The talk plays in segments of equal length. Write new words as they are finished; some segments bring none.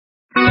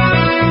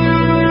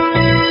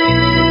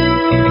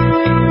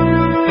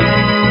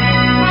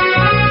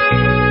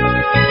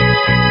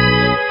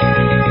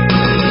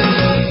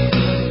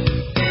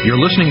You're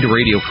listening to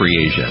Radio Free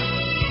Asia.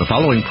 The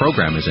following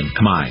program is in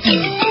Khmer.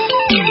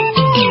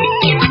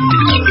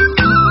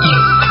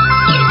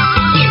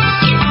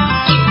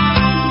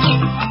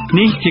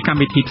 នេះជាកម្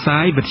មវិធីផ្សា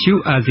យវិទ្យុ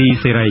អាស៊ី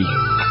សេរី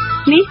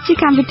នេះជា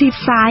កម្មវិធី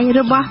ផ្សាយ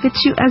របស់វិ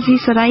ទ្យុអាស៊ី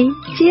សេរី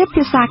ជា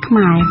ភាសាខ្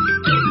មែរ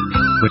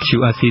វិទ្យុ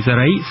អាស៊ីសេ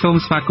រីសូម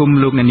ស្វាគមន៍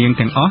លោកអ្នកនាង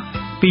ទាំងអស់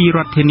ពីរ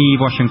ដ្ឋធានី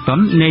Washington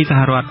នៃស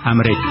ហរដ្ឋអា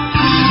មេរិក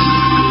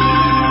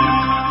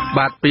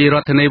បាទពីរ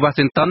ដ្ឋធានី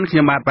Washington ខ្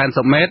ញុំបាទប៉ែន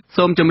សុមេត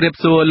សូមជម្រាប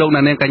សួរលោកអ្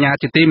នកនាងកញ្ញា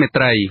ជាទីមេ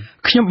ត្រី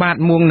ខ្ញុំបាទ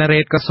មួងណារ៉េ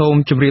តក៏សូម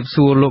ជម្រាប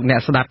សួរលោកអ្នក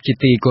ស្ដាប់ជា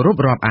ទីគោរព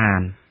រាប់អា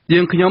ន យើ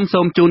ងខ្ញុំ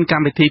សូមជូនក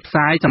ម្មវិធីផ្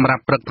សាយសម្រា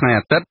ប់ព្រឹកថ្ងៃ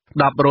អាទិត្យ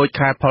 10 រោច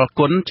ខែផល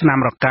គុណឆ្នាំ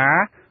រកា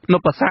នុ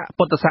បស័ក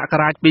ពុទ្ធសក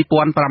រាជ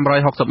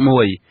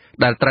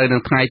 2561 ដែលត្រូវនឹ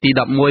ងថ្ងៃទី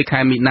 11 ខែ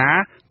មីនា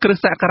គ្រិ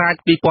ស្តសករាជ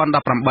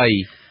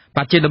 2018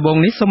 បាទជាដំបូង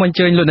នេះសូមអញ្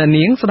ជើញលោកអ្នក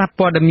នាងស្ដាប់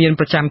ព័ត៌មាន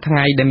ប្រចាំថ្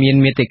ងៃដែលមាន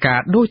មេត្តា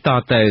ដូចត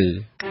ទៅ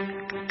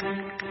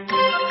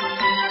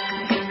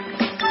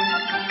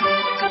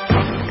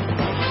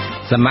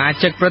សមា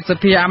ជិកព្រឹទ្ធស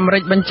ភាអាមេរិ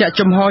កបញ្ជាក់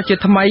ជំហរជា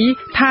ថ្មី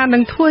ថានឹ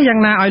ងធ្វើយ៉ាង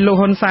ណាឲ្យលោក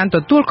ហ៊ុនសែនទ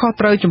ទួលខុស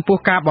ត្រូវចំពោះ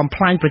ការបំ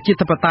ផ្លាញប្រជា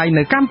ធិបតេយ្យ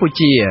នៅកម្ពុ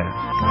ជា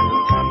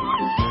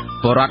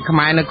ពលរដ្ឋខ្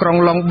មែរនៅក្រុង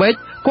ឡុងបិច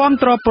គាំ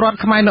ទ្រពលរដ្ឋ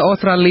ខ្មែរនៅអូ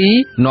ស្ត្រាលី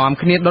នាំ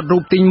គ្នាដុតរូ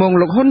បទីងមុង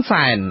លោកហ៊ុន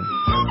សែន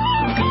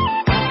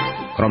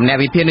ក្រុមអ្នក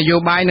វិភាគនយោ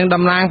បាយនឹង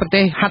តំណាងប្រ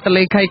ទេសហត្ថ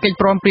លេខីកិច្ច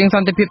ព្រមព្រៀងស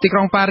ន្តិភាពទីក្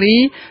រុងប៉ារី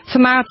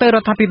ស្នើទៅរ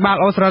ដ្ឋាភិបាល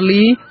អូស្ត្រា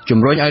លីជំ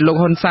រុញឲ្យលោក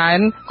ហ៊ុនសែន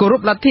គោរ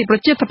ពលទ្ធិប្រ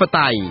ជាធិប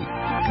តេយ្យ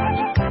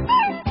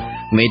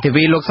មេធា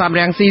វីលោកសំ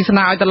រាំងស៊ីស្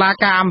នើឲ្យតុលា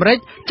ការអាមេរិក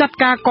ចាត់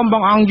ការកុំប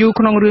ង្អង់យូរ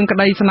ក្នុងរឿងក្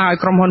តីស្នើឲ្យ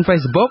ក្រុមហ៊ុន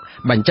Facebook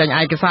បញ្ចេញ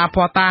ឯកសារភ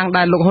ស្តុតាង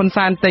ដែលលោកហ៊ុន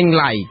សែនទិញ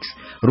likes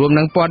រួម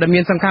នឹងព័ត៌មា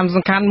នសំ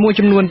ខាន់ៗមួយ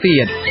ចំនួនទៀ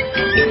ត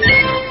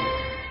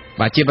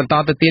បាទជាបន្ត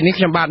ទៅទៀតនេះ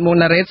ខ្ញុំបាទមួង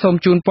ណារ៉េតសូម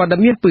ជូនព័ត៌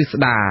មានពិស្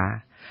ដា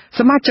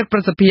សមាជិកព្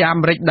រឹទ្ធសភាអា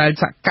មេរិកដែល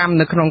សកម្ម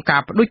នៅក្នុងកា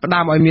រផ្ដួចផ្ដើ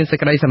មឲ្យមានសេច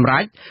ក្តីសម្រេ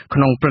ចក្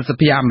នុងព្រឹទ្ធស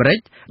ភាអាមេរិក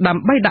ដើ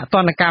ម្បីដាក់ទ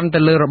ណ្ឌកម្មទៅ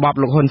លើរបប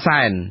លោកហ៊ុន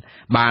សែន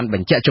បានប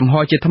ញ្ជាក់ជំហ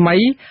រជាថ្មី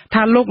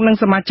ថាលោកនិង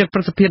សមាជិកព្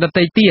រឹទ្ធសភាដ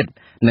ទៃទៀត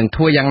នឹង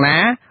ធ្វើយ៉ាងណា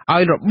ឲ្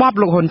យរបប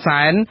លោកហ៊ុន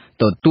សែន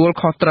ទទួល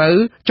ខុសត្រូវ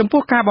ចំ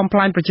ពោះការបំផ្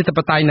លាញប្រជាធិប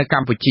តេយ្យនៅក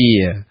ម្ពុជា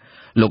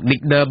លោក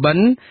Dick Durbin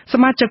ស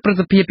មាជិកព្រឹទ្ធ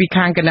សភាពី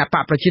ខាងគណៈប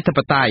កប្រជាធិប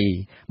តេយ្យ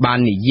បាន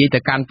និយាយទៅ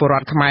កាន់ពលរ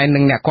ដ្ឋខ្មែរនិ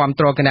ងអ្នកគាំ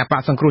ទ្រគណៈប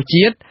កសង្គ្រោះ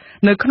ជាតិ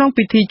នៅក្នុង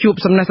ពិធីជួប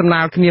សំណេះសំ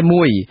ណាលគ្នា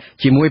មួយ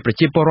ជាមួយប្រ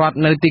ជាពលរដ្ឋ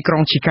នៅទីក្រុ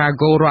ង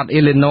Chicago រដ្ឋ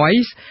Illinois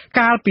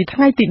កាលពីថ្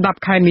ងៃទី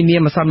 10 ខែមីនា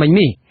ម្សិលមិញ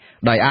នេះ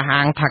ដោយអះ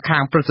អាងថាខា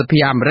ងព្រឹទ្ធសភា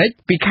អាមេរិក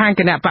ពីខាង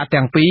គណៈបក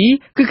ទាំងពីរ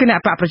គឺគណៈ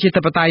បកប្រជា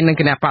ធិបតេយ្យនិង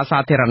គណៈបកសា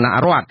ធារណ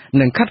រដ្ឋ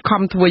នឹងខិត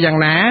ខំធ្វើយ៉ាង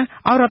ណា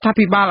ឲ្យរដ្ឋា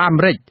ភិបាលអា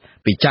មេរិក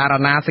ពិចារ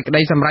ណាសេចក្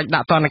តីសម្រេច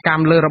ដាក់ទណ្ឌក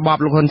ម្មលើរបប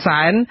លោកហ៊ុន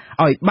សែន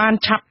ឲ្យបាន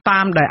ឆាប់តា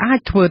មដែលអាច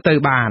ធ្វើទៅ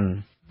បាន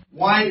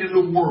Why in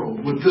the world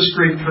would this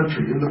great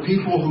country and the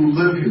people who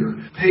live here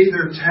pay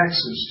their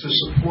taxes to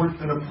support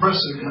an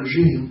oppressive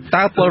regime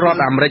តើពលរដ្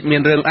ឋអាមេរិកមា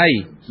នរឿងអី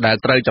ដែល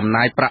ត្រូវចំ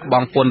ណាយប្រាក់ប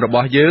ង់ពន្ធរប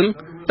ស់យើង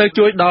ទៅ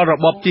ជួយដល់រ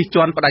បបជិះ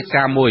ជាន់ផ្ដាច់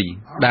ការមួយ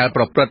ដែល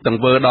ប្រព្រឹត្តទ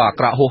ង្វើដ៏អា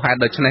ក្រក់ហួសហេតុ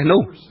ដូច្នេះ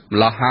នោះ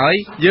ម្ល៉េះហើយ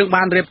យើង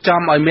បានរៀបចំ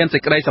ឲ្យមានសេ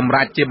ចក្តីសម្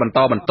រេចជាបន្ត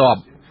បន្ទាប់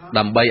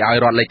ដើម្បីឲ្យ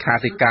រដ្ឋលេខា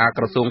ធិការ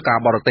ក្រសួងការ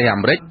បរទេសអា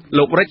មេរិក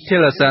លោក Rex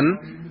Tillerson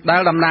ដែ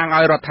លតំណាង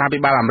ឲ្យរដ្ឋាភិ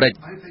បាលអាមេរិក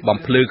បំ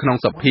ភ្លឺក្នុង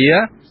សភា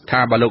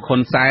ថាបើលោកហ៊ុ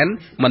នសែន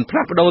មិនផ្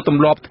លាស់ប្ដូរទ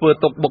ម្លាប់ធ្វើ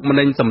ទុកបុកម្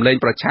នេញសម្លេង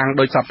ប្រឆាំង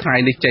ដោយសពថ្ងៃ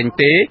នេះចេញ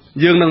ទេ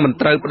យើងនឹងមិន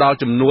ត្រូវផ្ដល់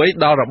ជំនួយ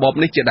ដល់របប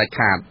នេះជាដាច់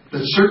ខាត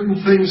Certain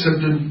things have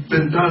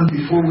been done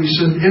before we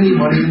send any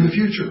money in the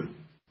future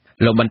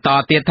លោកបន្ត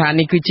ទៀតថា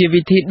នេះគឺជា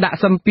វិធីដាក់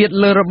សម្ពាធ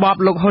លើរបប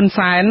លោកហ៊ុន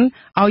សែន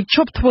ឲ្យឈ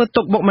ប់ធ្វើ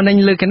ទុកបុកម្នេញ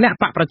លើគណៈ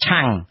បកប្រ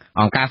ឆាំង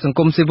អង្គការសង្គ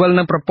មស៊ីវិល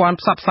និងប្រព័ន្ធ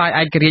ផ្សព្វផ្សាយ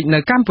ឯករាជ្យនៅ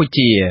កម្ពុ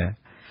ជា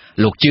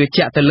លោកជឿ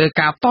ជាក់ទៅលើ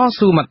ការត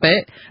ស៊ូមតិ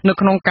នៅ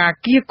ក្នុងការ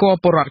គៀក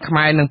ពលរដ្ឋខ្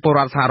មែរនិងពលរ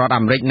ដ្ឋសហរដ្ឋ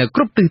អាមេរិកនៅគ្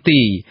រប់ទិស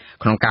ទី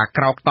ក្នុងការ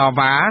ក្រោកត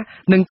វ៉ា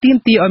និងទាម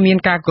ទារឲ្យមាន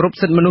ការគោរព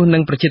សិទ្ធិមនុស្សនិ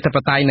ងប្រជាធិប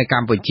តេយ្យនៅក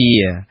ម្ពុជា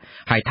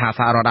ហើយថាស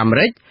ហរដ្ឋអាមេ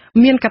រិក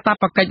មានកាត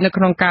ព្វកិច្ចនៅ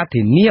ក្នុងការ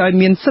ធានាឲ្យ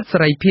មានសិទ្ធិសេ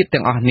រីភាព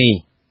ទាំងអស់នេះ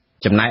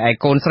ចំណែកឯ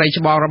កូនស្រី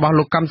ច្បងរបស់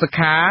លោកកឹមសុ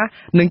ខា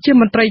និងជា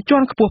មន្ត្រីជា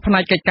ន់ខ្ពស់ផ្នែ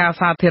កកិច្ចការ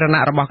សាធារ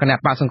ណៈរបស់គណៈ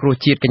បក្សសង្គ្រោះ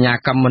ជាតិកញ្ញា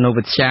កឹមមនោ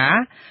វិជ្ជា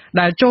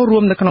ដែលចូលរួ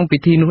មនៅក្នុងពិ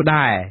ធីនោះ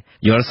ដែរ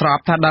យល់ស្រប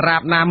ថាដរា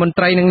បណាមន្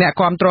ត្រីនិងអ្នក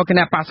គាំទ្រគ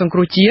ណៈបក្សសង្គ្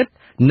រោះជាតិ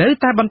នៅ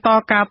តែបន្ត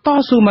ការត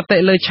ស៊ូមតិ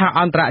លើឆាក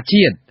អន្តរ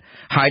ជាតិ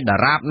ហើយដ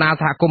រាបណា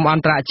សហគមន៍អ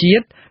ន្តរជា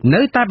តិ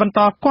នៅតែបន្ត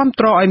គាំ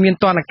ទ្រឲ្យមាន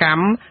ទណ្ឌកម្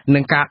មនិ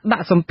ងការដា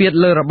ក់សម្ពាធ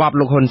លើរបប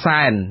លោកហ៊ុន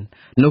សែន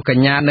នោះក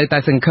ញ្ញានៅតែ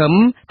សង្ឃឹម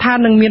ថា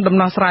នឹងមានដំ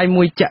ណោះស្រាយ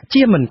មួយជាក់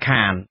ជាមិន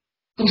ខាន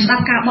គុំស្ដា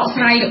ប់ការបក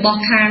ស្រាយរបស់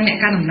ខាងអ្នក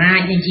កាន់អំណាច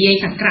និយាយ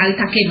ខាងក្រៅ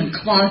ថាគេមិន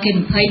ខ្វល់គេ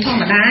មិនភ័យធម្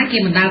មតាគេ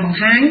មិនដែលបង្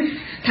ហាញ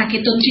ថាគេ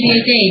ទន់ជ្រាយ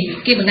ទេ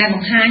គេមិនដែលប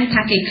ង្ហាញ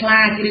ថាគេខ្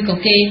លាចឬក៏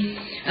គេ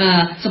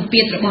សម្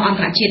ពាធរបស់អន្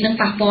តរជាតិនឹង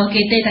ប៉ះពាល់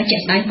គេទេតែជា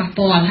ក់ស្ដែងប៉ះ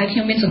ពាល់ហើយខ្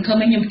ញុំមានសង្ឃឹម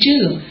ហើយខ្ញុំ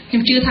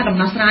ជឿថាដំ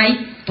ណោះស្រាយ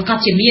ប្រកាស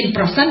ជាមាន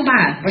ប្រសិន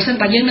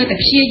បើយើងនៅតែ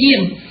ព្យាយា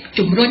ម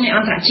ជំរុញឲ្យអ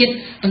ន្តរជាតិ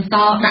បន្ត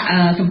ដាក់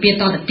សម្ពាធ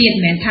តទៅទៀតមិ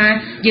នមែនថា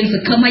យើងស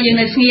ង្ឃឹមហើយយើង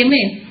នៅស្ងៀម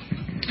ទេ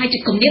ហើយជា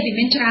គំនិតវា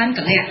មានច្រើនក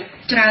លៈ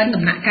ច្រើន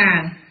ដំណាក់កា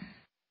ល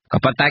ក៏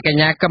ប៉ុន្តែកញ្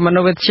ញាកម្មន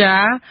វិទ្យា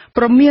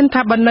ប្រមាន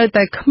ថាបើនៅ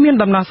តែគ្មាន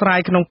ដំណោះស្រាយ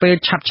ក្នុងពេល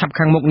ឆាប់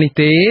ខាងមុខនេះ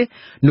ទេ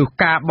នោះ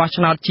ការបោះ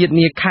ឆ្នោតជាតិ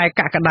នាខែ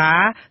កក្កដា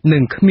នឹ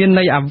ងគ្មាន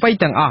ន័យអ្វី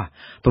ទាំងអស់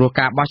ព្រោះ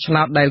ការបោះឆ្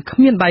នោតដែលគ្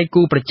មានដៃ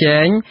គូប្រជែ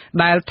ង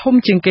ដែលធំ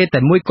ជាងគេតែ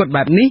មួយគត់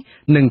បែបនេះ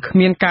នឹងគ្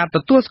មានការទ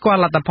ទួលស្គាល់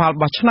លទ្ធផល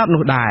បោះឆ្នោត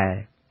នោះដែរ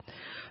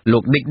លោ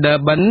ក Dick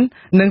Durbin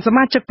និងស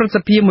មាជិកប្រសិ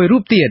ទ្ធិមួយរូ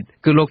បទៀត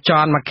គឺលោក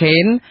John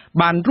McCain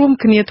បានរួម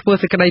គ្នាធ្វើ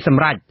សេចក្តីស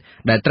ម្រេច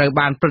ដែលត្រូវ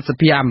បានប្រសិទ្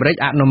ធិអាមេរិក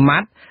អនុម័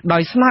តដោ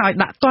យស្នើឲ្យ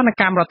ដាក់ទណ្ឌ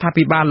កម្មរដ្ឋា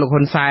ភិបាលលោក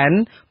ហ៊ុនសែន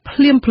ភ្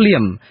លា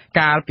ម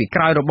កាលពីក្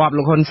រោយរបប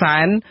លោកហ៊ុនសែ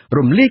ន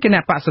រំលាយគ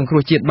ណៈបក្សសង្គ្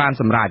រោះជាតិបាន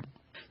សម្រេច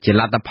ជា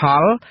លទ្ធផ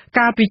ល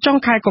កាលពីចុង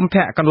ខែកុម្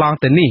ភៈកន្លង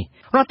ទៅនេះ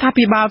រដ្ឋា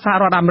ភិបាលសហ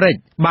រដ្ឋអាមេរិក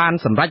បាន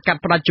សម្រេចកា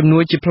ត់ផ្តាច់ជំនួ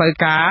យជាផ្លូវ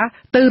ការ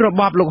ទៅរ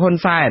បបលោកហ៊ុន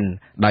សែន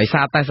ដោយ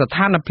សារតែស្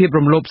ថានភាព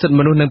រំលោភសិទ្ធិ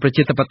មនុស្សនិងប្រ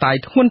ជាធិបតេយ្យ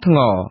ធ្ងន់ធ្ង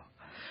រ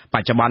ប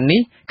ច្ចុប្បន្ន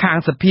នេះខាង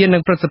សភានិ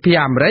ងប្រសិទ្ធិ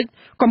អាមេរិក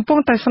កំពុង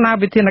តែស្នើ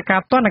វិធានកា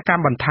រទណ្ឌក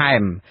ម្មបន្ថែ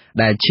ម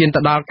ដែលឈានទៅ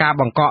ដល់ការ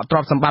បង្កកទ្រ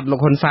ព្យសម្បត្តិលោក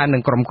ហ៊ុនសែននិ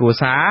ងក្រុមគ្រួ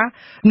សារ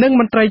និង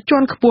មន្ត្រីជា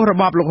ន់ខ្ពស់រ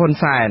បបលោកហ៊ុន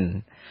សែន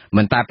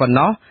មិនតែប៉ុណ្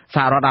ណោះស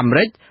ហរដ្ឋអាមេ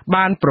រិក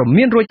បានព្រ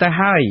មានរួចទៅ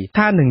ហើយ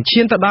ថានឹង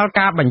ឈានទៅដល់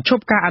ការបញ្ឈ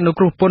ប់ការអនុ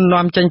គ្រោះពន្ធ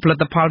នាំចេញផលិ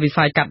តផលវិ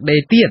ស័យកាត់ដេ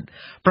រទៀត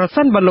ប្រ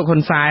សិនបើលោកហ៊ុ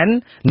នសែន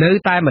នៅ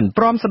តែមិន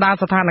ព្រមស្ដារ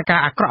ស្ថានភាព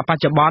អាក្រក់ប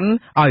ច្ចុប្បន្ន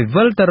ឲ្យ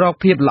វិលទៅរក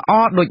ភាពល្អ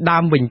ដូចដើ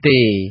មវិញទេ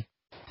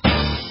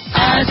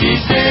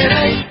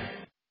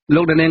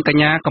លោកនាងក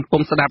ញ្ញាកំពុ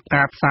ងស្ដាប់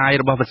ការផ្សាយ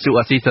របស់វិទ្យុ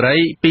អាស៊ីសេរី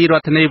ពីរ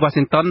ដ្ឋធានី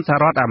Washington សហ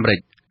រដ្ឋអាមេរិក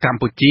កម្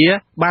ពុជា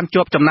បាន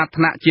ជាប់ចំណាត់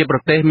ថ្នាក់ជាប្រ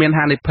ទេសមាន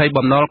ហានិភ័យ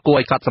បំណុលគួរ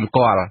ឲ្យកត់សម្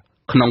គាល់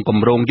ក្នុងគ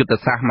ម្រោងយុទ្ធ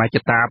សាស្ត្រមហិច្ឆ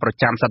តាប្រ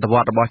ចាំសតវ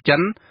ត្សរបស់ចិ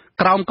ន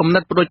ក្រោមគំនិ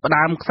តផ្ដួចផ្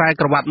ដើមខ្សែ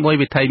ក្រវ៉ាត់មួយ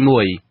វិថីមួ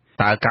យ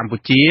តើកម្ពុ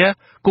ជា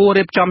គួរ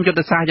រៀបចំយុទ្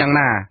ធសាស្ត្រយ៉ាង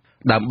ណា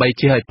ដើម្បី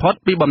ជៀសឲ្យផុត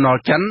ពីបំណុល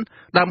ចិន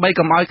ដើម្បី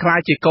កុំឲ្យក្លាយ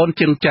ជាកូន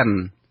ជើងចិន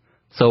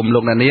សូមលោ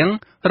កអ្នកនាង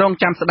រង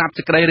ចាំស្ដាប់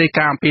សេចក្តីរាយ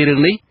ការណ៍អំពីរឿ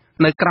ងនេះ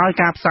នៅក្រៅ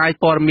ការផ្សាយ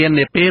ព័ត៌មាន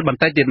នាពេលបន្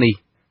តិចទៀតនេះ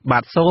បា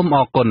ទសូមអ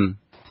រគុណ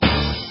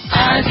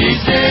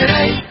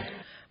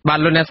បាទ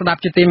លោកអ្នកស្ដាប់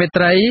ជាទីមេ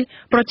ត្រី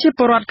ប្រជាព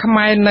លរដ្ឋខ្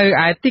មែរនៅ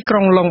ឯទីក្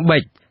រុងឡុងបិ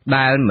ច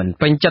ដែលមិន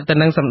ពេញចិត្តទៅ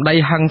នឹងសម្ដី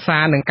ហិង្សា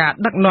និងការ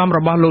ដឹកនាំរ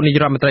បស់លោកនាយ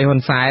រដ្ឋមន្ត្រីហ៊ុ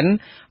នសែន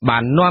បា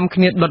ននាំគ្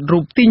នាដុតរូ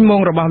បទីងមុ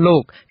ងរបស់លោ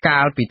ក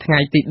កាលពីថ្ងៃ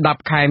ទី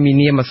10ខែមី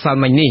នាម្សិល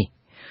មិញនេះ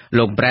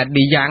លោក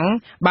Brady Yang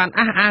បាន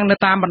អះអាងនៅ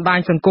តាមបណ្ដាញ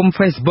សង្គម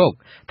Facebook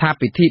ថា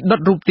ពិធីដុត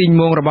រូបទីង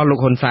មុងរបស់លោក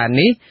ហ៊ុនសែន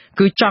នេះ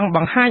គឺចង់ប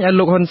ង្ហាញឲ្យ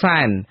លោកហ៊ុនសែ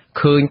ន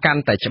ឃើញកា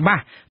ន់តែច្បា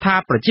ស់ថា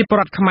ប្រជាពល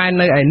រដ្ឋខ្មែរ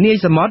នៅឯនាយ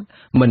សមុទ្រ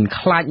មិន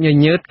ខ្លាចញ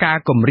ញើតការ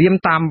គំរាម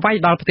តាមវាយ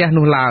ដល់ផ្ទះ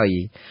នោះឡើយ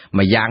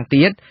ម្យ៉ាង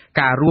ទៀត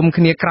ការរួម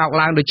គ្នាក្រោក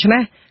ឡើងដូច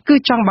នេះគឺ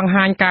ចង់បង្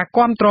ហាញការ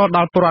គាំទ្រដ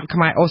ល់ពលរដ្ឋខ្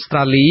មែរអូស្ត្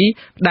រាលី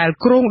ដែល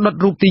គ្រោងដុត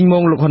រូបទីងមុ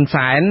ងលោកហ៊ុន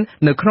សែន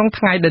នៅក្នុង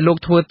ថ្ងៃដែលលោក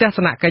ធ្វើទស្ស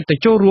នកិច្ចទៅ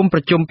ចូលរួមប្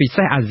រជុំពិ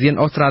សេសអាស៊ាន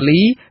អូស្ត្រា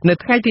លីនៅ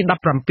ថ្ងៃទី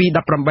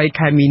17-18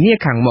 ខែមីនា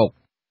ខាងមុខ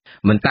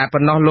មិនតែប៉ុ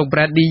ណ្ណោះលោក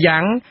Brady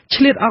Yang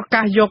ឆ្លៀតឱ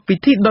កាសយកពិ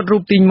ធីដុតរូ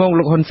បទីងមុង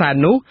លោកហ៊ុនសែន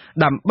នោះ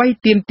ដើម្បី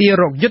ទាមទារ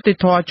រកយុត្តិ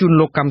ធម៌ជូន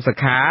លោកកម្មស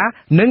ខា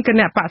និងគ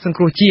ណៈបក្សសង្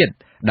គ្រោះជាតិ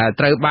ដែល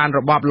ត្រូវបានរ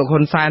បបលោក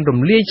ហ៊ុនសែនរំ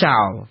លាយ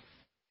ចោល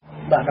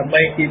បាទដើម្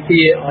បីទាមទា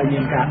រឲ្យមា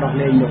នការដោះ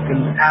លែងលោកគឹម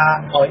ថា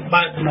ឲ្យ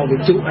បើកនៅវិ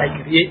ទ្យុឯករា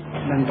ជ្យ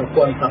និងប្រ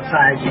ព័ន្ធផ្សព្វផ្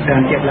សាយជាការ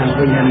ទៀតឡើង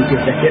វិញហើយជា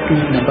ប្រទេសគឺ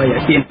ដើម្បី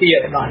ឲ្យទាមទារ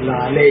ដោះ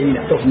លែងអ្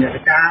នកទោសនកិ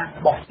ច្ចការ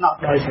បោះឆ្នោត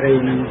ដោយសេរី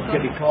និងយុ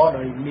ត្តិធម៌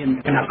ដោយមាន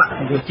គណៈបក្ស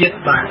សង្គ្រោះជាតិ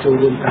បានចូល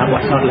រួមការ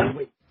បោះឆ្នោតឡើង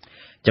វិញ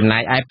ចំណែ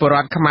កឯពលរ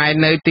ដ្ឋខ្មែរ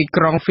នៅទី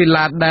ក្រុង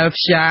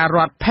Philadelphia រ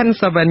ដ្ឋ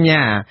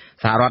Pennsylvania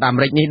សហរដ្ឋអា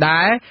មេរិកនេះ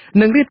ដែរ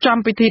នឹងរៀបចំ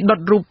ពិធីដុត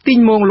រូបទីង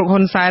មុងលោក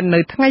ហ៊ុនសែននៅ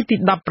ថ្ងៃទី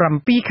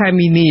17ខែ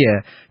មីនា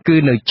គឺ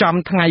នៅចំ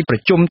ថ្ងៃប្រ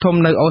ជុំធំ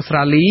នៅអូស្ត្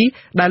រាលី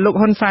ដែលលោក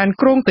ហ៊ុនសែន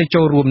គ្រោងទៅ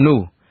ចូលរួមនោះ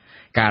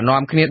ការ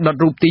នាំគ្នាដុត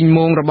រូបទីង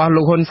មុងរបស់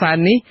លោកហ៊ុនសែន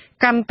នេះ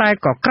កាន់តែ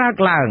ក៏ក្រើក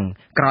ឡើង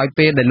ក្រោយ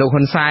ពេលដែលលោក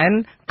ហ៊ុនសែន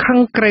ខឹង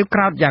ក្រេវក្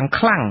រោធយ៉ាង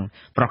ខ្លាំង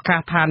ប្រកាស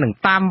ថានឹង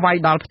តាមវាយ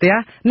ដល់ផ្ទះ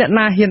អ្នក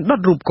ណាហ៊ានដុត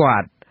រូបគា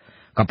ត់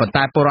ក៏ប៉ុន្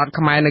តែពលរដ្ឋ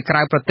ខ្មែរនៅក្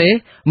រៅប្រទេស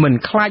មិន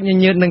ខ្លាចញ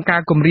ញើតនឹងកា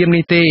រគំរាម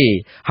នេះទេ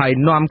ហើយ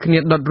នាំគ្នា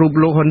ដុតរូប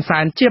លោកហ៊ុនសែ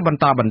នជាបន្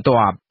តបន្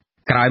ទាប់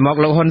ក្រោយមក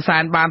លោកហ៊ុនសែ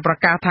នបានប្រ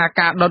កាសថា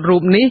ការដុតរូ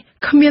បនេះ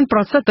គ្មានប្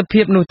រសិទ្ធ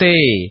ភាពនោះទេ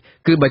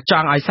គឺបើច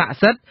ង់ឲ្យស័ក្តិ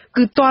សិទ្ធិ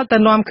គឺទាល់តែ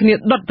នាំគ្នា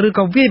ដុតឬ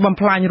ក៏វាយបំ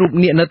ផ្លាញរូប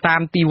នាគនៅតា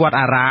មទីវត្ត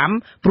អារាម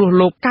ព្រោះ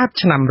លោកកើត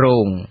ឆ្នាំរោ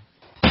ង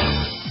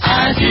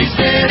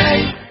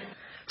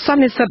ស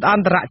ន្និសីទអ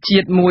ន្តរជា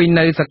តិមួយ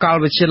នៅសាកល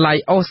វិទ្យាល័យ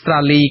អូស្ត្រា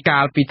លីកា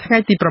លពីថ្ងៃ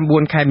ទី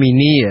9ខែមី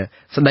នា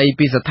ស្ដី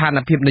ពីស្ថាន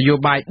ភាពនយោ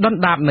បាយដុន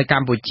ដាបនៅក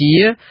ម្ពុជា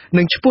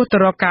និងឆ្ពោះទៅ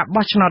រកការ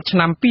បោះឆ្នោតឆ្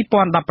នាំ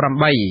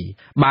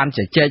2018បានជ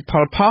ជែកផ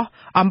លផុស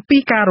អំពី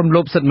ការរំ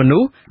លោភសិទ្ធិមនុ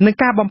ស្សនិង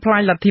ការបំផ្លា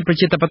ញលទ្ធិប្រ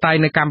ជាធិបតេយ្យ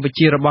នៅកម្ពុ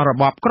ជារបស់រ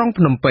បបក្រុង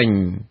ភ្នំពេញ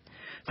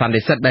សន្និ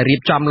សីទដែលរៀ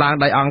បចំឡើង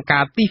ដោយអង្គកា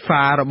រ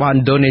TIFA របស់ឥ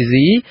ណ្ឌូនេ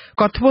ស៊ី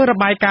ក៏ធ្វើរ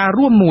បាយការណ៍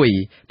រួមមួយ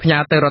ផ្ញើ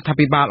ទៅរដ្ឋា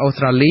ភិបាលអូស្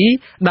ត្រាលី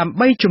ដើម្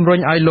បីជំរុញ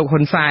ឲ្យលោក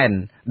ហ៊ុនសែន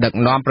ដឹក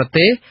នាំប្រ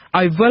ទេស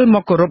ឲ្យវិលម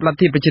កគោរពលទ្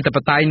ធិប្រជាធិប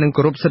តេយ្យនិង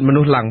គោរពសិទ្ធិម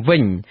នុស្សឡើងវិ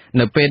ញ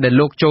នៅពេលដែល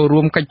លោកចូល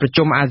រួមកិច្ចប្រ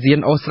ជុំអាស៊ាន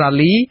អូស្ត្រា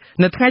លី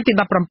នៅថ្ងៃទី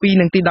17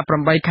និងទី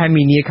18ខែ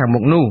មីនាខាងមុ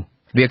ខនោះ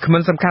វាគ្មិ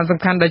នសំ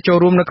ខាន់ដែលចូល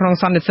រួមនៅក្នុង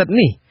សន្និសីទ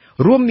នេះ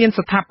រួមមាន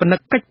ស្ថាបនិក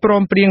កិច្ចព្រ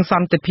មព្រៀងស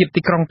ន្តិភាព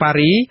ទីក្រុងប៉ា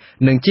រី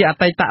និងជាអ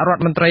តីតរដ្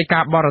ឋមន្ត្រីកា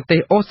របរទេស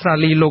អូស្ត្រា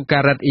លីលោក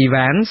Gareth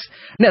Evans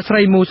អ្នកស្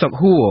រីមូសុក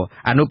ហួរ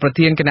អនុប្រ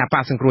ធានគណៈប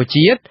ក្សសង្គ្រោះ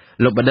ជាតិ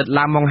លោកបណ្ឌិត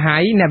ឡាម៉ុងហៃ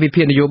អ្នកវិ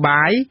ភាគនយោ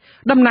បាយ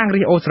តំណាង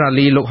រាស្ត្រអូស្ត្រា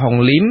លីលោកហុង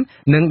លីម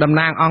និងតំ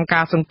ណាងអង្គ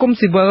ការសង្គម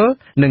ស៊ីវិល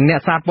និងអ្នក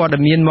សារព័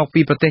ត៌មានមក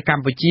ពីប្រទេសក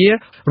ម្ពុជា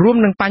រួម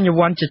នឹងបញ្ញ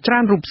វន្តជាច្រើ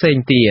នរូបផ្សេង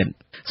ទៀត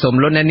សូម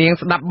លោកអ្នកនាង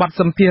ស្ដាប់បទ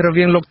សម្ភាសន៍រ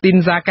វាងលោកទីន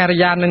ហ្សាការី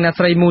យ៉ានិងអ្នក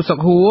ស្រីមូសុក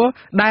ហួរ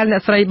ដែលអ្ន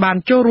កស្រីបាន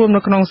ចូលរួម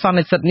នៅក្នុងសន្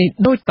និសីទនេះ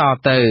ដូចត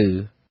ទៅ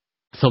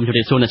សូមជម្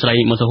រាបសួរអ្នកស្រី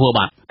មូសុកហួរ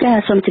បាទចា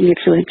សូមជម្រាប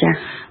សួរចា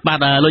បា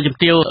ទលោកជំ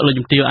ទា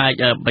វអាច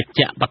បញ្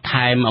ជាក់បន្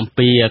ថែមអំ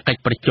ពីកិច្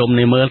ចប្រជុំ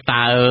នេះមើល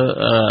តើ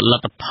ល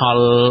ទ្ធផល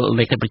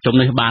នៃកិច្ចប្រជុំ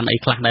នេះបានអី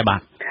ខ្លះដែរបា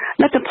ទ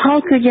លទ្ធផល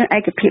គឺយើងឯ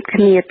កភាព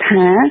គ្នា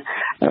ថា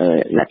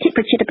លទ្ធិ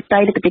ប្រជាធិបតេ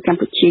យ្យនៅប្រទេសកម្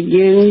ពុជា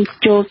យើង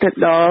ចូលទៅ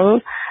ដល់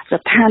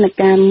ស្ថាន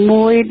ភាព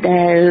មួយ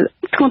ដែល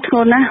ធ្ងន់ធ្ង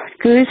រណាស់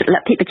គឺល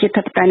ទ្ធិប្រជា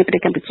ធិបតេយ្យនៅប្រទេ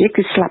សកម្ពុជា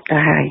គឺស្លាប់ទៅ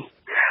ហើយ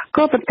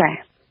ក៏ប៉ុន្តែ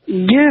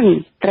យើង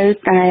ត្រូវ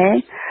តែ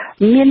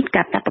មាន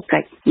កាតព្វកិ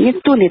ច្ចមាន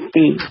ទួនា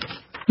ទី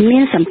មា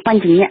នសម្បញ្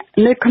ញៈ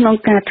នៅក្នុង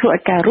ការធ្វើឲ្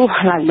យការរស់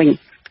ឡើងវិញ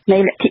នៃ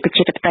លទ្ធិប្រ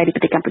ជាធិបតេយ្យនៅប្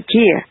រទេសកម្ពុ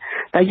ជា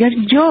តែយើង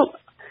យក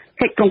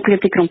កិច្ចព្រមព្រៀង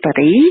ទីក្រុងប៉ា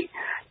រី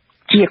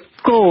ជា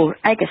គោល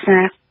ឯកសា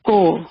រ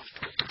គោល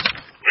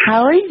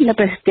ហើយនៅ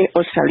ប្រទេស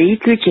អូស្ត្រាលី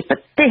គឺជាប្រ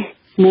ទេស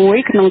មួយ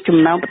ក្នុងចំ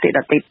ណោមប្រទេស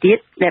ដទៃទៀត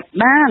ដែល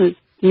បាន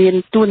មាន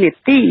ទួនា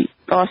ទី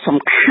ដ៏សំ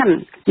ខាន់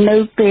នៅ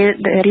ពេល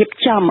ដែលរៀប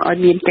ចំឲ្យ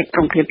មានកិច្ចព្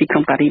រមព្រៀងទីក្រុ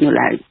ងប៉ារីនោះ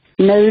ឡើយ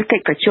នៅកិ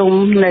ច្ចប្រជុំ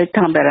នៅ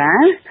កាំបេរ៉ា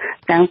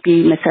តាំងពី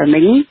ម្សិល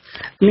មិញ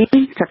មាន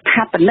ស្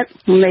ថាបនិក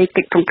នៃ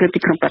កិច្ចព្រមព្រៀងទី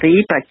ក្រុងប៉ារី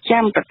ប្រ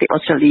ចាំប្រទេសអូ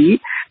ស្ត្រាលី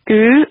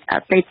គឺអ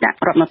តីតរ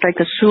ដ្ឋមន្ត្រី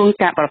ក្រសួង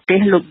ការបរទេស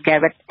លោក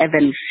Gareth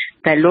Evans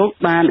ដែលលោក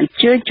បានអញ្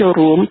ជើញចូល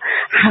រួម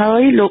ហើ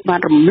យលោកបា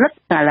នរំលឹក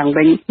ដល់ឡើង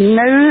វិញ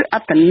នៅអ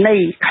ត្ថន័យ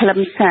ខ្លឹម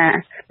សារ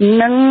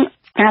និង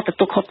ការទ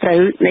ទួលខុសត្រូវ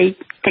នៃ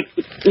កិច្ច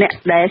អ្នក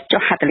ដែល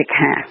ចុះហត្ថលេ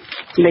ខា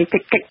នៃកិ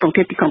ច្ចព្រមព្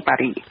រៀងទីក្រុងប៉ា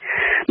រី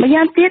ម្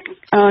យ៉ាងទៀត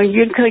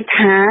យើងឃើញ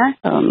ថា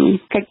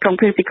កិច្ចព្រម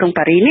ព្រៀងទីក្រុង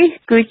ប៉ារីនេះ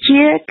គឺ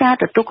ជាការ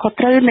ទទួលខុស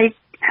ត្រូវនៃ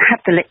ហ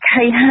ត្ថលេ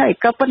ខីហើយ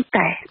ក៏ប៉ុន្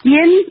តែ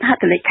មានហ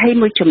ត្ថលេខី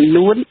មួយចំ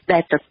នួនដែ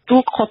លទទួ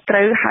លខុសត្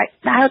រូវហើយ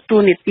ដើរតួ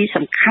នាទី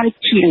សំខាន់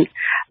ជាង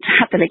ហ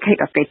ត្ថលេខី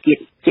ដទៃទៀត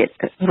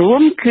រួ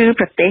មគឺ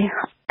ប្រទេស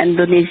ឥណ្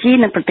ឌូនេស៊ី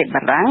និងប្រទេស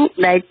បារាំង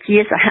ដែលជា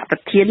សហប្រ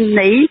ធាន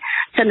នៃ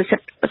សន្និសី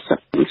ទ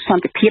ស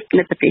ន្តិភាព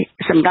នៅប្រទេស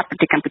សម្រាប់ប្រ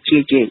ទេសកម្ពុជា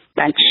យើង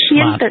បាន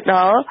ឈានទៅដ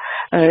ល់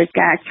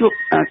ការជួប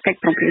កិច្ច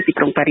ព្រមព្រៀងទី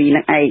ក្រុងប៉ារី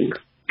នឹងឯង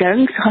ចឹង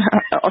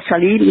អូស្ត្រា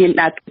លីមាន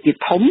ដើរជា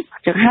ធំ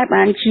ចឹងហើយ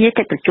បានជា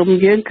កិច្ចប្រជុំ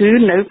យើងគឺ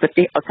នៅប្រ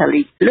ទេសអូស្ត្រា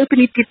លីលើពី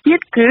នេះទៀត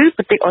គឺ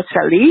ប្រទេសអូស្ត្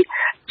រាលី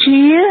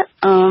ជា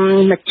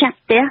ម្ចាស់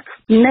ផ្ទះ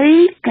នៃ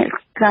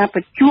ការ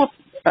ប្រជុំ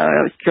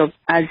ជប់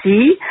អា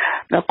ស៊ី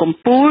ដ៏កំ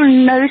ពូល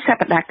នៅស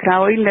ប្តាហ៍ក្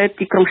រោយនៅ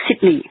ទីក្រុងស៊ីដ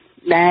នី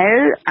ដែល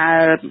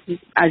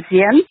អា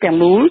ស៊ានទាំង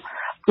មូល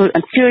គឺអ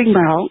ញ្ជើញ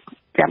មក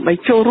ដើម្បី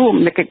ចូលរួម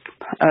នៅកិច្ច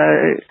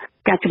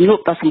ការជំនួប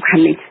ដ៏សំខា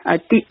ន់នេះ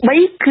ទី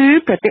3គឺ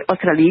ប្រទេសអូ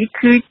ស្ត្រាលី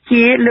គឺ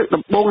ជាលើក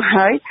ដំបូង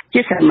ហើយ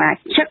ជាសមា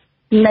ជិក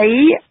នៃ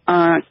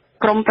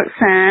ក្រុមប្រឹក្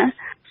សា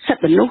សិ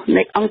ទ្ធិមនុស្ស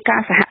នៃអង្គការ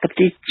សហប្រ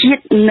ជាជា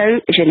តិនៅ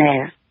ហ្សឺណែវ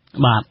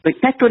បាទដូ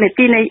ច្នេះទូនា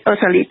ទីនៃអូ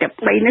ស្ត្រាលីទាំង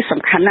3នេះ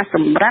សំខាន់ណាស់ស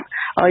ម្រាប់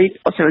ឲ្យ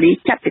អូស្ត្រាលី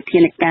ចាត់វិធា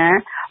នការ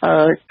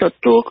ទ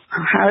ទួល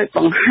ហើយប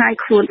ង្ហាញ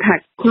ខ្លួនថា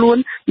ខ្លួន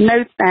នៅ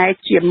តែ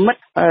ជាមិត្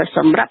តស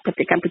ម្រាប់ប្រ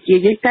ទេសកម្ពុជា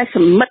យើងតែស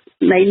មិទ្ធ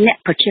នៃអ្នក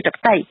ប្រជាធិប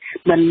តេយ្យ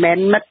មិនមែន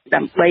មិត្ត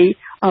ដើម្បី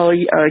ឲ្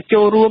យ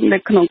ចូលរួមនៅ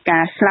ក្នុងកា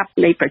រស្លាប់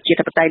នៃប្រជា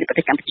ធិបតេយ្យនៅប្រ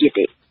ទេសកម្ពុជា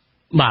ទេ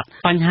បាទ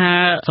បញ្ហា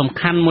សំ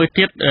ខាន់មួយ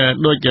ទៀត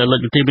ដូចលោក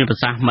ជំទាវមានប្រ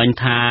សាសន៍មិញ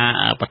ថា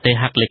ប្រទេស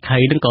ហត្ថលេខី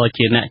នឹងក៏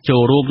ជាអ្នកចូ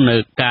លរួមនៅ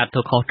ការធ្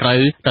វើខុសត្រូវ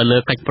ទៅលើ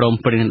កិច្ចព្រម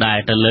ព្រៀងដែរ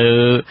ទៅលើ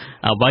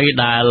អ្វី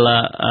ដែល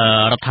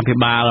រដ្ឋាភិ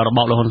បាលរប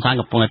បលោកហ៊ុនសែន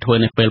កំពុងតែធ្វើ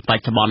នៅពេលប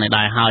ច្ចុប្បន្ននេះ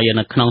ដែរហើយ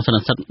នៅក្នុងសន្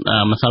និសីទ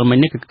ម្សិលមិញ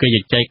នេះគឺជ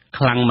ជែក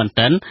ខ្លាំងមែន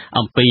ទែន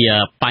អំពី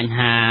បញ្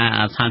ហា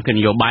ស្ថានភាពន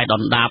យោបាយដុ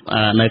នដាប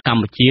នៅក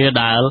ម្ពុជា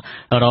ដែល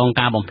រង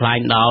ការបំផ្លាញ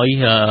ដោយ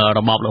រ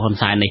បបលោកហ៊ុន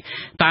សែននេះ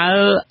តើ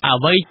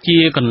អ្វីជា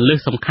គន្លឹះ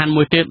សំខាន់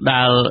មួយទៀត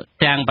ដែល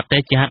ទាំងប្រទេ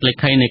សជាហត្ថលេ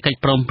ខីនៃកិច្ច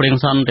ព្រមព្រៀង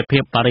សន្តិភា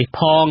ពប៉ារីស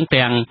ផង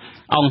ទាំង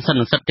អង្គសន្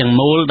និសីទទាំង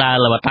មូលដែល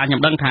បើតាខ្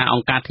ញុំដឹងថាអ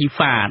ង្គការ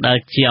TIFA ដែល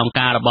ជាអង្គ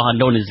ការរបស់ឥ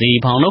ណ្ឌូនេស៊ី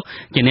ផងនោះ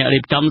ជាអ្នករៀ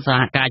បចំស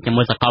ហការជា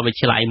មួយសាកលវិទ្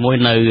យាល័យមួយ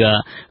នៅ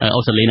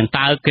អូស្ត្រាលីនឹង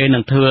តើគេនឹ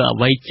ងធ្វើអ្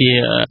វីជា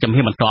ជំ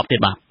ហានបន្ទាប់ទៀត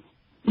បាទ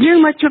យើង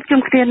មកជួប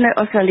ជុំគ្នានៅ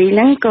អូស្ត្រាលីហ្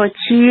នឹងក៏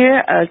ជា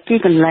ទី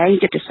កន្លែង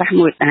យុទ្ធសាស្ត្រ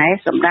មួយដែរ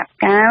សម្រាប់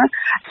ការ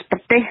ប្រ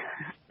ទេស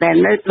ដែល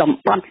នៅតំ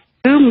បន់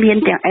គឺមាន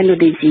ទាំងឥណ្ឌូ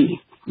នេស៊ី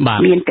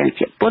មានទាំង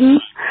ជប៉ុន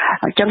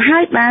ចឹងហើ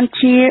យបាន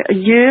ជា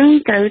យើង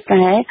ត្រូវ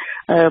តែ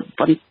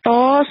បន្ត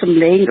សម្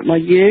លេងរប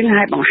ស់យើង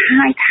ហើយបង្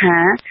ហាញថា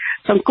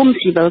សង្គម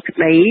ស៊ីវិលក្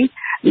តី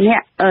អ្ន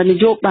កន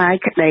យោបាយ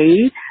ក្តី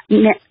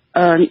អ្នក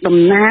តំ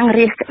ណាង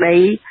រាស្ត្រក្តី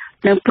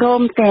នៅព្រ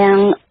មទាំង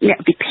អ្នក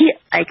វិភាគ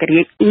ឯក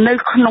រាជ្យនៅ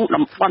ក្នុង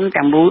តំបន់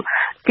ទាំងមូល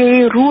គេ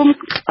រួម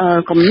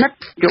គំនិត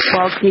យោប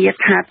ល់គ្នា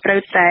ថាត្រូ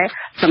វតែ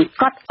សង្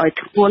កត់ឲ្យ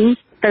ធ្ងន់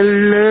ទៅ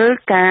លើ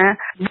ការ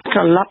ត្រ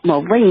ឡប់ម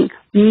កវិញ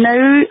នៅ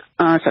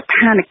ស្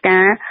ថានភា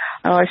ព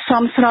ស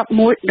មស្រប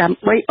មួយដើម្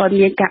បីឲ្យ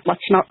មានការបោះ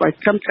ឆ្នោតដោយ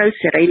ត្រឹមត្រូវ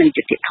សេរីនិង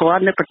យុត្តិធ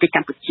ម៌នៅប្រទេសក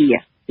ម្ពុជា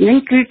នេះ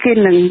គឺគេ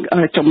នឹង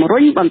ជំរុ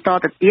ញបន្ត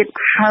ទៅទៀត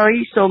ហើយ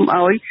សូម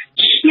ឲ្យ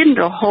ឈាន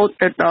រហូត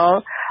ទៅដល់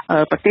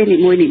ប្រទេសនី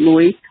មួ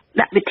យៗ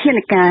ដាក់វិធាន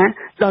ការ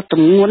ដ៏ទ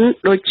ម្ងន់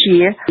ដូចជា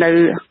នៅ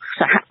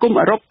សហគមន៍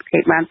អឺរ៉ុបគេ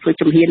បានធ្វើ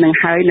ជំហាននឹង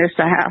ហើយនៅស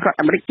ហរដ្ឋ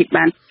អាមេរិកគេ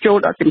បានចូល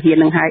ដល់ជំហាន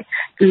នឹងហើយ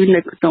គឺនៅ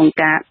ក្នុង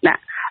ការដា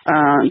ក់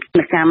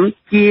កម្ម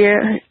ជា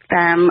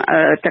តាម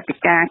ចតិ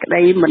កាក្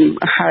តីមិន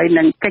ហើយ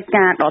នឹងកិច្ច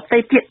ការដទៃ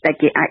ទៀតដែល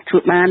គេអាចធ្វើ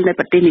បាននៅ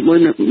ប្រទេសនី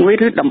មួយៗ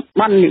ឬតំ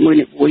បន់នី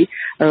មួយៗ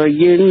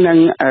យើងនឹង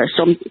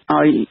សូម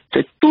ឲ្យទ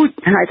ទូច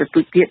ហើយទទូ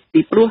ចទៀត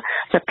ពីព្រោះ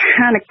ស្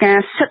ថានភាព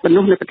សិទ្ធិមនុ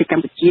ស្សនៅប្រទេសក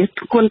ម្ពុជា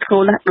ធ្ងន់ធ្ង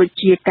រណាស់ដូច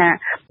ជាការ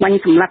បាញ់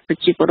សម្លាប់ប្រ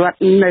ជាពលរដ្ឋ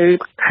នៅ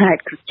ខេត្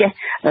តក្រចេះ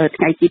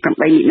ថ្ងៃទី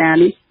8មីនា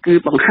នេះគឺ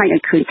បង្ហាញឲ្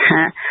យឃើញ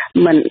ថា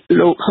មិន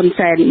លោកហ៊ុន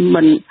សែន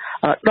មិន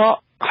ដក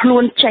ខ្លួ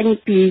នចេញ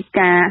ពី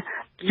ការ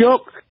យក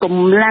ក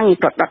ម្លាំង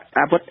ប្រដាប់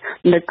អាវុធ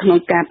នៅក្នុង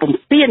ការបំ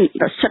ពេញ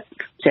ដល់សិទ្ធិ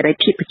សេរី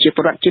ភាពប្រជាព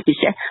លរដ្ឋជាពិ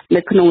សេស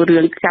នៅក្នុងរឿ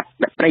ងកាប់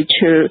ព្រៃ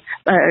ឈើ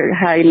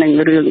ហើយនឹង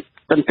រឿង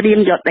ទន្ទ្រាន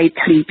យកដី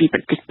ធ្លីពីប្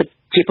រទេសប្រ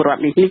ជាពលរដ្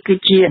ឋនេះគឺ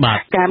ជា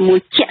ការមួយ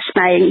ជាក់ស្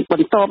ដែងប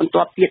ន្ត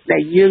ទៀតដែ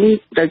លយើង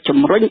ត្រូវជំ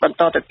រុញបន្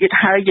តទៅទៀត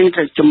ហើយយើងត្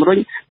រូវជំរុញ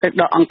ទៅ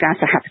ដល់អង្គការ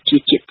សហប្រជា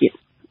ជាតិទៀត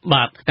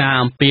បាទការ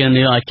អំពាវ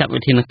នាវឲ្យចាត់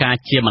វិធានការ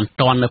ជាបន្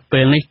ទាន់នៅ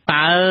ពេលនេះ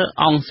តើ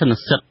អង្គសន្និ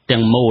សីទ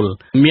ទាំងមូល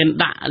មាន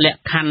ដាក់លក្ខ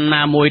ខណ្ឌ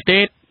ណាមួយទេ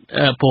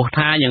ព្រោះ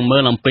ថាយើងមើ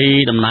លអំពី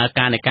ដំណើរ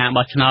ការនៃការ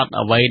បោះឆ្នោត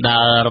អ្វីដែ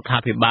លរដ្ឋា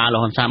ភិបាលលោ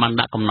កហ៊ុនសែនបាន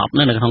ដាក់កំណត់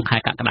នៅក្នុងខែ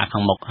កក្កដាខា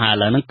ងមុខហើយឥ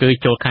ឡូវហ្នឹងគឺ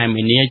ចូលខែ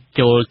មីនា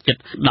ចូលចិត្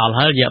តដល់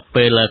ហើយរយៈ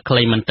ពេលខ្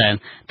លីមែនតើ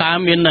តើ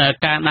មាន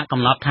ការដាក់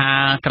កំណត់ថា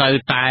ត្រូវ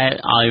តែ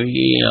ឲ្យ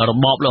រ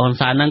បបលោកហ៊ុន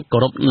សែនហ្នឹងគោ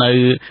រពនៅ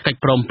កិច្ច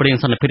ព្រមព្រៀង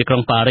សន្តិភាពទីក្រុ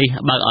ងប៉ារីស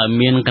បើកឲ្យ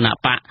មានគណៈ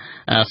បក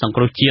សង្គ្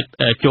រោះជាតិ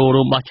ចូល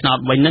រួមបោះឆ្នោត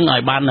វិញហ្នឹងឲ្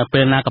យបាននៅពេ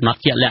លណាកំណត់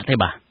ជាក់លាក់ទេ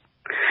បាទ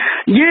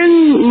យើង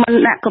មិន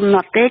ដាក់កំណ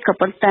ត់ទេក៏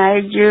ប៉ុន្តែ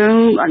យើង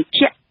អញ្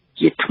ជាក់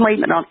ជាថ្មី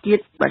ម្ដងទៀត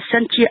បើសិ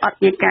នជាអត់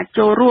មានការ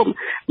ចូលរួម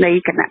នៃ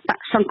គណៈបក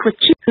សង្គ្រោះ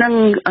ជាតិនិង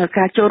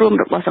ការចូលរួម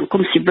របស់សង្គ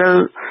មស៊ីវិល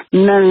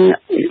និង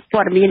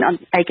ព័ត៌មាន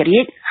ឯករា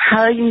ជ្យ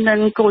ហើយនឹង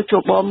គោលយោ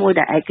បល់មួយ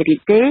ដែលឯករា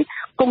ជ្យទេ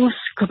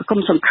គុំ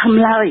សង្ឃឹម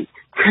ឡើយ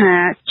ថា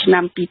ឆ្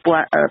នាំ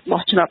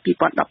បោះឆ្នោត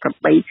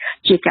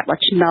2018ជាការបោះ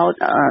ឆ្នោត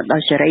ដោ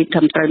យសេរីត្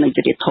រឹមត្រូវនិង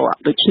យុត្តិធម៌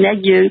ដូច្នេះ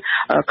យើង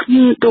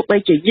ទោះបី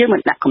ជាយើងមិ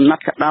នដាក់កំណ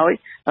ត់ក៏ដោយ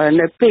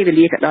នៅពេលវេ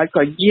លាក៏ដោយ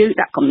ក៏យើង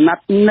ដាក់កំណ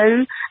ត់នៅ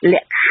ល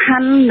ក្ខខ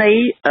ណ្ឌនៃ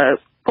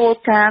គោល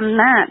ការណ៍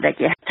ណាដែល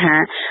គេថា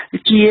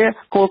ជា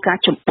គោលការ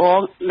ណ៍ចម្បង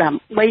ដើ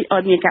ម្បីឲ្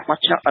យមានការបោះ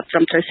ឆ្នោតត្រឹ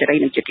មត្រូវសេរី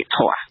និងយុត្តិធ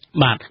ម៌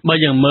បាទបើ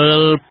យើងមើល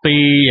ពី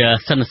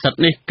សន្និសីទ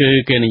នេះគឺ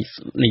គេ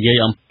និយាយ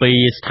អំពី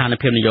ស្ថាន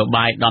ភាពនយោ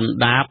បាយដុន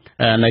ដាប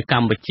នៅក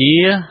ម្ពុជា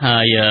ហើ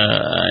យ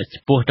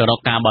ចំពោះទៅរក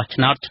ការបោះ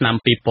ឆ្នោតឆ្នាំ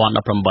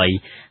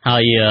2018ហើ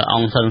យអ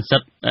ង្គសន្និសី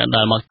ទ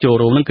ដែលមកចូល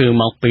រួមហ្នឹងគឺ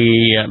មកពី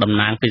តំ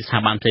ណាងពីស្ថា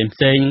ប័នផ្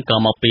សេងៗក៏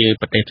មកពី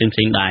ប្រទេសផ្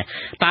សេងៗដែរ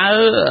តើ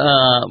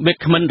វា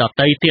គ្មិនដ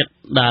តីទៀត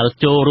ដែល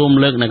ចូលរួម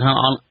លើកនៅក្នុង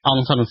អ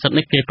ង្គសន្និសីទ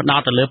នេះគេផ្ដោ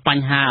តទៅលើប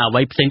ញ្ហាអ្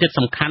វីផ្សេងទៀត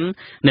សំខាន់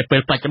នៅពេ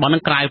លបច្ចុប្បន្នហ្នឹ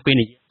ងក្រៅពី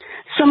នេះ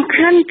សំ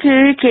ខាន់គឺ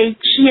គេ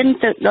ឈាន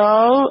ទៅដ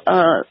ល់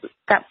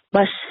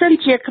បើសិន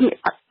ជា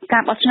កា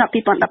របោះឆ្នោត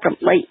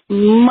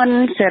2018មិន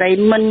សេរី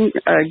មិន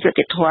យុត្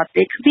តិធម៌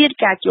ទេគ្មាន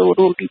ការចូល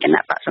រួមពីគ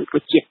ណៈបក្សសង្គ្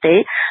រោះជាតិទេ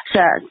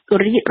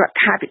រាជរដ្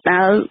ឋាភិ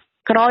បាល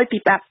ក្រោយពី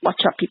បោះ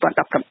ឆ្នោត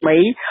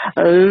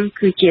2018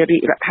គឺជារា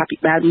ជរដ្ឋាភិ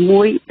បាល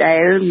មួយដែ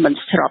លមិន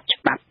ស្រប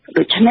ច្បាប់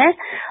ដូច្នេះ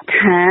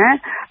ថា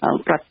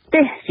ប្រ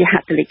ទេសជាហ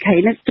ត្ថលេខី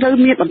នឹងត្រូវ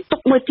មានបន្ទុក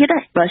មួយទៀតដែ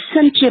របើ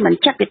សិនជាមិន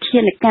ចាត់វិធា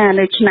នការ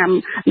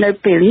នៅ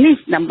ពេលនេះ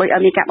ដើម្បីឲ្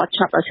យមានការបោះឆ្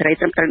នោតដោយសេរី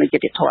ត្រឹមត្រូវនិងយុ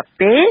ត្តិធម៌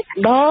ទេ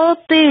ដល់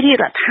ពេលរាជ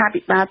រដ្ឋា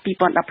ភិបាល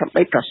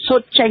2018ប្រសូ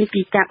តចេញ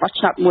ពីការបោះ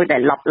ឆ្នោតមួយដែ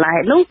លឡប់ឡែ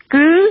នោះ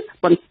គឺ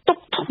បន្ទុក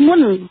ធ្ង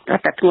ន់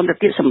តែធ្ងន់ទៅ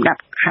ទៀតសម្រាប់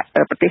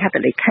ប្រទេសហត្ថ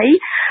លេខី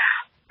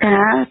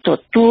កា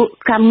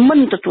រមិ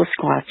នទទួលស្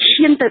គាល់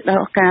ឈានទៅដ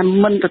ល់ការ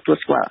មិនទទួល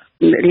ស្គាល់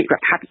រាជរ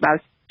ដ្ឋាភិបាល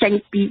ចេញ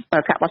ពី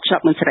ការបោះឆ្នោត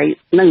មិនសេរី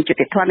និងយុត្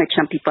តិធម៌នៅឆ្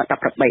នាំ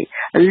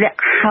2018លាក់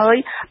ហើយ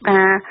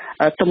ការ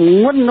ទម្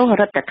ងន់នោះ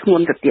រឹតតែធ្ង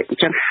ន់ទៅទៀតអ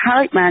ញ្ចឹងហើ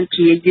យបាន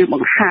ជាយើងប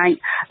ង្ហាញ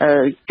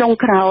ចុង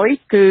ក្រោយ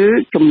គឺ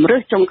ជំរឿ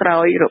សចុងក្រោ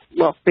យរ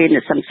បស់ពេល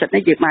នៅសន្និសីទ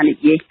នេះយើងបាននិ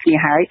យាយគ្នា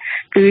ហើយ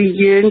គឺ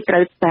យើងត្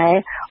រូវតែ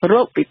រ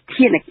កវិ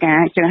ធានការ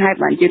អញ្ចឹងហើយ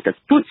បានយើងទៅ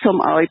ទូចសូម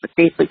ឲ្យប្រ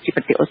ទេសដូចជា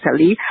ប្រទេសអូស្ត្រា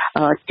លី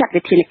ចាត់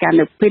វិធានការ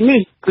នៅពេលនេះ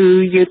គឺ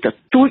យើងទៅ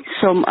ទូច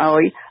សូមឲ្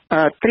យ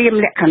ត្រៀម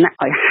លក្ខណៈ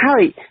ឲ្យហើ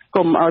យ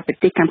កុំឲ្យប្រ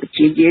ទេសកម្ពុ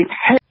ជាយើង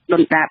ដុ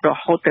នដាបរ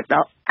ហូតទៅដ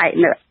ល់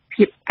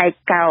ភាពឯ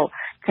កោ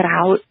ក្រៅ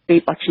ពី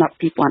បោះឆ្នោត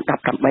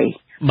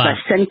2018បើ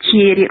សិន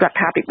ជារាជរដ្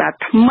ឋាភិបាល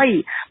ថ្មី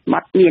ម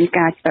កមាន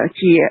ការ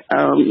ជា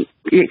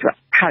រាជរ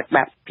ដ្ឋា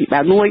ភិបា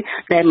លមួយ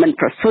ដែលមិន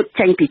ប្រសូត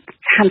ចេញពី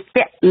ឆន្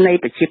ទៈនៃ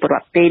ប្រជាពលរ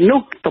ដ្ឋទេ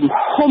នោះទំ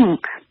ហំ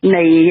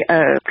នៃ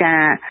កា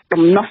រ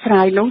ដំណោះស្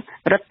រាយនោះ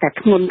រឹតតែ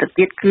ធ្ងន់ទៅ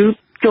ទៀតគឺ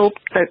ចូល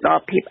ទៅដ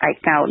ល់ភាពឯ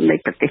កោនៃ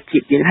ប្រទេសជា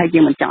តិយើងហើយយើ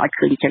ងមិនចង់ឲ្យ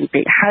ឃើញអញ្ចឹង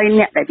ទេហើយ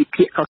អ្នកដែលវិ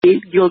ភាគក៏គេ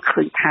យល់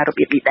ឃើញថារ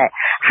បៀបនេះដែរ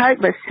ហើយ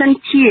បើសិន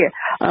ជា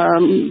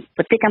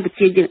ប្រទេសកម្ពុ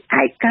ជាយើង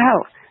ឯកោ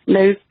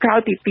នៅក្រោយ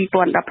ពី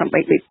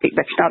2018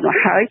ដូចឆ្នោតមក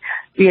ហើយ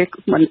វា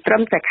មិនត្រឹ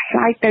មតែค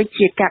ล้ายទៅ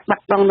ជាការបា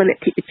ត់បង់នៅល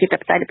ទ្ធិប្រជាធិ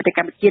បតេយ្យនៅប្រទេសក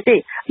ម្ពុជាទេ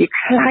វា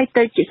คล้าย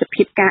ទៅជាស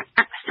ភាពការអ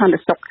សន្តិ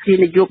សុខជា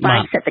នយោបាយ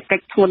សេដ្ឋកិ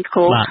ច្ចធ្ងន់ធ្ង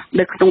រ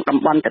នៅក្នុងតំ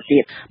បន់ទៅទៀ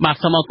តបាទ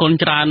សូមអរគុណ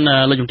ច្រើន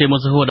លោកជំទាវមុន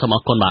សុហួរសូមអ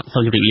រគុណបាទសូ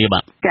មជម្រាបលាបា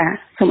ទចា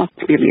សូមអរ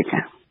គុណលាចា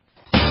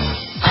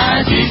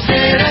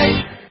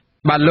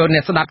បាទលោកអ្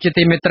នកស្ដាប់ជា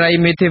ទីមេត្រី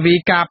មេធាវី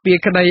ការពារ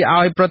ក្តី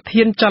ឲ្យប្រ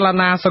ធានចល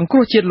នាសង្គ្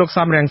រោះជាតិលោក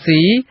សំរងស៊ី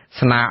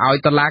ស្នើឲ្យ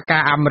តុលាកា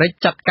រអាមេរិក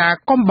ចាត់ការ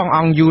កុំបង្អ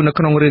ង់យូរនៅ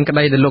ក្នុងរឿងក្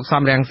តីដែលលោក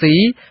សំរងស៊ី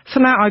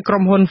ស្នើឲ្យក្រុ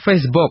មហ៊ុន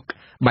Facebook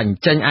បញ្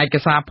ចេញឯក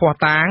សារភស្តុ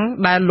តាង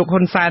ដែលលោក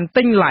ហ៊ុនសែន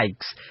ទិញ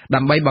likes ដើ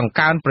ម្បីបង្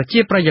កើនប្រជា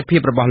ប្រិយភាព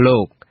របស់លោ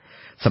ក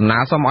សំណើ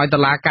សុំឲ្យតុ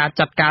លាការ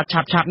ចាត់ការ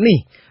ឆាប់ៗនេះ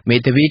មេ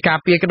ធាវីការ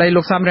ពារក្តី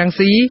លោកសំរង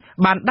ស៊ី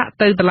បានដាក់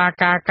ទៅតុលា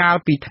ការកាល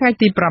ពីថ្ងៃ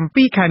ទី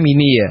7 ខែមី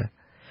នា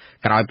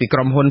ក្រោយពីក្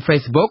រុមហ៊ុន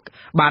Facebook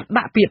បាន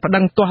ដាក់ពាក្យប្តឹ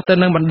ងទាស់ទៅ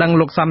នឹងបណ្ដឹង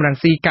លោកសំរង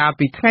ស៊ីកាល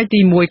ពីថ្ងៃទី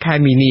1 ខែ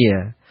មីនា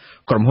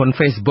ក្រុមហ៊ុន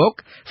Facebook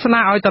ស្នើ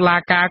ឲ្យតុលា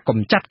ការកុំ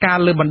ចាត់ការ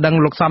លើបណ្ដឹង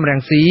លោកសំរង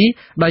ស៊ី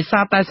ដោយសា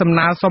រតែសំ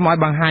ណើសុំឲ្យ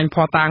បង្ហាញភ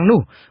ស្តុតាងនោះ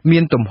មា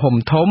នទំហំ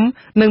ធំ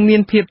និងមា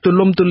នភាពទូ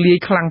លំទូលាយ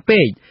ខ្លាំង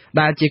ពេក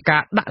ដែលជាកា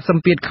រដាក់ស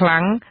ម្ពាធខ្លាំ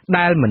ង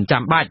ដែលមិន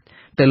ចាំបាច់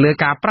ទៅលើ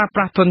ការប្រើប្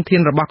រាស់ធនធា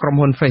នរបស់ក្រុម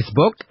ហ៊ុន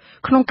Facebook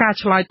ក្នុងការ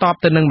ឆ្លើយតប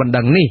ទៅនឹងបណ្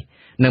ដឹងនេះ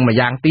និងម្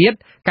យ៉ាងទៀត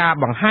ការ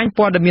បង្ហាញ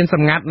ព័ត៌មានស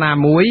ម្ងាត់ណា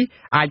មួយ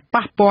អាច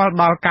ប៉ះពាល់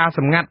ដល់ការស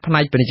ម្ងាត់ផ្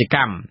នែកពាណិជ្ជក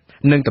ម្ម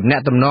និងទំនា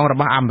ក់ទំនងរ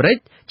បស់អាមេរិក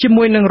ជា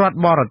មួយនឹងរដ្ឋ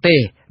បរទេស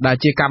ដែល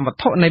ជាកម្មវត្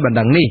ថុនៃបណ្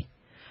ដឹងនេះ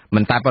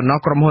មិនតែប៉ុណ្ណោះ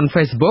ក្រុមហ៊ុន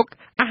Facebook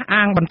អះ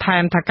អាងបន្ថែ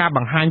មថាការប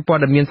ង្ហាញព័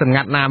ត៌មានសម្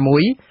ងាត់ណាមួ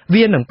យ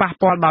វានឹងប៉ះ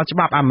ពាល់ដល់ច្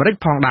បាប់អាមេរិក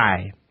ផងដែរ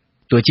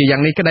ទោះជាយ៉ា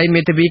ងនេះក្តី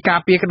មេធាវីការ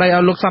ពារក្តីឲ្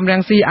យលោកសំរ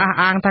ងស៊ីអះ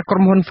អាងថាក្រុ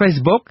មហ៊ុន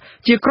Facebook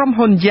ជាក្រុម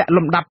ហ៊ុនយក្ស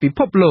លំដាប់ពិភ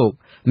ពលោក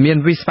មាន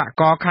វិស្វ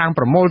ករខាង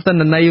ប្រមូលទិន្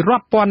នន័យរា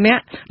ប់ពាន់នា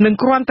ក់និង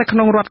គ្រាន់តែក្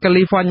នុងរដ្ឋកា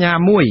លីហ្វ័រញ៉ា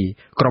មួយ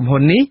ក្រុមហ៊ុ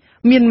ននេះ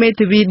មានមេ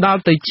ធាវីដ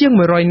ល់ទៅជាង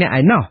100នាក់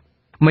ឯណោះ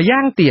ម្យ៉ា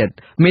ងទៀត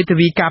មេធា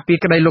វីការពារ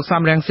ក្តីលោក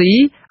សំរងស៊ី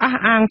អះ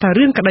អាងថា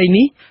រឿងក្តី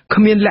នេះ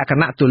គ្មានលក្ខ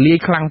ណៈទូលាយ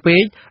ខ្លាំងពេ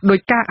កដោយ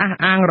ការអះ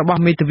អាងរប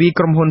ស់មេធាវី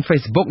ក្រុមហ៊ុន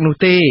Facebook នោះ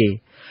ទេ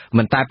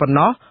មិនតែប៉ុណ្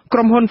ណោះក្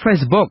រុមហ៊ុន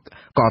Facebook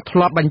ក៏ធ្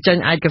លាប់បញ្ចេញ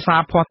ឯកសា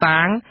រភស្តុ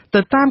តាង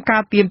ទៅតាមកា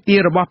រទាមទារ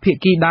របស់ភា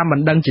គីដើមប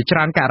ណ្ដឹងជាច្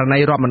រើនករណី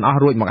រាប់មិនអស់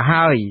រួចមក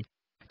ហើយ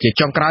ជា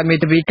ចុងក្រោយមេ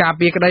ធាវីការ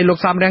ពារក្តីលោក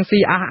សំរងស៊ី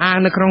អះអាង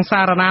នៅក្នុង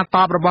សារណាត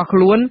បរបស់ខ្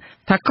លួន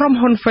ថាក្រុម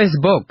ហ៊ុន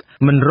Facebook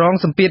មិនរង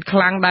សម្ពាធខ្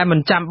លាំងដែលមិ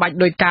នចាំបាច់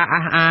ដោយការ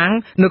អះអាង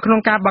នៅក្នុង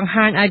ការបង្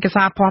ហាញឯក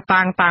សារភស្តុ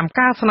តាងតាម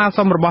ការស្នើ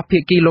សុំរបស់ភា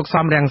គីលោក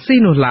សំរងស៊ី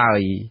នោះឡើ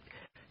យ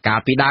កាល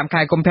ពីដើម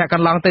ខែកុម្ភៈក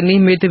ន្លងទៅនេះ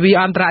មេធាវី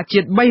អន្តរជា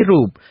តិ3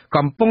រូប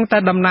កំពុងតែ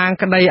តំណាង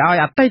ក្តីឲ្យ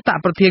អតីត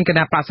ប្រធានគ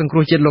ណៈបក្សសង្គ្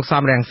រោះជាតិលោក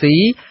សំរងស៊ី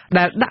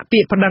ដែលដាក់ពា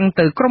ក្យប្តឹង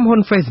ទៅក្រុមហ៊ុ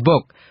ន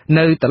Facebook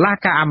នៅតុលា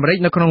ការអាមេរិក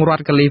នៅក្នុងរ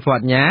ដ្ឋកាលីហ្វ័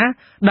រញ៉ា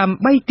ដើម្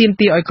បីទាម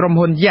ទារឲ្យក្រុម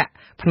ហ៊ុនយក្ស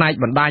ផ្នែក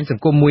បណ្ដាញស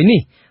ង្គមមួយ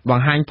នេះប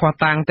ង្ហាញភស្តុ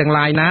តាងទាំង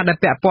ឡាយណាដែល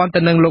ពាក់ព័ន្ធទៅ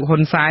នឹងលោកហ៊ុ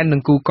នសែននិ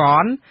ងគូក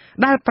ន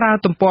ដែលប្រើ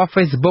ទំព័រ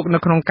Facebook នៅ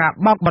ក្នុងការ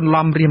បោកបន្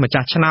លំរាជម្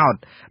ចាស់ឆ្នោត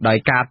ដោយ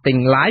ការទិញ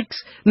likes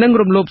និង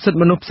រំលោភសិទ្ធិ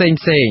មនុស្សផ្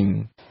សេងៗ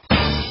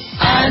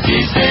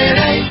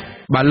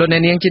បាទលោកអ្ន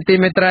កនាងជាទី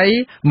មេត្រី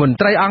មន្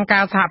ត្រីអង្គកា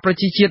រសហប្រ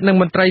ជាជាតិនិង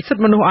មន្ត្រីសិទ្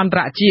ធិមនុស្សអន្ត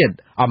រជាតិ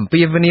អំ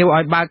ពាវនាវ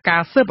ឲ្យបើកកា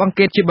រស៊ើបអង្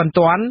កេតជាបន្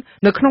ទាន់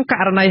នៅក្នុងក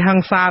រណីហិ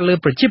ង្សាលើ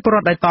ប្រជាពលរ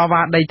ដ្ឋដែលត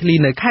វ៉ាដីធ្លី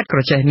នៅខេត្តក្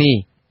រចេះនេះ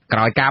ក្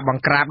រោយការប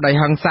ង្ក្រាបដោយ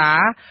ហិង្សា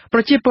ប្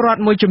រជាពលរដ្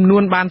ឋមួយចំនួ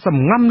នបានស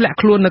ម្ងំលាក់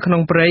ខ្លួននៅក្នុ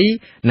ងព្រៃ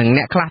និង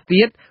អ្នកខ្លះ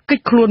ទៀតគេច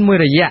ខ្លួនមួយ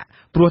រយៈ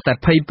ព្រោះតែ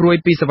ភ័យព្រួយ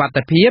ពីសុវត្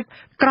ថិភាព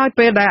ក្រោយ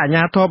ពេលដែលអាជ្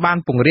ញាធរបាន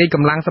ពង្រាយក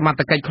ម្លាំងសមត្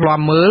ថកិច្ចឃ្លាំ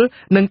មើល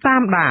និងតា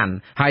មដាន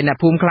ហើយអ្នក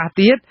ភូមិខ្លះ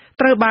ទៀត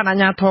ត្រូវបានអា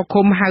ជ្ញាធរ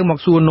ឃុំហៅមក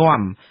សួរ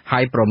នាំហើ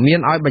យប្រមាន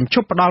ឲ្យបញ្ឈ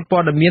ប់ផ្ដល់ព័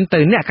ត៌មានទៅ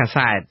អ្នកកា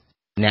សែត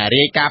អ្នក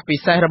រាយការណ៍ពិ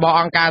សេសរបស់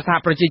អង្គការសហ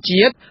ប្រជា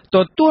ជាតិទ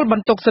ទួលប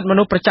ន្ទុកសិទ្ធិម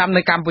នុស្សប្រចាំ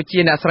នៅកម្ពុជា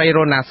អ្នកស្រី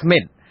រ៉ូណាស្មី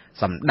ត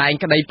សម្ដែង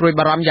ក្តីព្រួយ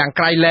បារម្ភយ៉ាង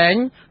ក្រៃលែង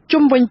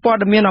ជុំវិញព័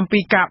ត៌មានអំពី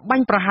ការបា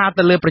ញ់ប្រហារ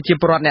ទៅលើប្រជា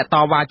ពលរដ្ឋអ្នកត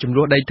វ៉ាចំ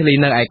នួនដីធ្លី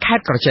នៅឯខេ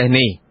ត្តក្រចេះ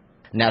នេះ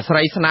អ្នកស្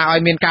រីស្នើឲ្យ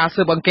មានការ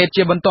ស៊ើបអង្កេត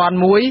ជាបន្ទាន់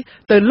មួយ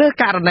ទៅលើ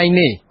ករណី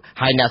នេះ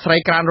ហើយអ្នកស្រី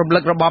ក្រានរំលឹ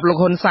ករបបលោក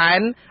ហ៊ុនសែន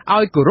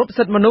ឲ្យគោរព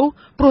សិទ្ធិមនុស្ស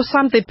ព្រោះស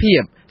ន្តិភា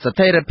ពស្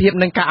ថិរភាព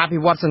និងការអភិ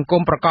វឌ្ឍសង្គ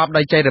មប្រកប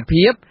ដោយចីរ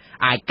ភាព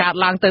អាចកើត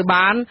ឡើងទៅ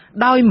បាន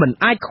ដោយមិន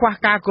អាចខ្វះ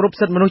ការគោរព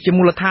សិទ្ធិមនុស្សជា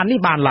មូលដ្ឋាននេះ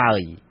បានឡើ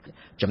យ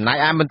ចំណែក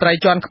ឯមន្ត្រី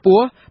ជាន់ខ្ព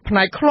ស់ផ្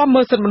នែកឃ្លាំ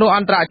មើលសិទ្ធិមនុស្សអ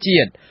ន្តរជា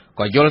តិ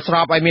ក៏យល់ស្រ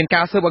បឲ្យមាន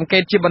ការស៊ើបអង្កេ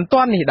តជាបន្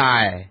ទាន់នេះដែ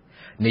រ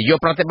នាយក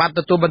ប្រតិបត្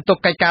តិទទួលបន្ទុក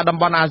កិច្ចការតំ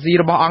បន់អាស៊ី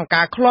របស់អង្គ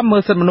ការឃ្លាំមើ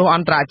លសិទ្ធិមនុស្សអ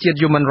ន្តរជាតិ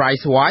Human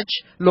Rights Watch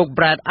លោក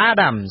Brad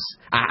Adams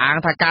អះអាង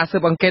ថាការស៊ើ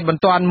បអង្កេតប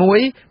ន្ទាន់មួយ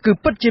គឺ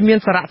ពិតជាមាន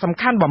សារៈសំ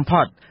ខាន់បំ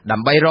ផុតដើ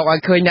ម្បីរកឲ្យ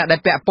ឃើញអ្នកដែ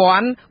លពាក់ព័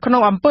ន្ធក្នុ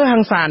ងអំពើហិ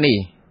ង្សានេះ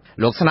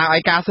លោកស្នើឲ្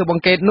យការស៊ើបអ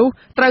ង្កេតនោះ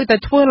ត្រូវតែ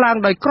ធ្វើឡើង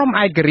ដោយក្រុម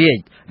ឯករាជ្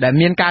យដែល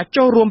មានការ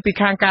ចូលរួមពី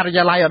ខាងការិ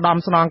យាល័យឧត្តម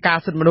ស្នងការ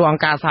សិទ្ធិមនុស្សអង្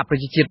គការសហប្រ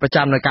ជាជាតិប្រ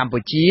ចាំនៅកម្ពុ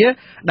ជា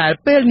ដែល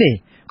ពេលនេះ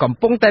កំ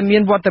ពុងតែមា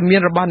នវត្តមាន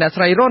របស់អ្នក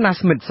ស្រីរ៉ូណា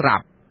ស្មីតស្រា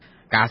ប់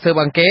ការស៊ើប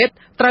អង្កេត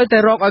ត្រូវតែ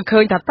រកឲ្យឃើ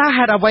ញថាតើ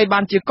ហេតុអ្វីបា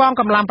នជាកង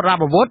កម្លាំងប្រដា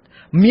ប់អាវុធ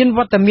មានវ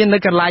ត្តមាននៅ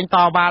កន្លែងត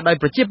វ៉ាដោយ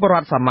ប្រជាពលរ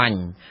ដ្ឋសាមញ្ញ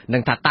និ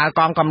ងថាតើក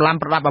ងកម្លាំង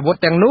ប្រដាប់អាវុធ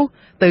ទាំងនោះ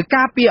ទៅ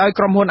ការពារឲ្យ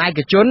ក្រុមហ៊ុនឯក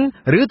ជន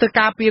ឬទៅ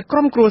ការពារក្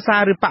រុមគ្រួសា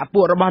រឬបក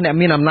ពួករបស់អ្នក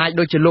មានអំណាច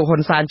ដូចជាលោកហ៊ុ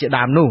នសែនជា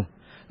ដើមនោះ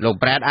លោក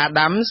Brad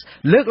Adams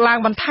លើកឡើង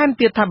បន្ថែម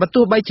ទៀតថាបើ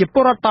ទោះបីជាព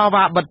លរដ្ឋត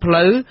វ៉ាបិទផ្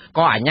លូវ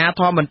ក៏អាជ្ញា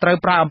ធរមិនត្រូវ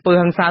ប្រើអំពើ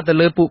ហិង្សាទៅ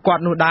លើពួកគា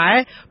ត់នោះដែរ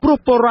ព្រោះ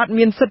ពលរដ្ឋ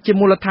មានសិទ្ធិជា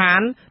មូលដ្ឋាន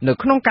នៅ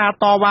ក្នុងការ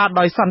តវ៉ា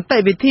ដោយសន្តិ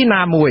វិធី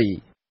ណាមួយ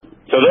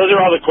So those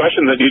are all the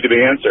questions that need to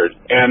be answered.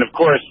 And of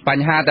course ប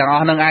ញ្ហាទាំងអ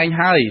ស់នឹងឯង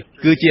ហើយ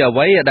គឺជាអ្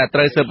វីដែលត្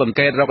រូវស៊ើបអង្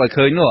កេតរកឲ្យ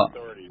ឃើញនោះ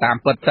តាម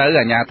ពិតទៅ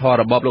អាជ្ញាធរ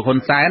របបលោកហ៊ុន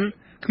សែន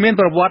គ្មាន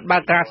ប្រវត្តិបើ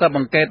កការស៊ើប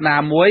អង្កេតណា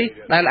មួយ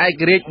ដែលឯ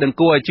ករាជ្យនឹង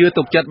គួរឲ្យជឿ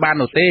ទុកចិត្តបាន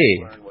នោះទេ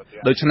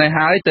ដូច្នេះ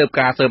ហើយទើប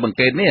ការស៊ើបអង្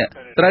កេតនេះ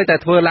ត្រូវតែ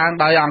ធ្វើឡើង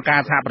ដោយអង្គកា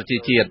រសហប្រជា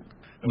ជាតិ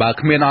បើ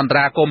គ្មានអន្ត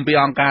រាគមន៍ពី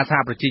អង្គការសហ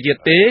ប្រជាជាតិ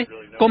ទេ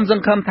គុំស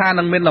ង្ឃឹមថា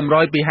នឹងមានតម្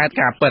រុយពីហេតុ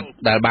ការណ៍ពិត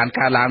ដែលបាន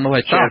កើតឡើងនោះ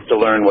ឲ្យសោះ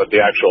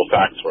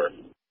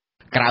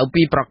ក្រៅ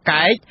ពីប្រ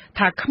កែក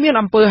ថាគ្មាន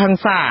អំពើហិ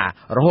ង្សា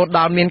រហូតដ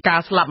ល់មានការ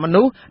ស្លាប់ម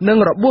នុស្សនិង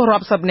របួសរា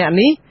ប់សិបនាក់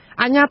នេះ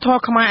អាជ្ញាធរ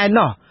ខ្មែរឯ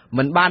ណោះ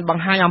មិនបានប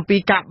ង្ហាញអំពី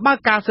ការបើក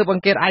ការស៊ើបអ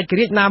ង្កេតឯក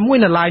រាជ្យណាមួយ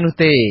នៅឡើយនោះ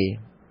ទេ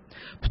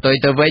ផ្ទុយ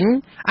ទៅវិញ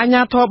អាជ្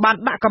ញាធរបាន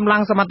ដាក់កម្លាំ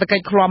ងសមត្ថកិ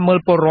ច្ចឃ្លាំមើល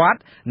ពលរដ្ឋ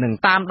និង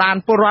តាមដាន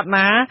ពលរដ្ឋ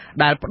ណា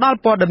ដែលផ្ដល់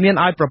ព័ត៌មាន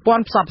ឲ្យប្រព័ន្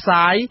ធផ្សព្វផ្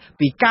សាយ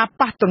ពីការ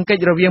ប៉ះទង្គិច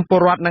រវាងពល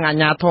រដ្ឋនិងអា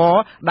ជ្ញាធរ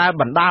ដែល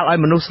បណ្ដាលឲ្យ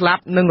មនុស្សស្លា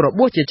ប់និងរ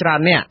បួសជាច្រើន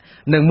នាក់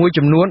និងមួយ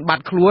ចំនួនបា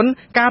ត់ខ្លួន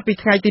កាលពី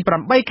ថ្ងៃទី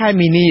8ខែ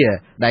មីនា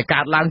ដែលកើ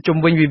តឡើងជុំ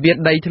វិញវិវាទ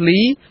ដីធ្លី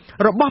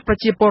របស់ប្រ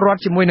ជាពលរដ្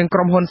ឋជាមួយនឹងក្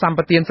រុមហ៊ុនសម្ប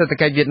ទានសេដ្ឋ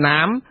កិច្ចវៀតណា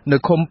មនៅ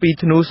ឃុំពី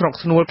ធ្នូស្រុក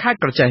ស្នួលខេត្ត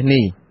ក្រចេះ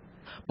នេះ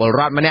ពល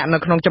រដ្ឋម្នាក់នៅ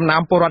ក្នុងចំណោ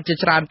មពលរដ្ឋជា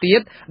ច្រើនទៀត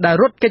ដែល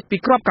រត់គេចពី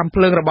គ្រាប់កាំភ្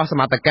លើងរបស់ស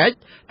មត្ថកិច្ច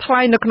ថ្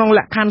លែងនៅក្នុងល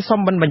ក្ខខណ្ឌសុំ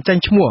បញ្ចេញ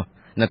ឈ្មោះ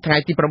នៅថ្ងៃ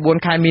ទី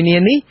9ខែមីនា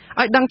នេះ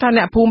ឲ្យដឹងថា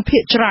អ្នកភូមិភា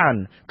គច្រើន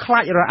ខ្លា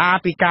ចរអា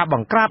ពីការប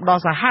ង្ក្រាបដ៏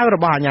សាហាវរ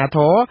បស់អាជ្ញាធ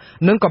រ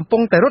និងកំពុ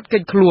ងតែរត់គេ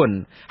ចខ្លួន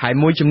ហើយ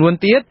មួយចំនួន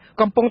ទៀត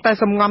កំពុងតែ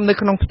សំងំនៅ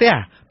ក្នុងផ្ទះ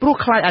ព្រោះ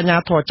ខ្លាចអាជ្ញា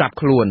ធរចាប់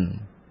ខ្លួន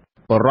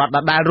ពលរដ្ឋដ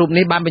ដែលរូប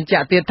នេះបានបញ្ជា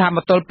ក់ទៀតថាម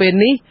កទល់ពេល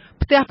នេះ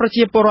ផ្ទះប្រ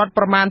ជាពលរដ្ឋ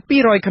ប្រមាណ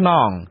200ខ្ន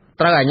ង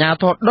ត្រូវអាជ្ញា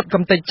ធរដុត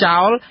កំទេចចោ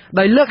ល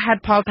ដោយលើកហេ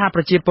តុផលថាប្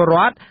រជាពលរ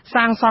ដ្ឋ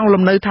សាងសង់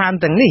លំនៅឋាន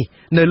ទាំងនេះ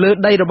នៅលើ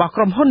ដីរបស់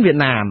ក្រុមហ៊ុនវៀត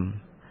ណាម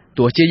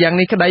ទោះជាយ៉ាង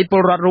នេះក្តីព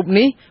លរដ្ឋរូប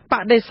នេះប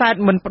ដិសេធ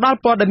មិនផ្ដល់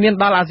ព័ត៌មាន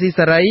ដល់អាស៊ី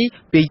សេរី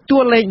ពីតួ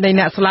លេខនៃ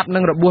អ្នកស្លាប់និ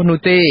ងរបួសនោះ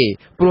ទេ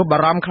ព្រោះបា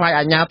រម្ភខ្លាច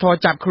អាជ្ញាធរ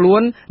ចាប់ខ្លួ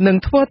ននិង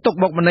ធ្វើទុក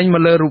បុកម្នេញម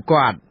កលើរូប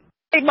គាត់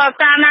បើ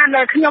កាលណា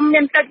ដែលខ្ញុំ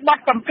មានទឹកប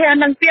ត់សម្ភារ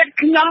នឹងទៀត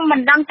ខ្ញុំមិន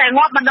ដឹងតែ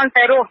ងាប់មិនដឹង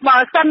តែរស់បើ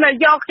សិនតែ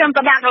យកខ្ញុំ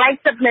ទៅដាក់កន្លែង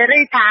សិទ្ធិនា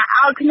រីថា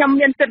ឲ្យខ្ញុំ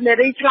មានសិទ្ធិនា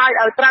រីឆ្លើយ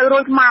ឲ្យត្រូវរួ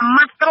ចមួយ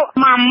ម៉ាត់គ្រប់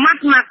មួយម៉ា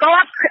ត់មកគា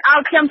ត់ឲ្យ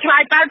ខ្ញុំឆ្លើ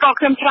យទៅក៏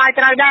ខ្ញុំឆ្លើយ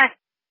ត្រូវដែរ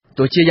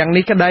ទោះជាយ៉ាង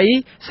នេះក្តី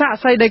សាក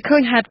សីដែលឃើ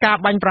ញហេតុការ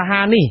ណ៍បាញ់ប្រហា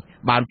រនេះ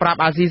បានប្រាប់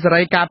អាស៊ីសេ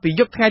រីកាលពី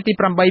យប់ថ្ងៃទី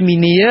8មី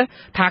នា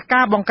ថា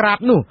ការបង្ក្រាប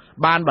នោះ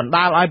បានបណ្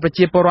ដាលឲ្យប្រ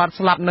ជាពលរដ្ឋ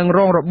ស្លាប់និងរ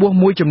ងរបួស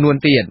មួយចំនួន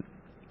ទៀត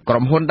ក្រុ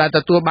មហ៊ុនដែលទ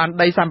ទួលបាន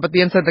ដីសម្បត្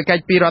តិសេដ្ឋកិច្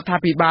ចពីរដ្ឋា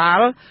ភិបាល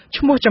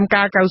ឈ្មោះចំ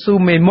ការកៅស៊ូ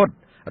មេមុត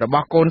រប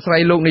ស់កូនស្រី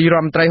លោកនាយរ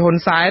ដ្ឋមន្ត្រីហ៊ុន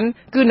សែន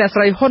គឺអ្នក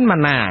ស្រីហ៊ុនម៉ា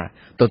ណា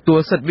ទទួល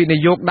សិទ្ធិវិនិ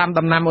យោគដាំ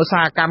ដំណាំឧស្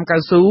សាហកម្មកៅ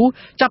ស៊ូ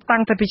ចាប់តាំ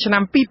ងពីឆ្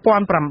នាំ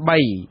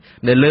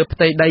2008នៅលើផ្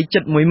ទៃដីជិ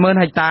ត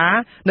 10000 ហិកតា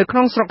នៅក្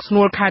នុងស្រុកស្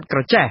នួលខេត្តក្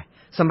រចេះ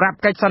សម្រាប់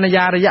កិច្ចសន្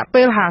យារយៈ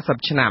ពេល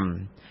50ឆ្នាំ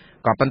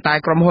ក៏ប៉ុន្តែ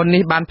ក្រុមហ៊ុន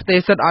នេះបានផ្ទេរ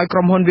សិទ្ធិឲ្យក្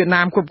រុមហ៊ុនវៀត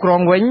ណាមគ្រប់គ្រ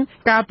ងវិញ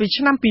កាលពី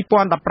ឆ្នាំ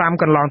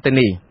2015កន្លងទៅ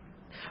នេះ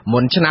មុ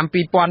នឆ្នាំ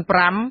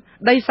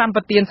2005ដីសម្ប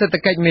ត្តិសេដ្ឋ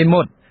កិច្ចមេម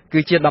ត់គឺ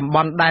ជាតំប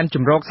ន់ដែនជ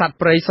ម្រកសត្វ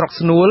ព្រៃស្រុក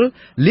ស្នួល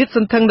លាតស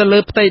ន្ធឹងទៅលើ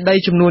ផ្ទៃដី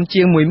ចំនួន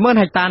ជាង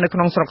 10000 ហិកតានៅក្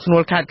នុងស្រុកស្នួ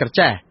លខេត្តក្រ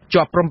ចេះ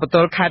ជាប់ព្រំប្រទ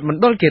ល់ខេត្តមណ្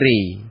ឌលគិរី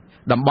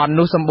តំបន់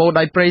នោះសម្បូរ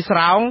ដោយព្រៃស្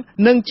រោង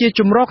និងជា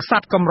ជម្រកស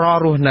ត្វកម្រ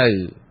រស់នៅ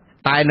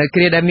តែនៅគ្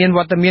រាដែលមានវ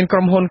ត្តមានក្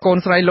រុមហ៊ុនកូន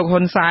ស្រីលោក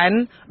ហ៊ុនសែន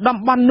តំ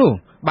បន់នោះ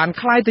បាន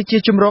ក្លាយទៅជា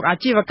ជម្រកអា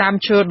ជីវកម្ម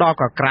ឈើដ៏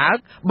កក្រើក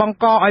បង្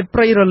កឲ្យព្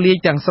រៃរលាយ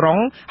ទាំងស្រុង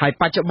ហើយ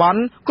បច្ចុប្បន្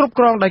នគ្រប់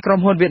គ្រងដោយក្រុម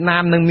ហ៊ុនវៀតណា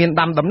មនិងមាន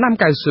ដាំដំណាំ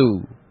កៅស៊ូ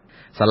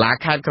សាលា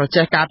ខេត្តក្រ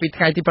ចេះកាលពី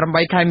ថ្ងៃទី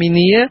8ខែមី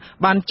នា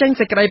បានចេញ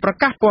សេចក្តីប្រ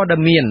កាសព័ត៌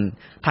មាន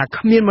ថា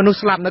គ្មានមនុស្ស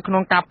ស្លាប់នៅក្នុ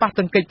ងការប៉ះ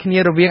ទង្គិចគ្នា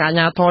រវាងអាជ្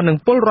ញាធរនិង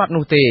ពលរដ្ឋ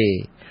នោះទេ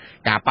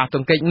ការប៉ះទ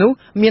ង្គិចនោះ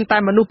មានតែ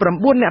មនុស្ស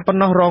9នាក់ប៉ុ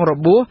ណ្ណោះរងរ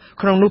បួស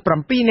ក្នុងនោះ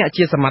7នាក់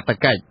ជាសមត្ថ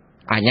កិច្ច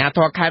អាជ្ញាធ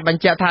រខេត្តប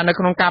ញ្ជាក់ថានៅ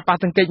ក្នុងការប៉ះ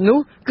ទង្គិចនោះ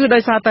គឺដោ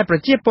យសារតែប្រ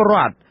ជាពលរ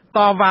ដ្ឋត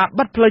វ៉ា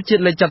បិទផ្លូវជា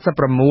តិលេខ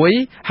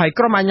76ហើយ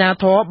ក្រុមអាជ្ញា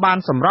ធរបាន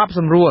សម្របស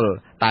ម្រួល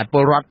តែព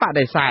លរដ្ឋប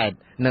ដិសេធ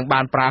និងបា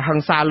នប្រើហិ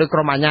ង្សាលើក្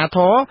រុមអាជ្ញាធ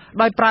រ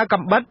ដោយប្រើ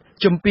កាំបិត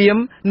ជំពាម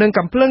និង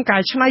កាំភ្លើងកា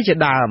យឆ្នៃជា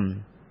ដើម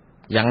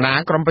យ៉ាងណា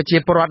ក្រុមប្រជា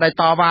ពលរដ្ឋដែល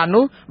តវ៉ា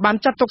នោះបាន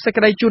ចាត់ទុកសេច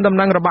ក្តីជូនដំ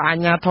ណឹងរបស់អា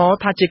ជ្ញាធរ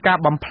ថាជាការ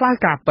បំផ្លាញ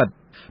ការពិត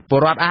ពល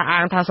រដ្ឋអះអា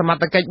ងថាសមត្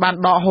ថកិច្ចបាន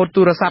ដកហូត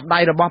ទូរស័ព្ទដៃ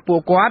របស់ពួក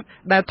គាត់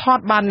ដែលថត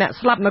បានអ្នក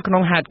ស្លាប់នៅក្នុ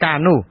ងហេតុការ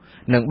ណ៍នោះ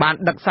និងបាន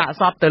ដឹកសាក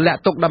សពទៅលាក់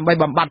ទុកដើម្បី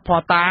បំបត្តិភ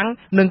ស្តុតាង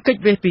និងគេច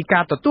វេសពីកា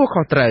រទទួល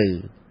ខុសត្រូវ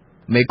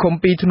មេឃុំ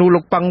ពីធ្នូលោ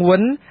កប៉ឹងវុ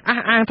នអះ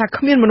អាងថា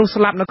គ្មានមនុស្ស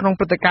ស្លាប់នៅក្នុង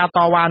ព្រឹត្តិការណ៍ត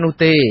វ៉ានោះ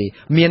ទេ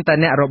មានតែ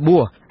អ្នករបួ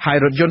សហើយ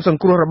រថយន្តស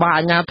ង្គ្រោះរបស់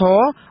អាជ្ញាធរ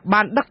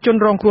បានដឹកជន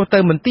រងគ្រោះទៅ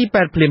មន្ទីរ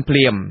ពេទ្យភ្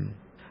លាម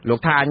លោក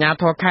ថាអាជ្ញា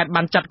ធរខេត្ត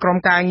បានចាត់ក្រុម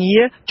ការងា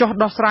រចុះ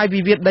ដោះស្រាយ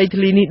វិវាទដី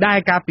ធ្លីនេះដែរ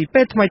កាលពី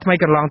ពេលថ្មី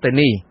កន្លងទៅ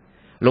នេះ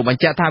លោកប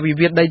ញ្ជាក់ថាវិ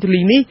វាទដីធ្លី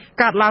នេះ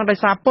កើតឡើងដោយ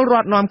សារពលរ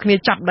ដ្ឋនាំគ្នា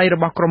ចាប់ដីរ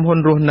បស់ក្រុមហ៊ុន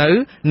រស់នៅ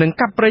និង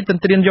កាប់ព្រៃទ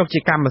ន្ទ្រានយកជា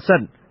កម្មសិ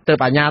ទ្ធិទើប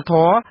អាជ្ញាធ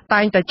រតែ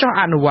ងតែចុះ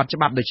អនុវត្តច្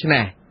បាប់ដូច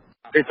នេះ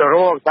ពីទៅរ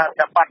ក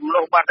ថាបាត់មនុ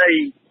ស្សបាត់អី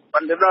มั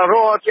นจะร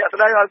อเจ้า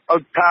ได้เอา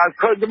ทา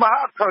เคยมา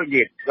เคย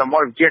ยิดสมม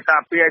ติเจ้าตา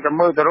เปียจะ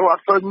มือจะรอ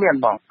เคยเมียน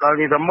บอกตอน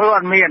นี้จะมือ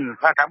อันเมียน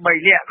ถ้ากับใบ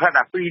เนี้ยถ้า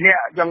กับปีเนี้ย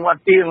ยังวัน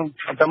เตียง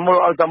จะมือ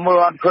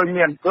อันเคยเ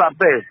มียนกลับ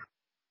ไป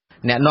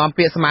អ្នកនាំ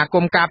ពាក្យសមាគ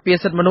មការពារ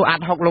សិទ្ធិមនុស្សអា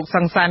ត់ហុកលោកស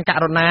ង្សានក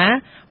រណា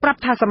ប្រាប់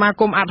ថាសមា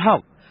គមអាត់ហុ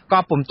កក៏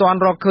ពុំទាន់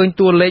រកឃើញ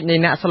តួលេខនៃ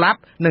អ្នកស្លាប់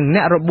និងអ្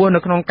នករបួសនៅ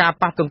ក្នុងការ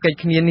ប៉ះទង្គិច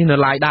គ្នានេះនៅ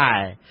ឡើយដែរ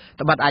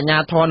ត្បិតអាជ្ញា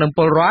ធរនិងព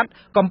លរដ្ឋ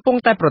កំពុង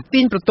តែប្រទី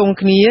ងប្រទង់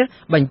គ្នា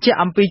បញ្ជាក់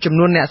អំពីចំ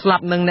នួនអ្នកស្លា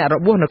ប់និងអ្នករ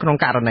បួសនៅក្នុង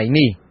ករណី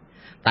នេះ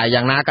តែ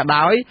យ៉ាងណាក៏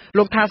ដោយ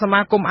លោកថាសមា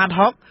គមអាត់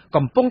ហុក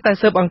កំពុងតែ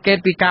ស៊ើបអង្កេត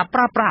ពីការប្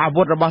រើប្រាស់អា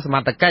វុធរបស់សម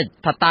ត្ថកិច្ច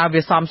ថាតើ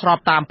វាសមស្រប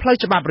តាមផ្លូវ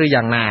ច្បាប់ឬ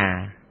យ៉ាងណា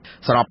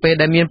ស្របពេល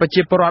ដែលមានប្រ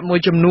ជាពលរដ្ឋមួយ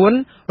ចំនួន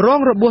រង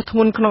របួសធ្ង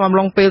ន់ក្នុងអំ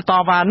ឡុងពេលត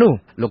វ៉ានោះ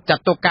លោកចា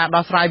ត់ទុកការ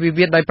ដោះស្រាយវិ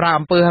វាទដោយប្រើ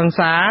អំពើហិង្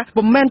សា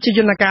ពុំមែនជាយ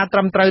ន្តការត្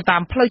រឹមត្រូវតា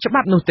មផ្លូវច្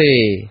បាប់នោះទេ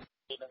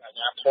នឹងអាជ្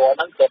ញាធរហ្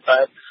នឹងក៏តែ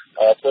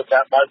ធ្វើកា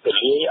របើកទូ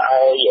លាយ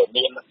ឲ្យ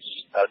មាន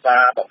កា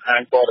របង្ហា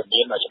ញព័ត៌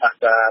មានឲ្យច្បាស់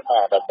ការ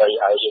ដើម្បី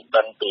ឲ្យយើង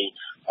ដឹងពី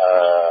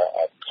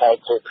ខល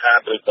ខូចខាត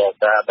ឬក៏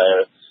ការដែល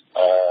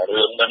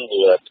រឿងហ្នឹង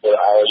វាធ្វើ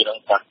ឲ្យនឹង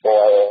ប៉ះពា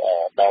ល់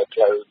ដល់ផ្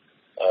លូវ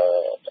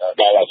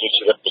ដល់អាជី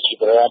វកម្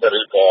ម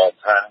ឬក៏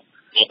ខាង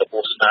មានតពោ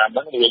ស្នាមហ្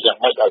នឹងវាយ៉ាង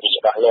ម៉េចឲ្យវា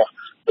ច្បាស់លាស់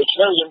ដូច្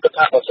នេះយើងគិត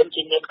ថាបើសិន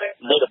ជាមាន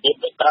របៀប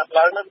ដែលតាម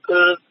ឡើងហ្នឹង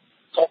គឺ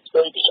ខុស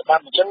ទៅពីច្បា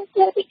ប់អញ្ចឹង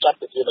គួរទៅចាត់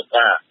វិធាន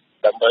ការ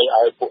ដើម្បី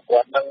ឲ្យពួកគា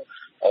ត់ហ្នឹង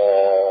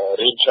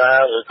រៀនចា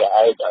ឬក៏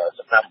ឲ្យស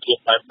កម្មភាព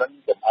បែបហ្នឹង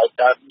កុំឲ្យ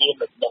កើតមាន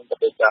នៅក្នុងប្រ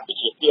ទេសកម្ពុ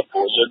ជាទៀតព្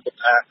រោះយើងគិត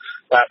ថា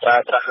ការប្រើ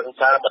ប្រាស់ហិង្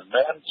សាមិន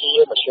មែនជា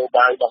មធ្យោ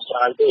បាយដោះស្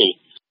រាយទេ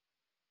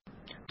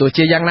ទោះ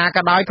ជាយ៉ាងណា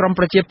ក៏ដោយក្រម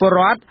ប្រជាពល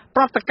រដ្ឋ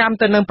ប្រតិកម្ម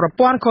ទៅនឹងប្រ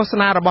ព័ន្ធឃោស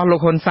នារបស់លោក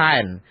ហ៊ុនសែ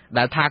ន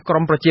ដែលថាក្រ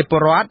មប្រជាពល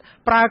រដ្ឋ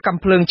ប្រើកាំ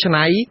ភ្លើងឆ្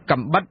នៃ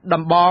កាំបិត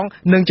ដំបង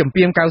និងចំ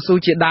ពាមកៅស៊ូ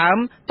ជាដើម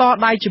ត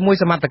ដៃជាមួយ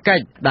សមត្ថកិ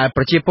ច្ចដែល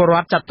ប្រជាពលរ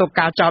ដ្ឋចាត់ទុក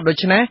ការចោទដូ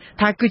ច្នេះ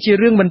ថាគឺជា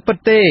រឿងមិនពិត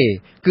ទេ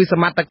គឺស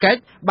មត្ថកិច្ច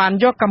បាន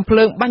យកកាំភ្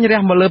លើងបាញ់រះ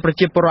មកលើប្រ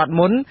ជាពលរដ្ឋ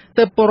មុន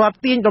ទើបពលរដ្ឋ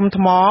ទាញដុំ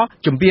ថ្ម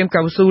ចំពាម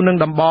កៅស៊ូនិង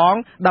ដំបង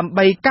ដើម្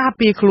បីការ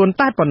ពារខ្លួន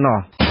តែប៉ុណ្ណោះ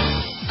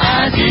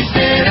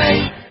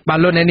បាទ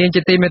លោកអ្នកនាង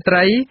ជាទីមេត្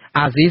រី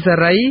អាស៊ីសេ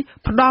រី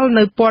ផ្ដល់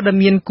នៅព័ត៌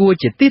មានគួរ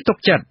ជាទីទុក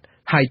ចិត្ត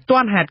ហើយទា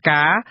ន់ហេតុ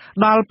ការណ៍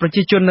ដល់ប្រ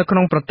ជាជននៅក្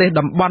នុងប្រទេស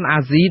តំបន់អា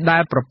ស៊ីដែ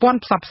លប្រព័ន្ធ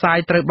ផ្សព្វផ្សាយ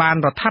ត្រូវបាន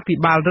រដ្ឋាភិ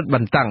បាលរឹតប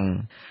ន្តឹង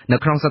នៅ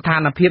ក្នុងស្ថា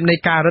នភាពនៃ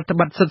ការរដ្ឋ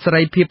បិទសិទ្ធិសេ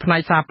រីភាពផ្នែ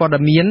កសារព័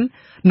ត៌មាន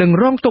និង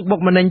រងទុក្ខបុក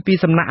ម្នេញពី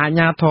សំណាក់អាជ្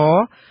ញាធរ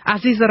អា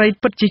ស៊ីសេរី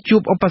ពិតជាជួ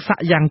បឧបសគ្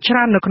គយ៉ាងច្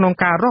រើននៅក្នុង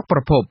ការរកប្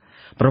រភព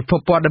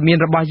ព័ត៌មាន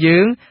របស់យើ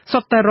ងសុ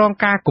ទ្ធតែរង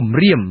ការគំ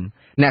រាម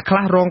អ្នកខ្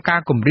លះរងកា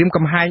រគំរាម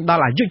កំហែងដ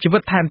ល់អាយុជីវិ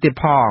តថែមទៀត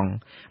ផង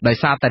ដោយ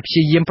សារតែព្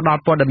យាយាមផ្ដ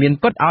ល់ព័ត៌មាន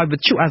ពិតឲ្យវិ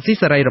ទ្យុអាស៊ី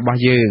សេរីរបស់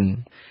យើង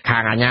ខា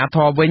ងអាជ្ញាធ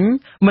រវិញ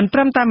មិនត្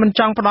រឹមតែមិន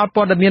ចង់ផ្ដល់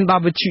ព័ត៌មានដ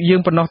ល់វិទ្យុយើ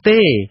ងប៉ុណ្ណោះទេ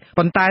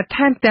ប៉ុន្តែ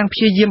ថែមទាំងព្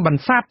យាយាមប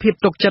ន្សាបភាព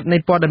ទុកចិត្តនៃ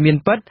ព័ត៌មាន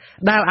ពិត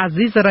ដែលអា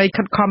ស៊ីសេរី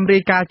ខិតខំរា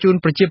យការណ៍ជូន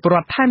ប្រជាពលរ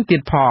ដ្ឋថែមទៀ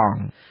តផង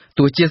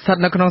ទោះជាស្ថិត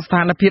នៅក្នុងស្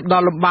ថានភាពដ៏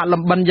លំបាក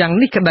លំបិនយ៉ាង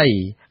នេះក្តី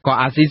ក៏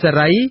អាស៊ីសេ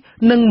រី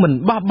នឹងមិន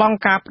បោះបង់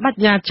ការបដិ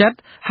ញ្ញាចិត្ត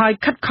ហើយ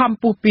ខិតខំ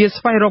ពុះពៀ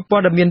ស្វែងរកព័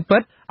ត៌មានពិ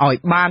តឲ្យ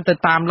បានទៅ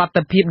តាមលទ្ធ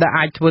ភាពដែល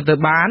អាចធ្វើទៅ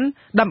បាន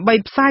ដើម្បី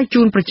ផ្សាយ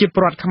ជូនប្រជាព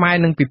លរដ្ឋខ្មែរ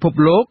និងពិភព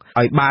លោក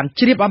ឲ្យបាន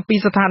ជ្រាបអំពី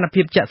ស្ថាន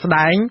ភាពជាក់ស្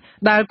ដែង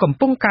ដែលកំ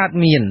ពុងកើត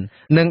មាន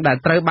និងដែល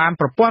ត្រូវបាន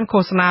ប្រព័ន្ធឃោ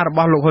សនារប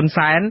ស់លោកហ៊ុន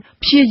សែន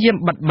ព្យាយាម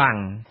បិទបាំង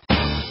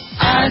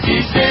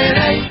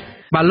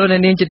បាទលោកអ្ន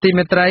កនាងជាទី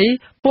មេត្រី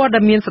ព័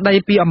ត៌មានស្ដី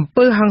ពីអំ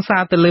ពើហិង្សា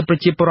ទៅលើប្រ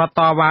ជាពលរដ្ឋ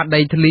តវ៉ា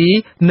ដីធ្លី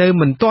នៅ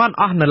មិនទាន់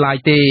អស់នៅឡើយ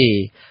ទេ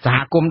សហ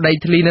គមន៍ដី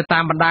ធ្លីនៅតា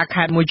មបណ្ដា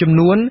ខេត្តមួយចំ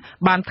នួន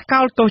បានថ្កោ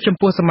លទោសចំ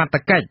ពោះសមត្ថ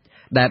កិច្ច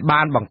ដែល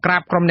បានបង្ក្រា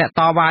បក្រុមអ្នក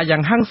តវ៉ាយ៉ា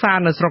ងហិង្សា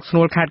នៅស្រុកស្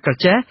នួលខេត្តក្រ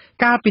ចេះ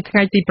កាលពីថ្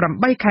ងៃទី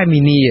8ខែមី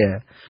នា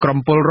ក្រុម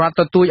ពលរដ្ឋ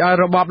ទទូចឲ្យ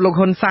របបលោក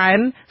ហ៊ុនសែន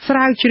ស្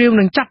រាវជ្រាវ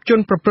និងចាប់ជន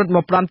ប្រព្រឹត្តម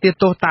កផ្ដន្ទា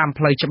ទោសតាម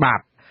ផ្លូវច្បា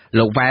ប់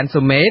លោកវ៉ែន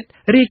សុមេត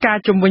រាយការ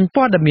ណ៍ជំវិញ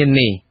ព័ត៌មាន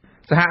នេះ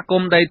សហគ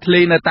មន៍ដីធ្លី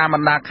នៅតាមប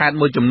ណ្ដាខេត្ត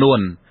មួយចំនួន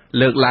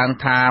លើកឡើង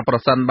ថាប្រ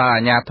សិនបើ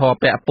អាជ្ញាធរ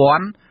ពាក់ព័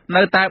ន្ធ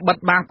នៅតែបិទ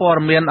បាំងព័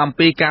ត៌មានអំ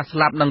ពីការស្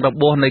លាប់និងរ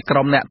បួសនៃក្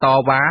រុមអ្នកត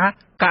វ៉ា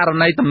ករ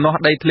ណីទំនាស់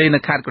ដីធ្លីនៅ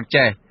ខេត្តក្រ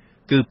ចេះ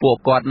គឺពួក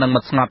គាត់នឹងមិ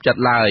នស្ងប់ចិត្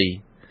តឡើយ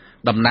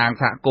តំណាង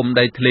សហគមន៍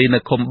ដីធ្លីនៅ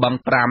ឃុំបឹង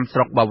5ស្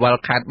រុកបាវិល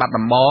ខេត្តបាត់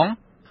ដំបង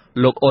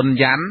លោកអ៊ុន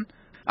យ៉ាន់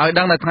ឲ្យ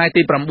ដឹងនៅថ្ងៃ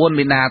ទី9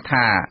មីនា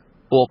ថា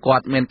ពួកគា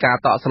ត់មានការ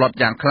តក់ស្លុត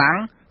យ៉ាងខ្លាំង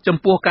ចំ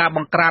ពោះការប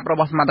ង្ក្រាបរ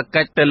បស់សមត្ថ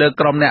កិច្ចទៅលើ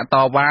ក្រុមអ្នកត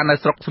វ៉ានៅ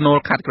ស្រុកស្នួល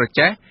ខេត្តក្រ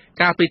ចេះ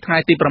កាលពីថ្ងៃ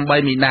ទី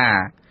8មីនា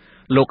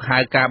លោកហៅ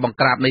ការបង្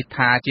ក្រាបនេះ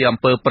ថាជាអំ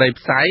ពើព្រៃ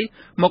ផ្សៃ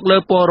មកលើ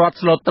ពលរដ្ឋ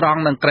ស្លូតត្រង់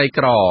និងក្រី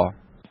ក្រ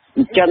អ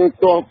ញ្ចឹង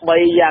ទោះបី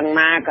យ៉ាង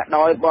ណាក៏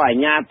ដោយបើអា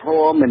ជ្ញាធ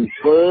រមិន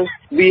ធ្វើ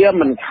វា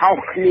មិនខុស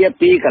គ្នា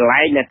ពីកន្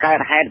លែងដែលកើត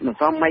ហេតុមិន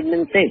សមមិននឹ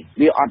ងទេ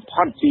វាអត់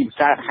ផុតពី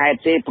កើតហេតុ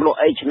ទេព្រោះ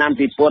អីឆ្នាំ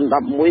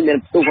2011មាន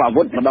ផ្ទុះអា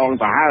វុធម្ដង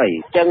ទៅហើយ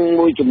អញ្ចឹង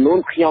មួយចំនួន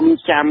ខ្ញុំ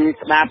ចាំ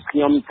ស្ដាប់ខ្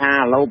ញុំថាឥ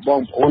ឡូវប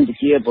ងប្អូនប្រ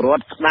ជាពលរ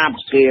ដ្ឋស្ដាប់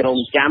គេរង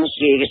ចាំ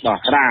គេដោះ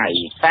ស្រាយ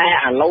តែ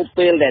ឥឡូវ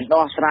ពេលដែល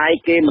ដោះស្រាយ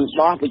គេមិន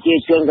ដោះប្រជា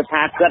ជនគេ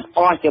ថាគិតអ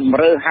ស់ជំ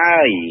រឿហើ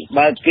យ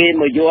បើគេ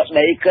មកយក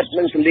ដីគិត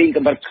នឹងសលីងក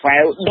ម្រិតខ្វែ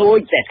វដូច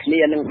តែគ្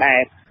នានឹងដែ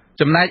រ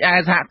ចំណែកឯ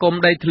សហគម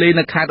ន៍ដីធ្លី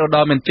នៅខេត្តឧត្ត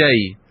រមានជ័យ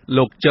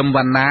លោកជឹមវ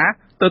ណ្ណា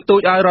ទទូច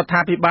ឲ្យរដ្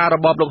ឋាភិបាលរ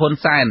បបលោកហ៊ុន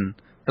សែន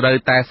ត្រូវ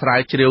តែស្រាវ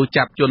ជ្រាវ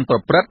ចាប់ជនប្រ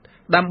ព្រឹត្ត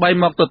ដើម្បី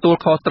មកទទួល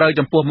ខុសត្រូវ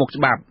ចំពោះមុខ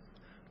ច្បាប់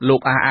លោ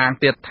កអះអាង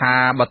ទៀតថា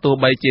បើទោះ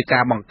បីជាកា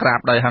របង្ក្រាប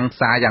ដោយហិង្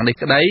សាយ៉ាងនេះ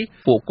ក្តី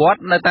ពួកគាត់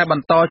នៅតែប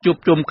ន្តជួប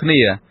ជុំគ្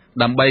នា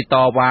ដើម្បីត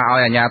វ៉ាឲ្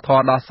យអាជ្ញាធ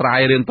រដោះស្រាយ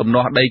រឿងទំ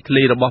នាស់ដីធ្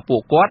លីរបស់ពួ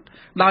កគាត់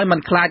ដោយមិន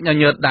ខ្លាចញ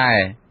ញើតដែរ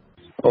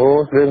អូ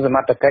រឿងសម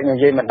ត្ថកិច្ចនិ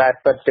យាយមិនដែល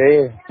ពិតទេ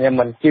ខ្ញុំ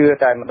មិនជឿ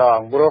តែម្ដង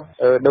ព្រោះ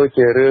ដូច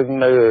ជារឿង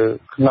នៅ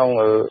ក្នុង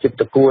ចិត្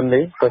តតគួន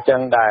នេះក៏ចឹ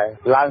ងដែរ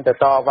ឡើងទៅ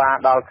តវ៉ា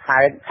ដល់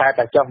ខេត្ត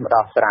តែចុះមក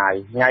ដោះស្រាយ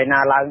ថ្ងៃណា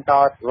ឡើងត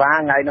វ៉ា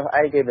ថ្ងៃនោះ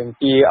អីគេបញ្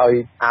ជាឲ្យ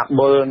អា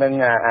បុលនឹង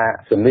អា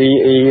សលី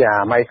អីអា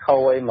ម៉ៃខូ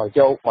អីមក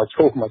យកមក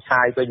ឈូសមក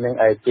ឆាយពេញនឹង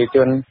ឯជាជ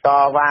នត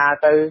វ៉ា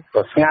ទៅ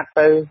ក៏ស្ងាត់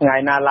ទៅថ្ងៃ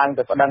ណាឡើង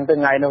ទៅប្តឹងទៅ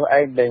ថ្ងៃនោះ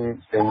អី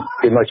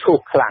គេមកឈូស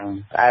ខ្លាំង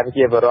តែប្រ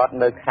ជាពលរដ្ឋ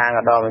នៅខាង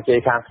ឧត្តមបញ្ជា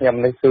ខាងខ្ញុំ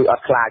នេះគឺអ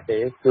ត់ខ្លាចទេ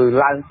គឺ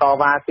ឡើងត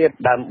វ៉ាទៀត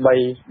ដើម្បី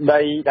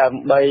ដីដើ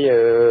ម្បី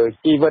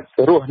ជីវិត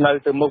រស់នៅ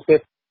ទៅមុខទៀ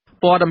ត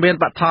ព័ត៌មាន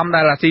បឋម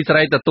ដែលអាស៊ីសេ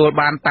រីទទួល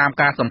បានតាម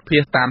ការសម្ភា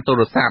សតាមទូ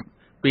រស័ព្ទ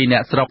ពីអ្ន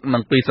កស្រុកនិ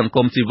ងពីសង្គ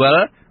មស៊ីវិល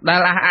ដែ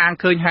លអះអាង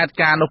ឃើញហេតុ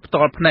ការណ៍នោះផ្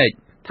ទាល់ភ្នែក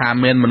ថា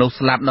មានមនុស្ស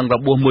ស្លាប់និងរ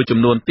បួសមួយចំ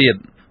នួនទៀត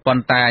ប៉ុ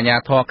ន្តែអាជ្ញា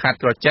ធរខេត្ត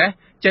ក្រចេះ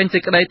ចេញសេ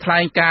ចក្តីថ្លែ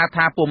ងការណ៍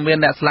ថាពុំមាន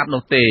អ្នកស្លាប់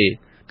នោះទេ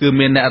គឺ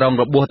មានអ្នករង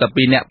របួសតែ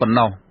2នាក់ប៉ុណ្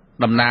ណោះ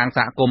តំណាងស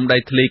ហគមន៍ដី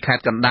ធ្លីខេត្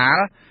តកណ្ដាល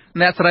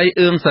អ្នកស្រី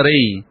អឿងសា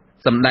រី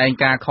សម្ដែង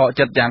ការខក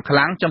ចិត្តយ៉ាងខ្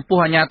លាំងចំពោះ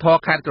អាជ្ញាធរ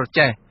ខេត្តក្រ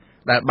ចេះ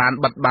ដែលបាន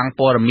បិទបាំង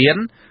ព័ត៌មាន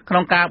ក្នុ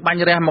ងការបា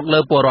ញ់រះមកលើ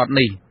ពលរដ្ឋ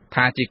នេះ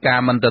ថាជាការ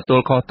មិនទទួល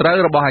ខុសត្រូវ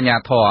របស់អាជ្ញា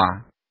ធរ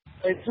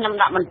ខ្ញុំ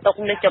ដាក់បន្ទុក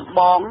នេះចម្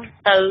បង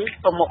ទៅ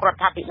ប្រមុខរ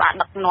ដ្ឋាភិបាល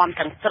ដឹកនាំ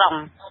ទាំងស្រុង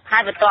ហើ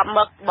យបន្ទាប់ម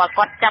កបើ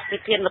គាត់ចាប់វិ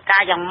ធានកា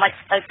រយ៉ាងម៉េច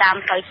ទៅតាម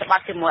ទៅច្បា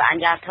ប់ជាមួយអា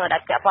ជ្ញាធរដែ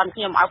លពាក់ព័ន្ធ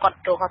ខ្ញុំឲ្យគាត់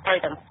ទទួលខុសត្រូវ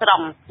ទាំងស្រុ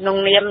ងក្នុង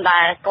នាមដែ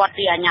លគាត់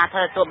ជាអាជ្ញាធ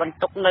រទទួលបន្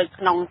ទុកនៅ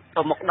ក្នុងប្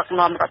រមុខដឹក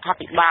នាំរដ្ឋា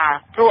ភិបាល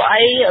ព្រោះ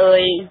អី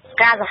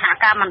ការសហ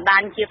ការបណ្ដា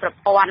ញជាប្រ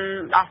ព័ន្ធ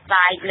ដោះស្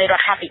រាយនៃរ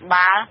ដ្ឋាភិ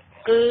បាល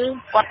គឺ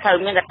គាត់ត្រូវ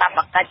មានកាត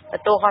ព្វកិច្ចទ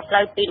ទួលខុសត្រូ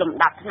វពីលំ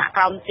ដាប់ថ្នាក់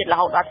ក្រោមជាតិរ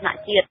ហូតដល់ថ្នាក់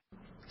ជាតិ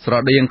ស្រ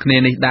ដៀងគ្នា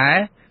នេះដែរ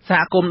ស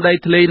ហគមន៍ដី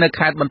ធ្លីនៅ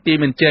ខេត្តបន្ទាយ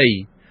មានជ័យ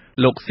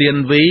លោកសៀន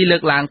វីលើ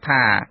កឡើង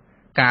ថា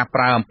ការប្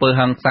រើអំពើ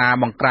ហិង្សា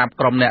បង្ក្រាប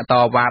ក្រុមអ្នកត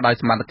វ៉ាដោយ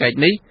សមត្ថកិច្ច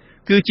នេះ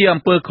គឺជាអំ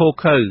ពើឃោរ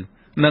ឃៅ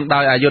និងដោ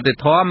យអយុត្តិ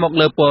ធម៌មក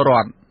លើពលរ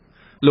ដ្ឋ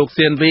លោក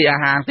សៀនវីអះ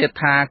អាងទៀត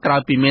ថាក្រោ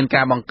យពីមាន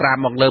ការបង្ក្រាប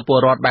មកលើពល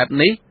រដ្ឋបែប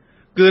នេះ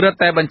គឺរឹត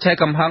តែបញ្ឆេះ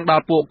កំហឹងដ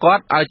ល់ពួកគា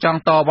ត់ឲ្យចង់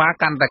តវ៉ា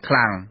កាន់តែខ្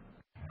លាំង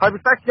ហើយ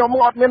ពិសេសខ្ញុំ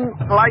អត់មាន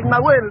កន្លែងនៅ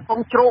ទេខ្ញុំ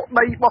ជ្រោក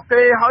ដីរបស់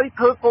គេហើយ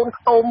ធ្វើកូន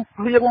ខ្ទម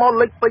ភ្លៀងមក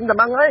លិចពេញតែ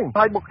ហ្នឹងឯង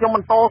ហើយមកខ្ញុំប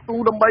ន្តស៊ូ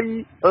ដើម្បី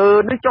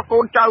នេះចុះកូ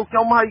នចៅខ្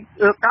ញុំហើយ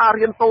ការ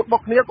រៀនសូត្ររប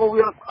ស់គ្នាក៏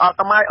វា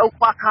តម៉ែឪ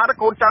ខ្វះខាត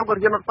កូនចៅក៏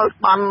រៀនអត់ទៅ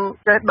បាន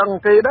ចេះដឹង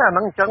គេដែរអាហ្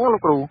នឹងអញ្ចឹងលោ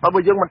កគ្រូហើយបើ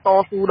យើងបន្ត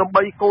ស៊ូដើម្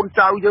បីកូន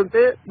ចៅយើង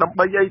ទេដើម្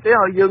បីអីទេ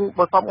ហើយយើង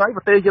បើសពថ្ងៃ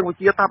ប្រទេសយើងវិ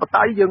ជាថាប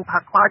តៃយើងថា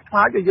ខ្លាច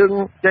ហើយយើង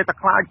ចេះតែ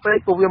ខ្លាចពេក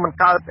ក៏វាមិន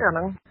កើតទេអាហ្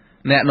នឹង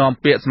អ្នកនាំ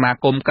ពាក្យសមា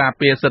គមការ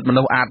ពារសិទ្ធិម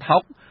នុស្សអាត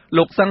6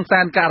លោកសង្សា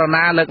នករ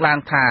ណាលើកឡើង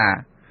ថា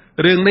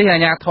រឿងនេះអា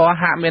ជ្ញាធរ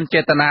ហាក់មាន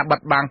ចេតនាបិ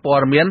ទបាំងព័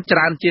ត៌មានច្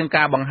រើនជាង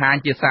ការបង្ហាញ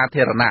ជាសា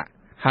ធារណៈ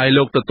ហើយ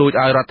លោកទទូច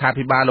ឲ្យរដ្ឋា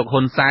ភិបាលលោក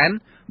ហ៊ុនសែន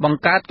បង្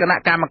កើតគណៈ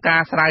កម្មការ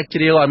ស្រាវជ្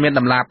រាវឲ្យមាន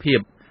តម្លាភាព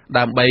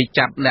ដើម្បី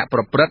ចាប់អ្នកប្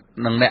រព្រឹត្ត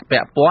និងអ្នកពា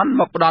ក់ព័ន្ធ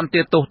មកផ្ដន្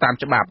ទាទោសតាម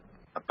ច្បាប់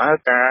តើ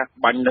ការ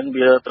បាញ់នឹង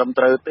វាត្រឹម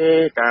ត្រូវទេ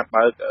ការ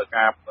បើក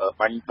ការ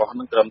បាញ់បោះ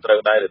នឹងត្រឹមត្រូវ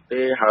ដែរឬ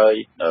ទេហើយ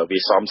វា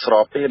សមស្រ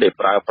បទេដែល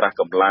ប្រើប្រាស់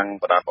កម្លាំង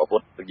ប្រដាប់អាវុ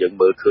ធយើង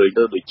មើលឃើញ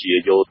ទៅដូចជា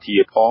យោធា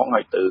ផង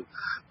ហើយទៅ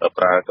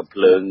ប្រើកំភ្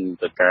លើង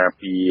ទៅការ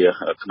ពារ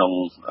ក្នុង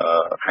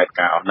ហេតុ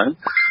ការណ៍អស់ហ្នឹង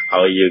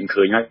ហើយយើង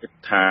ឃើញហើយ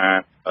ថា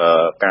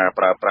ការ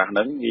ប្រើប្រាស់ហ្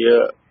នឹងវា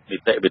នី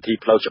តិវិធី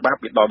ផ្លូវច្បាប់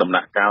វាដល់ដំ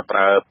ណាក់កាលប្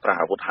រើប្រាស់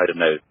អាវុធហើយទៅ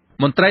នៅ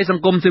មន្ត្រីស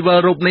ង្គមស៊ីវិល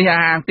រូបនេះអះ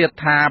អាងទៀត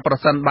ថាប្រ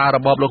សិនបើរ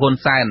បបលោកហ៊ុន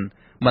សែន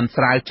មិន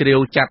ស្រាវជ្រាវ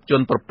ចាប់ជ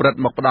នប្រព្រឹត្ត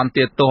មកផ្ដន្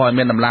ទាទោសឲ្យ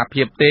មានតម្លា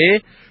ភាពទេ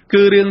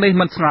គឺរឿងនេះ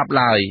មិនស្ងប់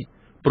ឡើយ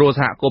ព្រោះ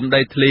សហគមន៍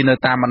ដីធ្លីនៅ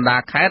តាមបណ្ដា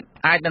ខេត្ត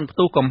អាចនឹងផ្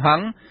ទុះកំហឹ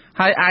ង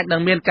ហើយអាចនឹ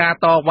ងមានការ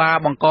តវ៉ា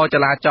បង្កច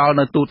លាចល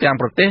នៅទូទាំង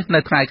ប្រទេសនៅ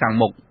ថ្ងៃខាង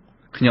មុខ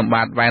ខ្ញុំ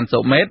បាទវ៉ែនសុ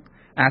មេត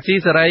អាស៊ី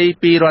សេរី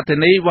ពីរដ្ឋធា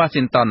នី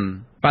Washington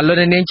បាទលោក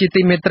នាងជា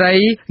ទីមេត្រី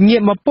ងា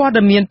កមកព័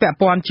ត៌មានពាក់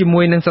ព័ន្ធជា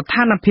មួយនឹងស្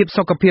ថានភាព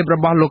សុខភាពរ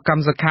បស់លោកកឹម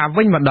សុខា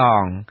វិញម្ដ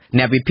ង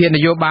អ្នកវិភាគន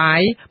យោបាយ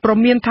ព្រ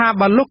មានថា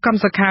បើលោកកឹម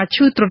សុខា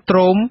ឈឺទ្រុឌទ្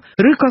រោម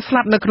ឬក៏ស្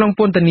លាប់នៅក្នុង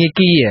ពន្ធនា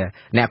គារ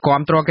អ្នក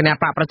គាំទ្រគណៈ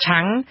បកប្រ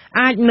ឆាំង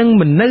អាចនឹង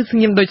មិននៅស្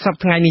ងៀមដូចសព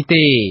ថ្ងៃនេះ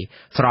ទេ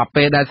ស្រប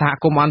ពេលដែលសហ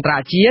គមន៍អន្តរ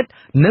ជាតិ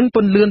នឹងព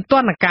ន្លឿនទ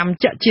ណ្ឌកម្ម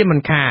ជាក់ជាមិន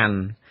ខាន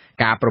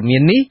ការព្រមា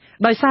ននេះ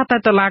ដោយសារតែ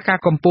តុលាការ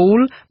កំពូល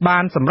បា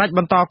នសម្រេចប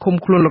ន្តឃុំ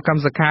ខ្លួនលោកកឹម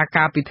សុខា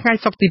កាលពីថ្ងៃ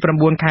សុក្រទី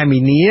9ខែមី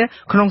នា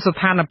ក្នុងស្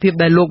ថានភាព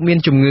ដែលលោកមាន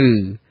ជំងឺ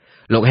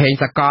លោកហេង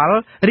សកល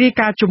រាយ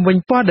ការណ៍ជុំវិញ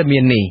ព័ត៌មា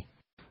ននេះ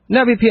អ្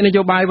នកវិភាគន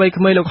យោបាយវ័យ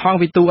ក្មេងលោកហង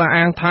វិទូអះ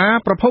អាងថា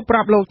ប្រភពប្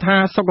រាប់លោកថា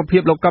សុខភា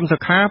ពលោកកឹមសុ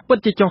ខាពិត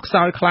ជាចុះខ្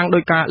សោយខ្លាំងដោ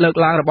យការលើក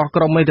ឡើងរបស់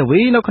ក្រុមមេធា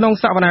វីនៅក្នុង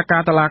សវនក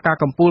ម្មតុលាការ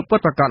កំពូលពិត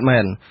ប្រាកដមែ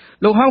ន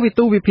លោកហងវិ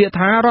ទូវិភាគ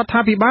ថារដ្ឋា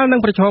ភិបាលនឹង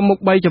ប្រឈមមុខ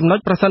3ចំណុច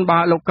ប្រសិនបើ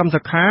លោកកឹម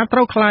សុខាត្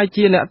រូវក្លាយ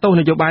ជាអ្នកទោស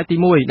នយោបាយទី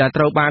1ដែល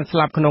ត្រូវបានស្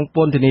លាប់ក្នុងព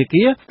ន្ធនា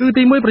គារគឺ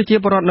ទី1ប្រជា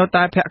ពលរដ្ឋនៅ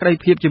តែភក្តី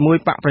ភាពជាមួយ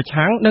បកប្រ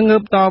ឆាំងនិងងើ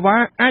បតវ៉ា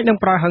អាចនឹង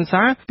ប្រើហិង្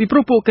សាពីព្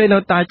រោះពួកគេនៅ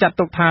តែចាត់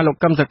ទុកថាលោក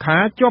កឹមសុខា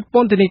ជាប់ព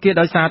ន្ធនាគារ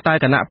ដោយសារតែ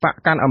គណៈបក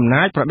កាន់អំ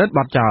ណាចប្រឌិតប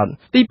ទចោទ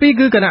ទី ពីរ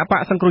គឺគណៈប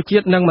កសង្គ្រោះជា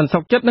តិនឹងមិនសុ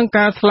ខចិត្តនឹង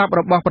ការស្លាប់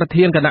របស់ប្រ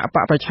ធានគណៈប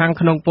កប្រឆាំង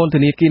ក្នុងពន្ធ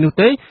នាគារនោះ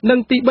ទេនិង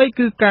ទី3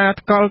គឺការ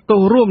ថ្កោលទោ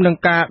សរួមនឹង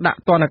ការដាក់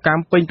ទណ្ឌកម្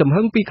មពេញទំ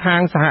ហឹងពីខា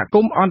ងសហគ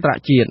មន៍អន្តរ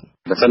ជាតិ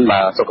បើសិនបើ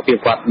សុខភាព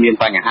គាត់មាន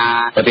បញ្ហា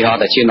ទៅពីហោ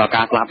តែឈានដល់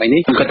ការស្លាប់អី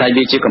នេះខ្ញុំគិតថា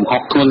វាជាកំហុ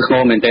សធ្ងន់ធ្ង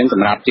រមែនទែនស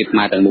ម្រាប់ជាតិខ្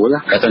មែរទាំងមូល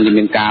តែសិនជា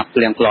មានការភ្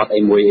លៀងផ្្លត់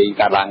អីមួយ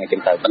កើតឡើងអីចឹ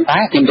ងទៅប៉ុន្តែ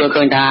ខ្ញុំយល់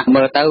ឃើញថា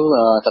មើលទៅ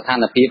ស្ថា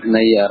នភាព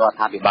នៃរដ្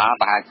ឋាភិបាល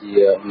ប្រហែលជា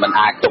មិន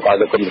អាចទុកឲ្យ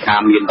លោកកឹមសុខា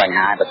មានបញ្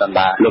ហាបើសិន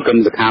បើលោកកឹម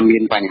សុខាមា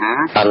នបញ្ហា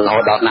តែរហូ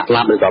តដល់ថ្នាក់ស្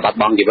លាប់ឬក៏បាត់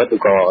បង់ជីវិតឬ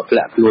ក៏ធ្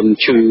លាក់ខ្លួន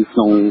ឈឺក្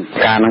នុង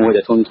ការនឹងមួយ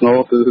ដែលធ្ងន់ធ្ងរ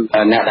គឺ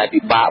អ្នកដែល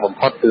ពិបាកបំ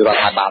ផុតគឺរដ្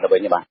ឋាភិបាលទៅវិ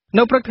ញបាទ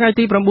នៅព្រឹកថ្ងៃ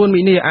ទី 9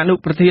 មីនាអនុ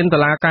ប្រធានតុ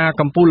លាការ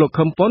កំពូលលោក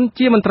ខឹមពុន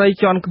ជាមន្ត្រី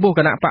ជាន់ខ្ពស់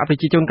គណៈបកប្រ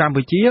ជាជនកម្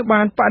ពុជា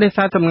បានបដិ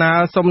សេធសំណើ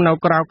សុំនៅ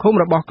ក្រៅឃុំ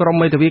របស់ក្រុម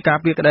មេធាវីការ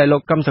ពារក្តីលោ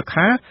កកឹមសុ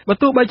ខាបើ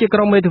ទោះបីជាក្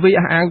រុមមេធាវី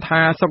អះអាង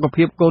ថាសុខ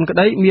ភាពកូនក្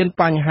តីមាន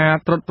បញ្ហា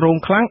ទ្រុឌទ្រោម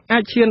ខ្លាំងអា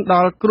ចឈានដ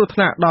ល់គ្រោះថ្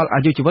នាក់ដល់អា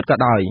យុជីវិតក៏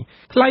ដោយ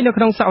ថ្លែងនៅ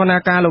ក្នុងសវនា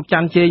ការលោកច័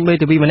ន្ទជេងមេ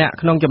ធាវីម្នាក់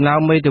ក្នុងចំណោម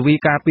មេធាវី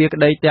ការពារក្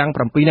តីទាំង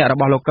 7 នាក់រ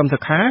បស់លោកកឹមសុ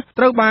ខា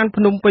ត្រូវបាន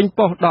ភ្នំពេញ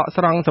ប៉ុស្តិ៍ដក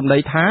ស្រង់សម្ដី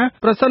ថា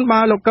ប្រសិនបើ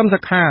លោកកឹមសុ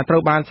ខាត្រូ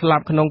វបានស្លា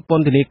ប់ក្នុងព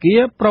ន្ធនាគារ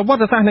ប្រវត្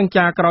តិសាស្ត្រនឹង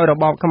ចារក្រោយរ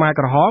បបខ្មែរ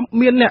ក្រហម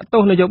មានអ្នកទោ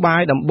សនយោបា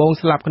យដំបូង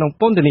ស្លាប់ក្នុង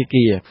ពន្ធនា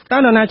គារតើ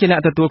នរណាជាអ្ន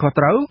កទទួលខុស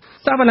ត្រូវ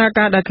សវនា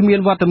ការដែលគ្មាន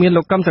វត្តមាន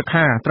លោកកឹមសុ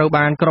ខាត្រូវ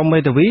បានក្រុមមេ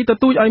ធាវីទ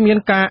ទូចឲ្យមាន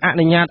ការអ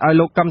នុញ្ញាតឲ្យ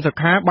លោកកឹមសុ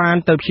ខាបាន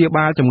ទៅព្យា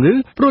បាលជំងឺ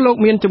ព្រោះលោក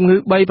មានជំងឺ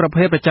3ប្រ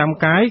ភេទប្រចាំ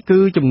កាយគឺ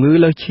ជំងឺ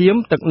លើសឈាម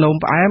ទឹកនោម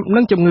ផ្អែម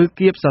និងជំងឺ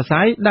គៀបសរ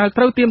សៃដែល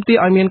ត្រូវទាមទារ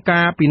ឲ្យមាន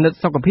ការពិនិត្យ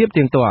សុខភាព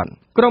ទៀងទាត់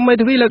ក្រុមមេ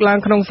ធាវីលើកឡើង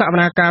ក្នុងសវ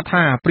នាការ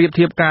ថាប្រៀប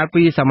ធៀបកាល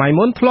ពីសម័យ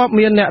មុនធ្លាប់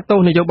មានអ្នកទោស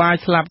នយោបាយ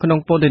ស្លាប់ក្នុង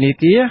ពន្ធនា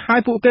គារហើ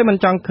យពួកគេមិន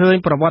ចង់ឃើញ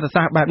ប្រវត្តិ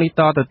សាស្ត្របែបនេះ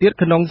តទៅទៀត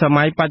ក្នុងស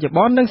ម័យបច្ចុប្ប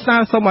ន្ននិងស្នើ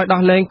សុំឲ្យ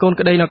ដោះលែងកូន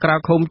ក្តីនៅក្រៅ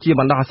ឃុំជា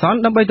បណ្ដោះអាសន្ន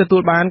ដើម្បីទទួ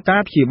លបានកា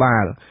រព្យាបា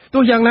ល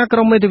ទោះយ៉ាងណាក្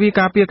រុមមេធាវី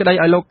ការពារក្តី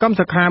ឲ្យលោកកឹម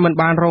សុខាមិន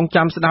បានរង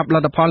ចាំស្ដាប់ល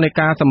ទ្ធផលនៃ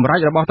ការសម្រេច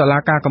របស់តុលា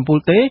ការកំពូល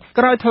ទេ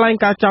ក្រោយថ្លែង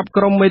ការចាប់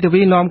ក្រុមមេធា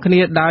វីនាំគ្នា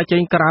ដើរចេ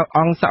ញក្រៅអ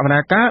ង្គសវនា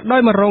ការដោ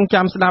យមិនរង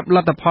ចាំស្ដាប់ល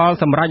ទ្ធផល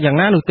សម្រេចយ៉ាង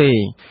ណានោះទេ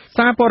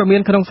សារព័ត៌មា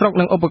នក្នុងស្រុក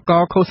និងឧបក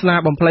រណ៍ឃោសនា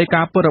បំភ្លៃ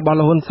ការពិតរបស់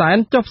លោកហ៊ុនសែន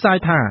ចុះផ្សាយ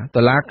ថា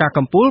តុលាការ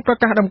កំពូលប្រ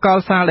កាសតម្ក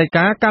ល់សាលដី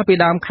កាកាលពី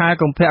ដើមខែ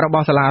កុម្ភៈរប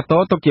ស់សាលាតោ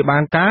ទុកជាបា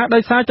នការដោ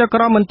យសារចៅក្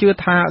រមមិនជឿ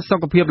ថាសុ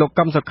ខភាពលោក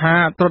កឹមសុខា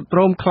ទ្រុឌទ្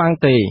រោមខ្លាំង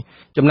ទេ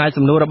ចំណែក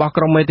សំណួររបស់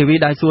ក្រុមមេធាវី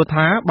ដែលសួរ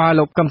ថាបើ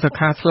លោកកឹមសុ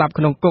ខាស្លាប់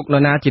ក្នុងគុកន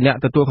រណាជាអ្នក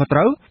ទទួលខុសត្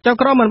រូវចៅ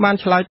ក្រមមិនបាន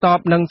ឆ្លើយតប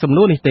នឹងសំ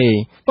ណួរនេះទេ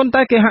ប៉ុន្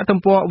តែគេហទំ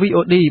ព័រ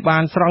VOD បា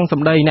នស្រង់ស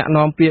ម្ដីអ្នក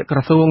នាំពាក្យក្រ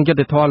សួងយុ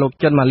តិធម៌លោក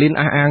ចិនម៉ាលីន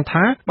អះអាង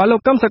ថាបើលោក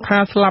កឹមសុខា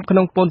ស្លាប់ក្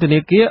នុងពន្ធនា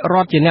គាររ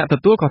ដ្ឋជាអ្នកទ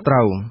ទួលខុសត្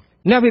រូវ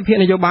អ្នកវិភាគ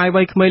នយោបាយ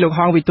វ័យក្មេងលោកហ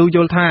ងវិទូយ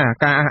ល់ថា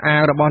ការអះអា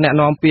ងរបស់អ្នក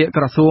នាំពាក្យ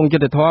ក្រសួងយុ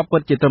តិធម៌ពិ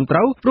តជាត្រឹមត្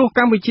រូវព្រោះក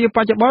ម្ពុជាប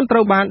ច្ចុប្បន្នត្រូ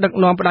វបានដឹក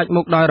នាំផ្ដាច់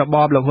មុខដោយរប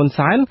បលោកហ៊ុន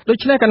សែនដូ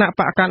ច្នេះគណៈ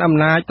បកកាន់អំ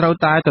ណាចត្រូវ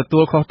តែទទួ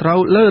លខុសត្រូវ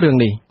លើរឿង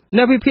នេះ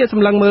អ្នកវិភាគស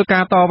ម្លឹងមើលកា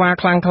រតវ៉ា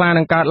ខ្លាំងក្លា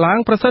នឹងកើតឡើង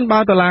ប្រសិនបើ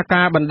តុលា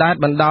ការបណ្តែត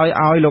បណ្តោយ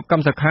ឲ្យលោកកឹ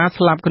មសុខា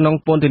ស្លាប់ក្នុង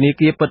ពន្ធនា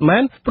គារពិតមែ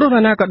នព្រោះន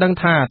រណាក៏ដឹង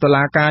ថាតុ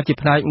លាការជា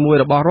ផ្នែកមួយ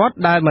របស់រដ្ឋ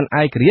ដែលមិន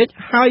ឯករាជ្យ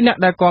ហើយអ្នក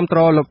ដែលគ្រប់គ្រ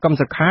ងលោកកឹម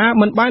សុខា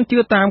មិនបានជឿ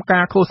តាម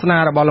ការឃោសនា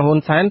របស់លោកហ៊ុន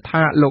សែន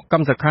ថាលោកកឹ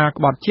មសុខា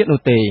ក្បត់ជាតិនោះ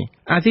ទេ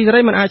អាស៊ីសេរី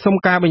មិនអាចសុំ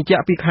ការបញ្ជា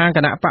ក់ពីខាងគ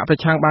ណៈបកប្រ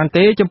ឆាំងបាន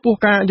ទេចំពោះ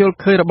ការយល់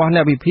ឃើញរបស់អ្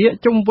នកវិភាគ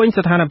ជុំវិញ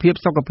ស្ថានភាព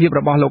សុខភាព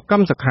របស់លោកកឹ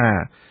មសុខា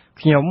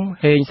ខ្ញុំ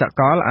ហេងស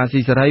កលអាស៊ី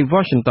សេរី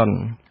Washington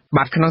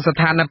បាទក្នុងស្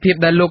ថានភាព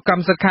ដែលលោកកឹម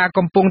សុខា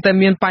កំពុងតែ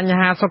មានបញ្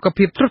ហាសុខ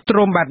ភាពទ្រុឌទ្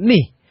រោមបែប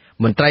នេះ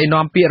មន្ត្រី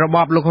នាំពាក្យរប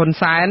បលោកហ៊ុន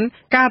សែន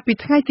កាលពី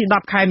ថ្ងៃទី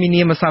 10 ខែមី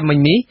នាម្សិលមិញ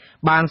នេះ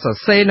បានសរ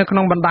សេរនៅក្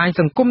នុងបណ្ដាញ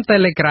សង្គម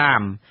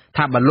Telegram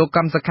ថាបើលោក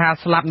កឹមសុខា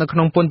ស្លាប់នៅក្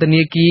នុងពន្ធ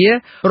នាគារ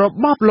រ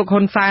បបលោក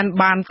ហ៊ុនសែន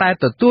បានតែ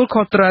ទទួល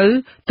ខុសត្រូវ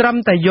ត្រឹម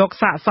តែយក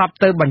សាកសព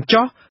ទៅបញ្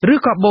ចុះឬ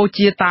ក៏បូ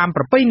ជាតាម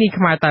ប្រពៃណី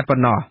ខ្មែរតែប៉ុ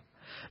ណ្ណោះ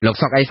លោក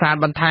សុកអេសាន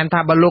បន្ថែមថា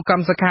បើលោកកឹ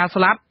មសុខា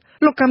ស្លាប់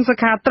លោកកឹមសុ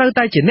ខាត្រូវ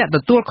តែជាអ្នកទ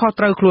ទួលខុស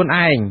ត្រូវខ្លួន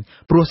ឯង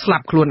ព្រោះស្លា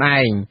ប់ខ្លួនឯ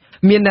ង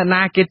មានអ្នក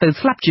ណាគេទៅ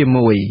ស្លាប់ជា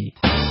មួយ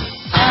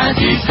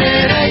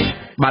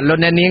បាទលោក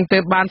អ្នកនាងទើ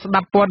បបានស្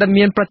ដាប់ព័ត៌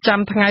មានប្រចាំ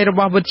ថ្ងៃរប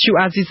ស់វិទ្យុ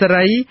អាស៊ីសេ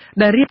រី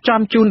ដែលរៀប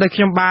ចំជូនដោយខ្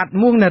ញុំបាទ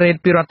មួងណារ៉េត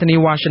ពីរដ្ឋធានី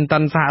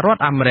Washington សហរដ្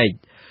ឋអាមេរិក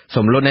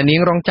សូមលោកអ្នកនា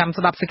ងរងចាំ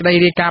ស្ដាប់សេចក្តី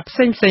រាយការណ៍ផ្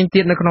សេងៗ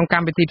ទៀតនៅក្នុងក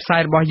ម្មវិធីផ្សា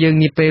យរបស់យើង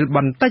នាពេលប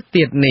ន្តិច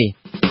ទៀតនេះ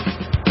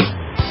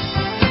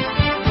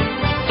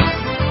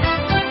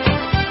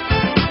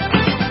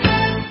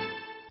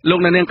លោក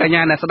អ្នកនាងកញ្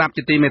ញាអ្នកស្ដាប់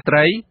ជាទីមេត្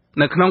រី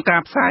នៅក្នុងកា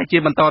រផ្សាយជា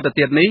បន្តទៅ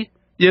ទៀតនេះ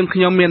យើងខ្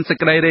ញុំមានសេច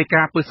ក្តីរាយ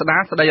ការណ៍ពិស្ដា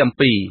រស្ដីអំ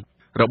ពី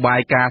របា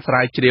យការណ៍ស្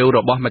រាវជ្រាវរ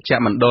បស់មជ្ឈ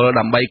មណ្ឌល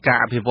ដើម្បីការ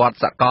អភិវឌ្ឍ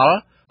សកល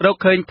រក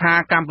ឃើញថា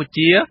កម្ពុ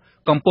ជា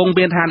កំពុង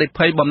មានហានិ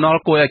ភ័យបំណុល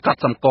គួរឲ្យក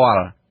ត់សម្គា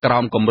ល់ក្រោ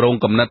មគម្រោង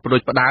គំនិតផ្ដួ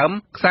ចផ្ដើម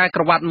ខ្សែក្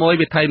រវ៉ាត់មួយ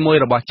វិថីមួយ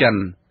របស់ចិន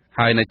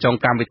ហើយនៅចុង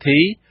កម្មវិធី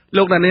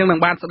លោកអ្នកនាងនឹង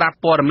បានស្ដាប់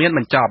ព័ត៌មានប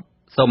ញ្ចប់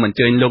សូមអញ្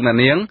ជើញលោកអ្នក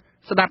នាង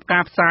ស្ដាប់កា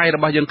រផ្សាយរ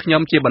បស់យើងខ្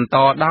ញុំជាបន្ត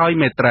ដោយ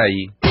មេត្រី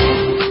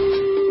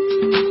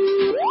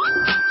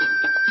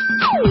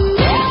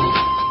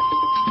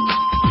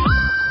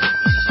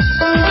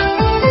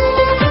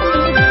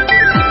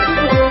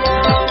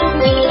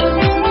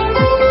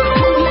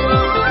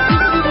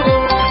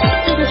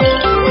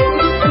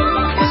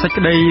សេច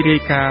ក្តីរា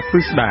យការណ៍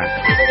ពិស្ដារ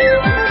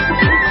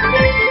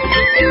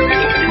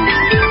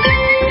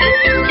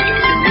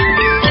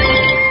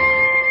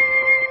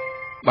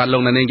បាទលោ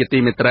កអ្នកនាងជាទី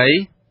មេត្រី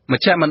ម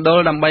ជ្ឈមណ្ឌល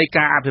ដើម្បី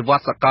ការអភិវឌ្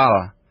ឍសកល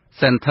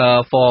Center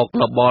for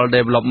Global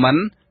Development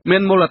មា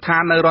នមូលដ្ឋា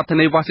ននៅរដ្ឋធា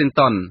នី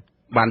Washington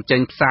បានចេ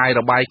ញផ្សាយ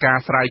របាយការ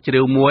ណ៍ស្រាវជ្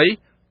រាវមួយ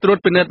ត្រួត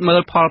ពិនិត្យមើ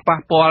លផលប៉ះ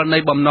ពាល់នៃ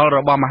បំណុលរ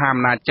បស់មហា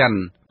អំណាចចិន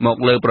មក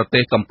លើប្រទេ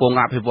សកំពុង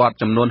អភិវឌ្ឍ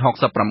ចំនួន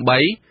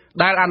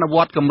68ដែលអនុវ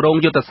ត្តគម្រោង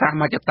យុទ្ធសាស្ត្រ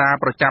មជ្ឈតា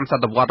ប្រចាំស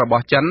តវត្សរប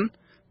ស់ចិន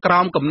ក្រោ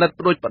មគំនិត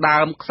ផ្ដួចផ្ដើ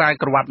មខ្សែ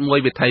ក្រវ៉ាត់មួយ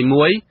វិថី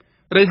មួយ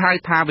ឬហៅ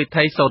ថាវិ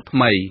ថីសូត្រថ្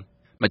មី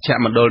មជ្ឈ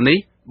មណ្ឌលនេះ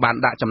បាន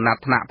ដាក់ចំណាត់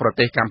ថ្នាក់ប្រ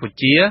ទេសកម្ពុ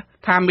ជា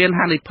ថាមាន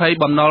ហានិភ័យ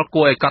បំណុល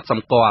គួរឲ្យកត់ស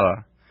ម្គាល់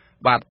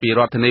បាទពីរ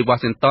ដ្ឋធានី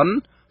Washington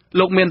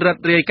លោកមានរដ្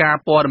ឋរាយការណ៍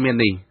ព័ត៌មាន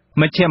នេះ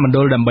មជ្ឈមណ្ឌ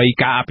លដើម្បី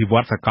ការអភិវ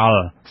ឌ្ឍសកល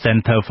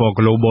Center for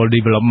Global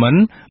Development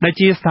ដែល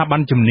ជាស្ថាប័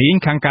នជំនាញ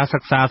ខាងការសិ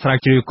ក្សាស្រាវ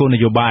ជ្រាវគោលន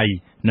យោបាយ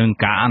និង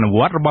ការអនុវ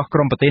ត្តរបស់ក្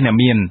រុមប្រទេសអ្នក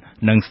មាន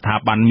និងស្ថា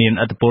ប័នមាន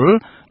ឥទ្ធិពល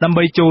ដើម្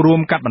បីចូលរួ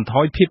មកាត់បន្ថ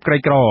យភាពក្រី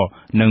ក្រ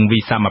និងវិ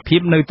សមភា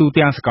ពនៅទូ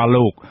ទាំងសកល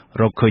លោក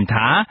រកឃើញ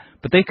ថា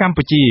ប្រទេសកម្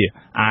ពុជា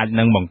អាច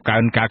នឹងបង្កើ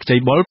នការខ្ចី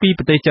បុលពី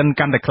ប្រទេសចិន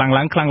កាន់តែខ្លាំង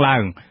ឡើ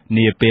ង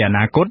នាពេលអ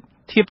នាគត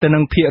ធៀបទៅនឹ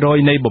ងភាគរយ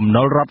នៃបំ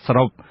ណុលរដ្ឋស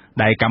រុប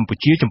ដែលកម្ពុ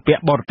ជាជំពា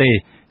ក់បរទេស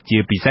ជា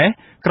ពិសេស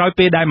ក្រោយ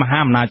ពេលដែលមហា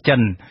អំណាចចិ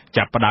ន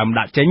ចាប់ផ្ដើម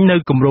ដាក់ចេញនៅ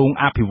គម្រោង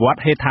អភិវឌ្ឍ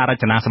ហេដ្ឋារ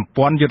ចនាសម្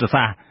ព័ន្ធយុទ្ធ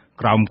សាស្ត្រ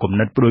ក្រោមគំ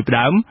និតផ្ដួចផ្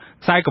ដើម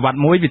ខ្សែក្រវ៉ាត់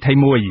មួយវិថី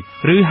មួយ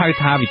ឬហៅ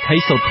ថាវិថី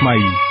សូត្រថ្មី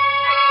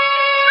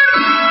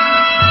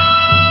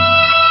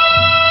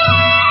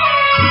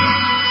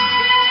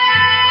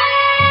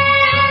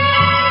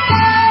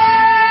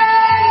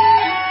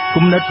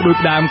គំនិតផ្ដួច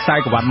ផ្ដើមខ្សែ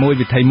ក្រវ៉ាត់មួយ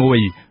វិថីមួយ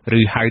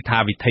ឬហៅថា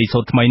វិថីសូ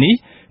ត្រថ្មីនេះ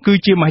គឺ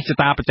ជាមហិច្ឆ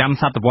តាប្រចាំ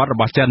សតវត្សរ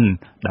បស់ចិន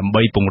ដើម្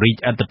បីពង្រីក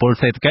ឥទ្ធិពល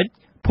សេដ្ឋកិច្ច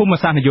ភូមិ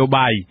សាស្ត្រនយោ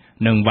បាយ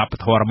និងវប្ប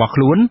ធម៌របស់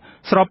ខ្លួន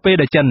ស្របពេល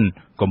ដែលចិន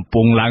កំ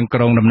ពុងឡើងគ្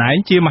រងតំណែង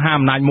ជាមហា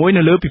អំណាចមួយ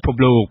នៅលើពិភព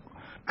លោក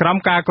ក្រោម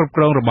ការគ្រប់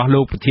គ្រងរបស់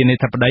លោកប្រធានា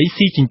ធិបតី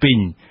ស៊ីជីនពីង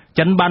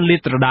ចិនបានលាត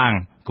ត្រដាង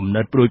គំ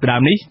និតផ្ដួចផ្ដើ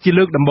មនេះជា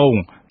លើកដំបូង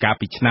កាល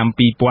ពីឆ្នាំ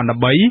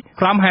2013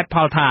ក្រោមហេតុផ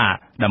លថា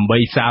ដើម្បី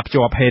ផ្សារភ្ជា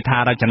ប់ហេដ្ឋា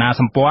រចនា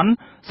សម្ព័ន្ធ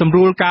សម្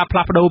រួលការផ្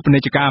លាស់ប្ដូរពាណិ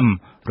ជ្ជកម្ម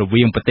រ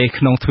វាងប្រទេស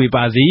ក្នុងទ្វីប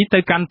អាស៊ីទៅ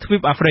កាន់ទ្វី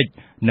បអាហ្វ្រិក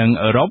និង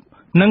អឺរ៉ុប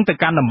និងទៅ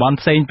កាន់តំបន់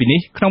ផ្សេងពីនេះ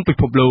ក្នុងពិ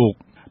ភពលោក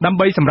ដើម្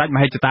បីសម្រេចម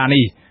ហិច្ឆតា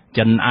នេះ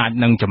ចិនអាច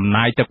នឹងចំ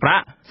ណាយទឹកប្រា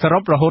ក់សរុ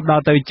បរហូតដ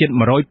ល់ទៅជិត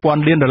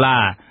$100,000 លាន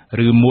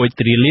ឬ$1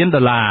 ទ្រីលៀន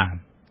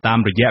តាម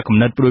រយៈគំ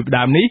និតផ្ដួចផ្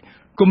ដើមនេះ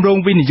គម្រោង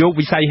វិនិយោគ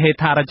វិស័យហេ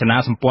ដ្ឋារចនា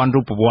សម្ព័ន្ធ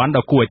រូបវ័ន្ត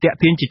ដ៏គួរឲ្យទាក់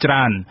ទាញជាច្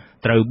រើន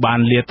ត្រូវបាន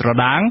លាតត្រ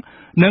ដាង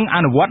និងអ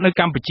នុវត្តនៅ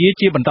កម្ពុជា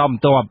ជាបន្តប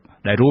ន្ទាប់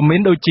ដែលរួមមា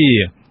នដូចជា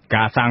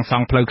ការសាងស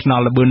ង់ផ្លូវថ្ន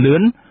ល់ល្បឿនលឿ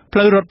នផ្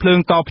លូវរថភ្លើង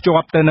តភ្ជា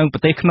ប់ទៅនឹងប្រ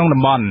ទេសក្នុង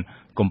តំបន់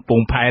កំព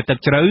ង់ផែទឹក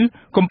ជ្រៅ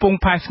កំពង់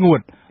ផែស្ងួត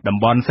តំ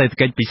បន់សេដ្ឋ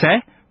កិច្ចពិសេស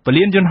ព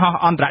លានយន្តហោះ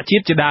អន្តរជា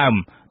តិជាដើម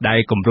ដែល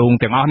គម្រោង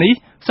ទាំងអស់នេះ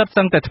សុទ្ធ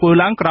សឹងតែធ្វើ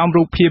ឡើងក្រោម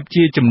រូបភាព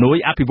ជាជំនួយ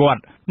អភិវឌ្ឍ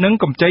និង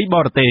កម្ចីប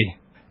រទេស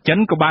ចិន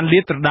ក៏បានលា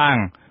តត្រដាង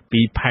ពី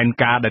ផែន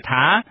ការដែល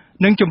ថា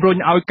នឹងជំរុញ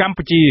ឲ្យកម្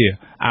ពុជា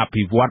អ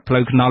ភិវឌ្ឍផ្លូ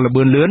វថ្នល់ល្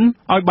បឿនលឿន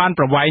ឲ្យបាន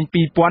ប្រវែង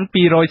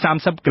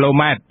 2,230 គីឡូ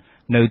ម៉ែត្រ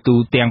នៅទូ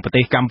ទាំងប្រ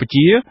ទេសកម្ពុ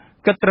ជា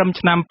គិតត្រឹម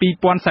ឆ្នាំ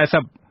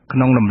2040ក្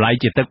នុងតម្លៃ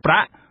ជាទឹកប្រា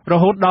ក់រ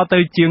ហូតដល់ទៅ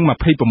ជាង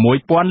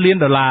$26,000 លាន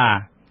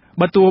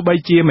បើទោះបី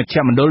ជាមជ្ឈ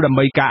មណ្ឌលដើម្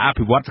បីការអ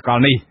ភិវឌ្ឍសកល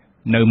នេះ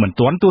នៅមិន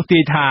ទាន់ទស្សទា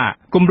យថា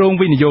គម្រោង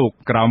វិនិយោគ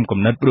ក្រោមគំ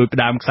និតផ្ដួចផ្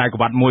ដើមខ្សែក្រ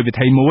វ៉ាត់មួយវិ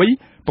ថីមួយ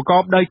ប្រក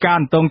បដោយការ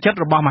អន្តងចិត្ត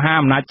របស់មហា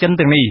អំណាចចិន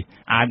ទាំងនេះ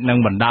អាចនឹង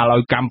បណ្ដាលឲ្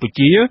យកម្ពុ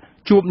ជា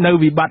ជួបនៅ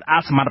វិបត្តិអ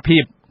សមត្ថភា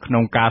ពក្នុ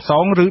ងការស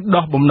ងឬ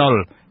ដោះបំណុល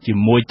ជា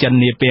មួយចិន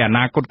នាពេលអ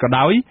នាគតក៏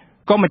ដោយ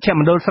ក៏មជ្ឈ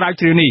មណ្ឌលស្រាវ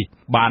ជ្រាវនេះ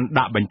បាន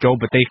ដាក់បញ្ចូល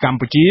ប្រទេសកម្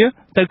ពុជា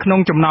ទៅក្នុង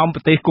ចំណោមប្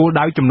រទេសគោល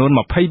ដៅចំនួន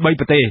23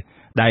ប្រទេស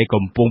ដែល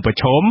កំពុងប្រ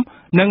ឈម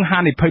នឹងហា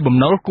និភ័យបំ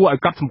ណុលគួរឲ្យ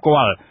កត់សម្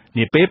គាល់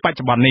នាពេលបច្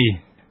ចុប្បន្ននេះ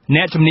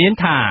អ្នកជំនាញ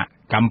ថា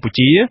កម្ពុ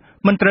ជា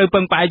មិនត្រូវពឹ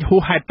ងផ្អែកហួ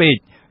សហេតុពេក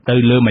ទៅ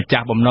លើម្ចា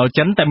ស់បំណុល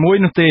ចិនតែមួយ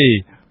នោះទេ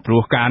ព្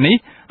រោះការនេះ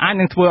អាច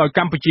នឹងធ្វើឲ្យក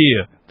ម្ពុជា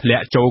ធ្លា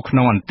ក់ចូលក្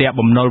នុងអន្ទាក់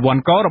បំណុលវ័ន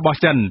ករបស់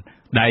ចិន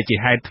ដែលជា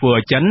ហេតុធ្វើ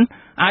ឲ្យចិន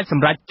អាចស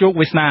ម្រេចជោគ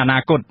វាសនាអនា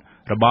គត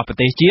របស់ប្រ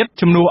ទេសជាតិ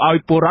ជំនួសឲ្យ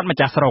ពលរដ្ឋម្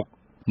ចាស់ស្រុក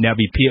អ្នក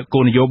វិភាគគោ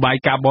លនយោបាយ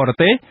ការបរ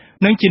ទេស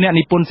និងជាអ្នក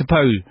និពន្ធសៀវ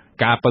ភៅ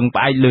ការពឹង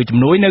ផ្អែកលើជំ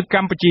នួយនៅក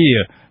ម្ពុជា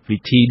វិ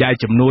ធីដែល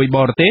ជំនួយប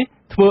រទេស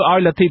ធ្វើឲ្យ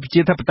លទ្ធិប្រ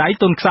ជាធិបតេយ្យ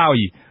ទន់ខ្សោយ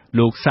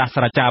លោកសាស្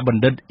ត្រាចារ្យប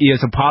ណ្ឌិតអៀ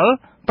សុផល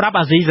ប្រាប់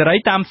អាស៊ីសេរី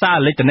តាមសារ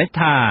អេឡិចត្រូនិក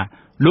ថា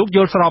លោកយ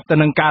ល់ស្របទៅ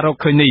នឹងការរក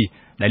ឃើញនេះ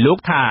ដែលលោក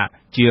ថា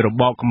ជារ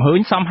បបកំហើញ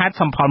សមហេតុ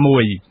សមផលមួ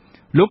យ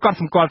លោកក៏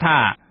សម្គាល់ថា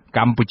ក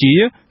ម្ពុជា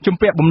ជំ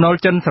ពាក់បំណុល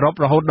ចិនសរុប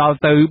រហូតដល់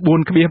ទៅ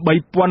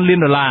$4.3 លា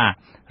ន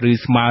ឬ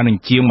ស្មើនឹង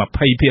ជាង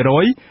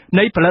 20%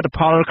 នៃផលិតផ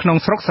លក្នុង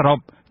ស្រុកសរុប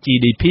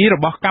GDP រ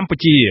បស់កម្ពុ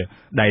ជា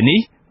ដែលនេះ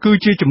គឺ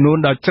ជាចំនួន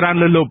ដ៏ច្រើន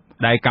លើសលប់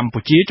ដែលកម្ពុ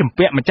ជាជំ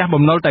ពាក់ម្ចាស់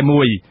បំណុលតែ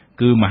មួយ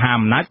គឺមហា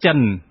អំណាចចិន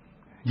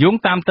យោង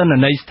តាមទិន្ន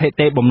ន័យស្ថិ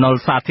តិបំណុល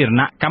សាធារ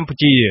ណៈកម្ពុ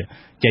ជា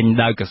ចេញ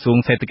ដោយក្រសួង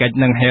សេដ្ឋកិច្ច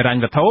និងហិរញ្ញ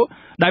វត្ថុ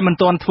ដែលមិន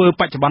ទាន់ធ្វើ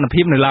បច្ចុប្បន្ន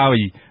ភាពនៅឡើយ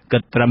គិ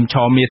តត្រឹមឆ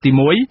មាសទី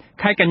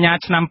1ខែកញ្ញា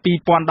ឆ្នាំ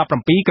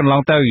2017កន្ល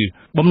ងទៅ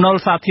បំណុល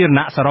សាធារ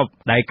ណៈសរុប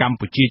ដែលកម្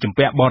ពុជាជំ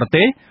ពាក់បរ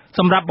ទេសស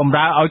ម្រាប់បម្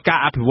រើឲ្យការ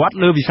អភិវឌ្ឍ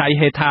លើវិស័យ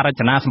ហេដ្ឋារ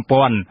ចនាសម្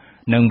ព័ន្ធ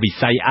និងវិ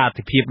ស័យអា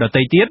ទិភាពដ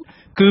ទៃទៀត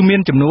គឺមា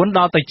នចំនួនដ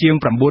ល់ទៅជាង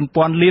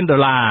$9,000 លាន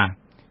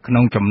ក្នុ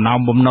ងចំណោម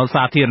បំណុល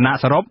សាធារណៈ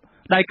សរុប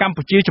ដែលកម្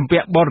ពុជាជំពា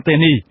ក់បរទេស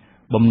នេះ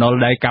បំណុល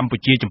ដែលកម្ពុ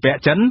ជាជំពាក់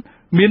ចិន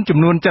មានចំ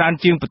នួនច្រើន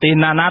ជាងប្រទេស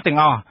ណាៗទាំង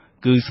អស់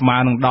គឺស្មើ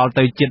នឹងដល់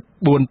ទៅជិត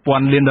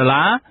 $4,000 លាន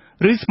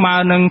ឬស្មើ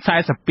នឹង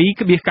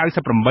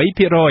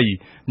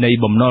 42.98% នៃ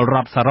បំណុលរ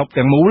ដ្ឋសរុប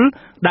ទាំងមូល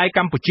ដែលក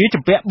ម្ពុជា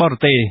ជំពាក់បរ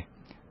ទេស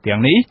ទាំ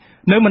ងនេះ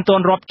នៅមិនទា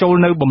ន់រាប់ចូល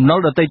នៅបំណុល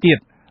ដទៃទៀត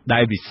ដែ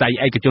លវិស័យ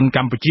ឯកជនក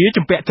ម្ពុជា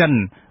ជំពាក់ចិន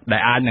ដែ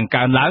លអាចនឹង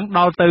កើនឡើងដ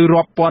ល់ទៅ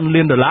រាប់ពាន់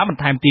លាន$ប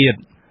ន្ថែមទៀត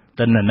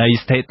ទិន្នន័យ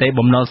ស្ថិតិ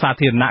បំណុលសា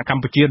ធារណៈក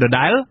ម្ពុជាដ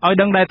ដែលឲ្យ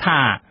ដឹងដែរថា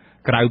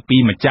ក្រៅពី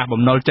ម្ចាស់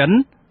បំណុលចិន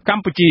ក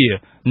ម្ពុជា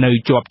នៅ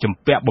ជាប់ជំ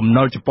ពាក់បំ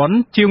ណុលជប៉ុន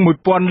ជាង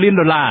 $1,000 លាន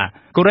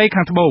កូរ៉េ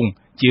ខាងត្បូង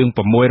ជាង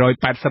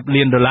 $680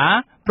 លាន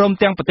ព្រម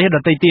ទាំងប្រទេសដ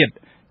ទៃទៀត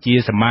ជា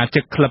សមាជិ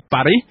កក្លឹប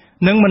ប៉ារីស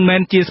និងមិនមែ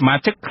នជាសមា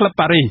ជិកក្លឹប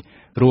ប៉ារីស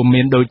រួម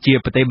មានដូចជា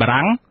ប្រទេសបា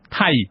រាំង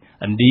ថៃ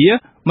ឥណ្ឌា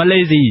ម៉ាឡេ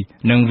ស៊ី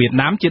និងវៀត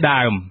ណាមជា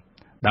ដើម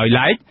ដោយ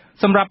ឡែក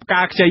សម្រាប់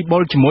ការខ្ចីបុ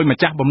លជាមួយម្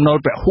ចាស់បំណុល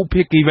ពហុ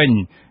ភាគីវិញ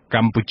ក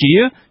ម្ពុជា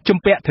ជំ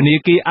ពាក់ធនា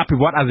គារអភិ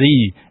វឌ្ឍន៍អាស៊ី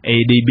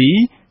ADB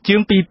ជាង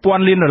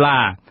 $2,000 លាន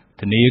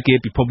ធនាគារ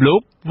ពិភពលោក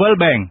World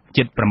Bank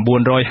ជិត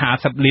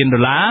$950 លាន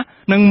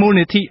និងមូល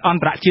និធិអ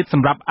ន្តរជាតិស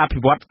ម្រាប់អភិ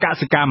វឌ្ឍក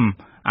សិកម្ម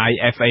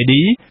IFAD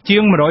ជា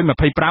ង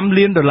$125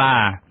 លាន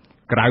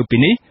ក្រៅពី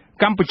នេះ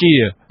កម្ពុជា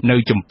នៅ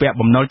ជំពាក់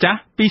បំណុលចាស់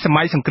ពីស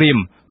ម័យសង្គ្រាម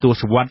ទ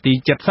សវត្សរ៍ទី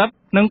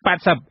70និង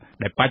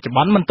80ដែលបច្ចុប្ប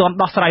ន្នមិនទាន់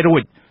ដោះស្រាយរួ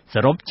ចស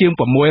រុបជាង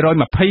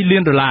$620 លា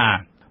ន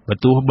បើ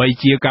ទោះបី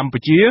ជាកម្ពុ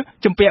ជា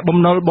ជំពាក់បំ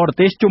ណុលបរ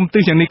ទេសជុំទិ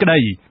សយ៉ាងនេះក្តី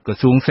ក្រ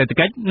សួងសេដ្ឋ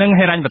កិច្ចនិង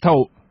ហិរញ្ញវត្ថុ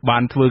បា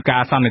នធ្វើកា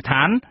រសន្និដ្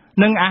ឋាន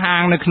និងអះអា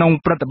ងនៅក្នុង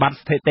ប្រតិបត្តិ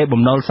ស្ថិតិ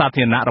បំណុលសា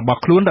ធារណៈរបស់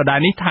ខ្លួនដដែល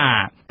នេះថា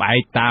ផ្អែ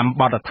កតាម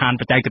បទដ្ឋាន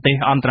បច្ចេកទេស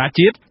អន្តរ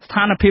ជាតិស្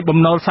ថានភាពបំ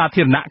ណុលសា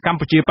ធារណៈកម្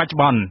ពុជាបច្ចុ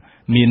ប្បន្ន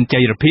មាន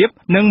ចីរភាព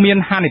និងមាន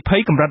ហានិភ័យ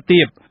កម្រិត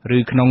ទាបឬ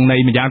ក្នុងន័យ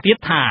ម្យ៉ាងទៀត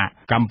ថា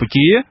កម្ពុ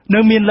ជានៅ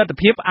មានលទ្ធ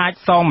ភាពអាច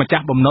សងម្ចា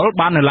ស់បំណុល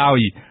បាននៅឡើយ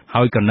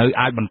ហើយក៏នៅ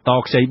អាចបន្ត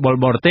ខ្ចីបុល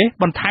បរទេស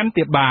បន្ថែម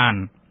ទៀតបាន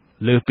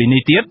លើសពី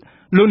នេះទៀត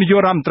លោកនាយក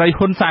រដ្ឋមន្ត្រី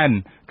ហ៊ុនសែន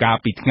កាល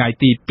ពីថ្ងៃ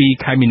ទី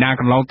2ខែមីនា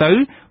កន្លងទៅ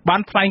បា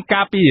នថ្លែង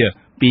ការ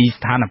ពី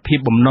ស្ថានភាព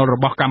បំណុលរ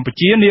បស់កម្ពុ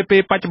ជានាពេ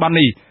លបច្ចុប្បន្ន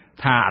នេះ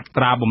ថាអ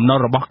ត្រាបំណុល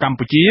របស់កម្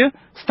ពុជា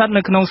ស្ថិត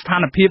នៅក្នុងស្ថា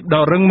នភាព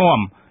ដ៏រឹងមាំ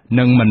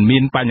និងមិនមា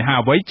នបញ្ហា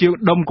អ្វីជា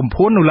ដុំកំ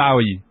ភួននោះឡើ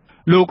យ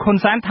លោកហ៊ុន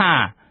សែនថា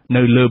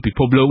នៅលើពិភ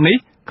ពលោកនេះ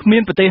គ្មា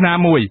នប្រទេសណា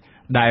មួយ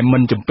ដែលមិ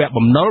នជំពាក់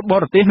បំណុលប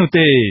រទេសនោះ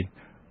ទេ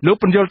លោក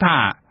បញ្យល់ថា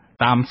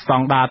តាមស្ត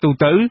ង់ដារទូ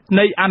ទៅ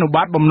នៃអនុប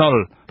ត្តិបំណុល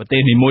ប្រទេស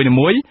នីមួ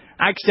យៗ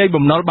អាចខ្ចី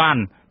បំណុលបាន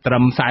ត្រឹ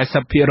ម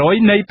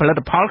 40% នៃផលិត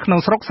ផលក្នុង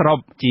ស្រុកសរុប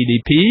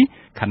GDP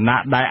ខណៈ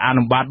ដែលអ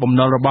នុបត្តិបំ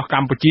ណុលរបស់ក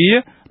ម្ពុជា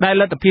ដែល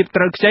លទ្ធភាព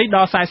ត្រូវខ្ចីដ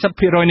ល់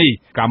 40% នេះ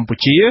កម្ពុ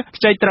ជា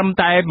ខ្ចីត្រឹម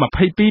តែ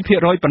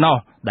 22% ប៉ុណ្ណោះ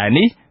ដែល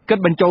នេះគិត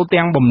បញ្ចូល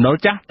ទាំងបំណុល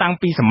ចាស់តាំង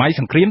ពីសម័យ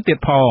សង្គ្រាមទៀត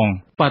ផង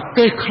ប្រ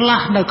ទេសខ្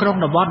លះនៅក្នុង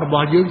តំបន់រប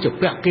ស់យើងជំ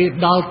ពាក់គេ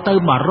ដល់ទៅ 100%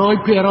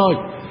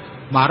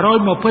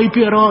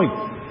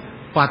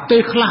 120% ប្រទេស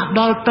ខ្លះ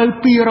ដល់ទៅ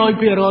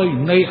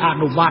 200% នៃអ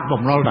នុបត្តិ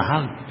បំណុលទៅ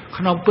ហើយ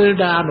ក្នុងពេល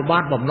ដែលអនុប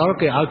ត្តិបំណុល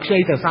គេឲ្យខ្ចី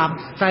ទៅ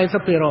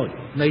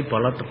 40% នៃផ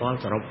លិតផល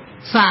សរុប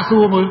សាកសួ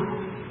រមើល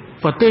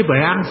ប្រទេសបា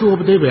រាំងសួរ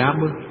ប្រទេសបារាំង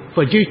មើល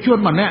ប្រជាជន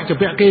ម្នាក់ជំ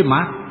ពាក់គេប៉ុ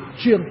ន្មាន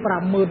ជាង$50,000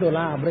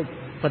អាមេរិក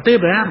ប្រទេស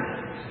បារាំង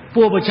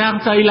ពួកប្រឆាំង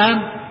ស្អីឡើង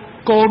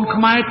កូន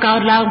ខ្មែរកើត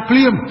ឡើងភ្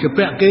លាមជំ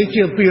ពាក់គេ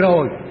ជាង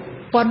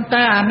200ប៉ុន្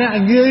តែអាអ្នក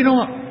ងាយនោះ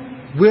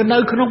វានៅ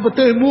ក្នុងប្រ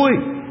ទេសមួយ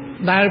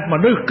ដែលម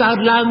នុស្សកើត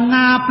ឡើង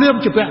ងាភ្លាម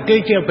ជំពាក់គេ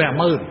ជាង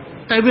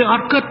50000តែវាអ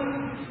ត់គិត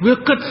វា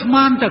គិតស្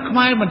មានតែខ្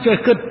មែរមិនចេះ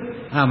គិត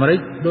អាមេរិក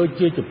ដូច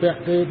ជាជំពាក់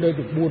គេដូច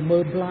ជា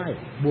40000ផ្លាយ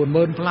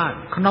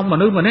ក្នុងម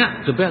នុស្សម្នាក់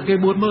ជំពាក់គេ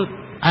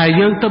40000ហើយ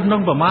យើងទៅនឹ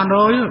ងប្រមាណ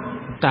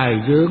100តែ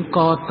យើង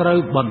ក៏ត្រូវ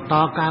បន្ត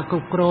ការគ្រ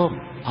ប់គ្រង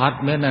អត់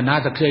មានអ្នកណា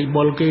ទៅខ្ចី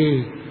បុលគេ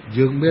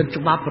យើងមាន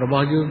ច្បាប់រប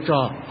ស់យើង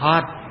ចោះអ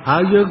ត់ហើ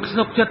យយើងស្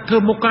រុកចិត្តធ្វើ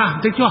មុខក្រាស់ប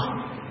ន្តិចចុះ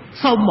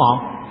សុំហ្មង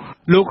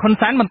លោកហ៊ុន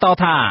សែនបន្ត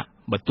ថា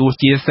បើទោះ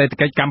ជាសេដ្ឋ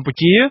កិច្ចកម្ពុ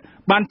ជា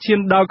បានឈាន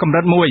ដល់កម្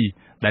រិតមួយ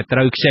ដែលត្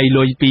រូវខ្ចី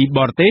លុយពីប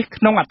រទេស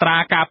ក្នុងអត្រា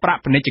ការប្រា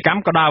ក់ពាណិជ្ជកម្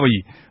មក៏ដោយ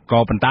ក៏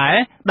ប៉ុន្តែ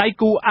ដៃ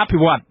គូអភិ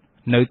វឌ្ឍន៍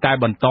នៅតែ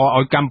បន្ត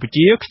ឲ្យកម្ពុ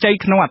ជាខ្ចី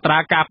ក្នុងអត្រា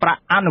ការប្រា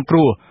ក់អនុគ្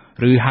រោះ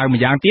ឬហៅ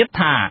ម្យ៉ាងទៀត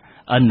ថា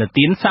ឥណ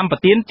ទានសម្ប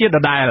ទានជាដ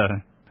ដែល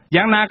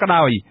យ៉ាងណាក៏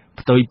ដោយ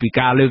ផ្ទុយពី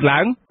ការលើកឡើ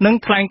ងនិង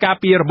ថ្លែងការ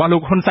ពីរបស់លោ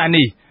កហ៊ុនសែន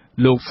នេះ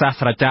លោកសា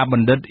ស្ត្រាចារ្យប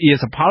ណ្ឌិតអៀ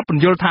សផលព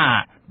ន្យល់ថា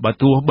បើ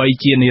ទោះបី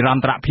ជានិរ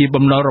ន្តរភាព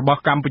បំណុលរបស់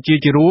កម្ពុជា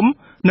ជារួម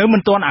នៅមិ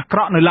នទាន់អាក្រ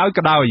ក់នៅឡើយ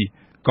ក៏ដោយ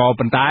ក៏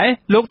ប៉ុន្តែ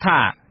លោកថា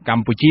ក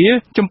ម្ពុជា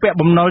ជំពាក់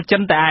បំណុលចិ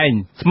នតែឯង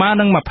ស្មើ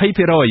នឹង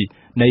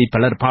 20% នៃផ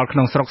លិតផលក្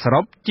នុងស្រុកសរុ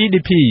ប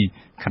GDP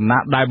ខណៈ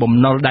ដែលបំ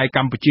ណុលដែលក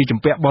ម្ពុជាជំ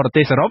ពាក់បរ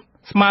ទេសសរុប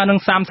ស្មើនឹង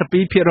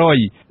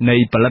 32% នៃ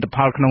ផលិតផ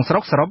លក្នុងស្រុ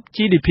កសរុប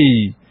GDP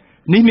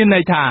នេះមានន័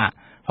យថា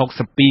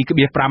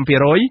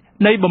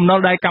 62.5% នៃបំណុល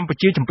ដែលកម្ពុ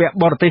ជាជំពាក់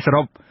បរទេសស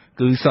រុប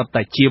គឺសុទ្ធ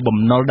តែជាបំ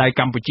ណុលដែល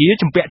កម្ពុជា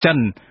ជំពាក់ចិន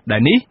ដែ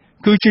លនេះ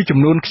គឺជាចំ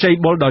នួនខ្ចី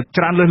បុលដ៏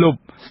ច្រើនលើសលប់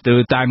ស្ទើរ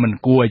តែមិន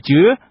គួរឲ្យ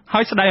ជឿហើ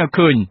យស្ដាយឲ្យ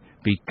ឃើញ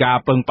ពីការ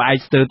ពឹងផ្អែក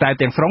ស្ទើរតែ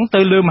ទាំងស្រុង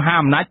ទៅលើមហា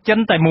អំណាចចិន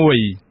តែមួយ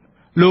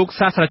លោក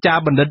សាស្ត្រាចារ្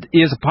យបណ្ឌិត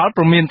អៀសផល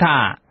ព្រមានថា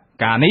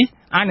ការនេះ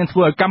អាចនឹងធ្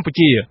វើឲ្យកម្ពុ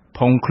ជា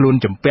ផុងខ្លួន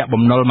ជំពាក់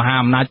បំណុលមហា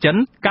អំណាចចិន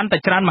កាន់តែ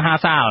ច្រើនមហា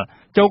សាល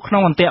ចូលក្នុ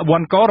ងអន្ទាក់វ័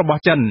នករប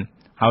ស់ចិន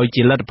ហើយ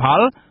ជាលទ្ធផល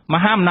ម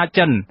ហាអំណាច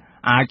ចិន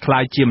អាចក្លា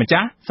យជាម្ចា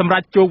ស់សម្រា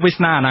ប់ជោគវាស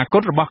នាអនាគ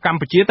តរបស់កម្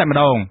ពុជាតែម្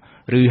ដង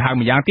ឬហៅ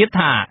ម្យ៉ាងទៀត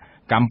ថា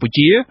កម្ពុ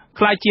ជា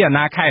ក្លាយជាអា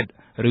ណាខេត្ត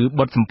ឬ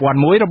បុតសម្ព័ន្ធ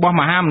មួយរបស់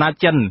មហាអំណាច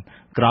ចិន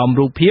ក្រោម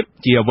រូបភាព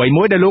ជាអ្វី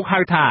មួយដែលលោកហៅ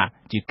ថា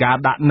ជាការ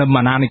ដាក់នឹម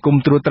អាណានិគម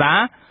ត្រួតត្រា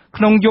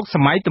ក្នុងយុគស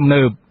ម័យទំ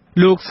នើប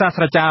លោកសាស្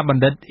ត្រាចារ្យប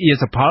ណ្ឌិតអ៊ី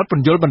សផលព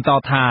ន្យល់បន្ត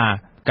ថា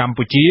កម្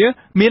ពុជា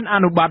មានអ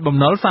នុបាទបំ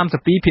ណុល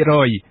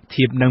 32%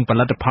 ធៀបនឹងផ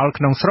លិតផល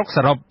ក្នុងស្រុកស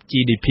រុប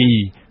GDP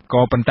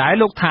ក៏ប៉ុន្តែ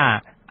លោកថា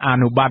អ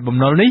នុបាទបំ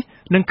ណុលនេះ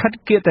នឹងខិត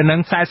គៀកទៅនឹង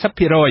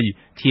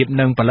 40% ធៀប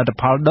នឹងផលិត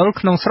ផលដុល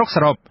ក្នុងស្រុកស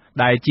រុប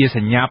ដែលជាស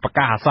ញ្ញាប្រ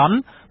កាសអាសន្ន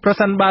ប្រ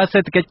សិនបើសេ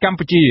ដ្ឋកិច្ចកម្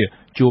ពុជា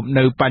ជួប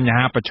នៅបញ្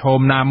ហាប្រឈម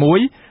ណាមួយ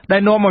ដែ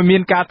លនាំឲ្យមា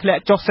នការធ្លា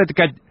ក់ចុះសេដ្ឋ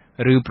កិច្ច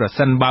ឬប្រ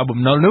សិនបើបំ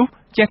ណុលនោះ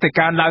ចេះតែ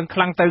កើនឡើងខ្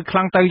លាំង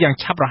ទៅយ៉ាង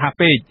ឆាប់រហ័ស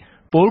ពេក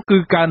ពលគឺ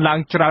កើនឡើង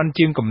ច្រើន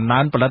ជាងកំណើ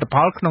នផលិតផ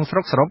លក្នុងស្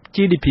រុកសរុប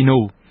GDP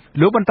នោះ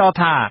លោកបន្ត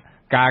ថា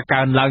ការ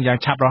កើនឡើងយ៉ាង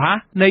ឆាប់រហ័ស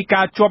នៃ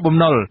ការជាប់បំ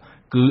ណុល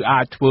គឺអា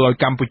ចធ្វើឲ្យ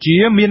កម្ពុជា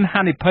មាន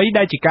ហានិភ័យ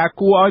ដែលជាការ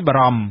គួរឲ្យបា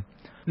រម្ភ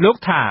លោក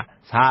ថា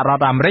សហរ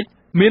ដ្ឋអាមេរិក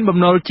មានបំ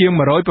ណុលជាង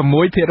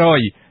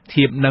 106%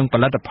 ធៀបនឹងផ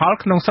លិតផល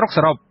ក្នុងស្រុកស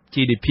រុប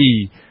GDP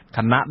ខ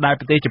ណៈដែល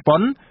ប្រទេសជប៉ុ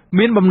ន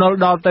មានបំណុល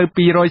ដល់ទៅ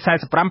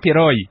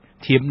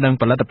 245% ធៀបនឹង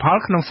ផលិតផល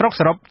ក្នុងស្រុក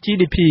សរុប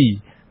GDP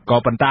ក៏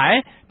ប៉ុន្តែ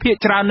ភាគ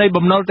ច្រើននៃ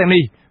បំណុលទាំង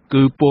នេះ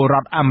គឺពលរ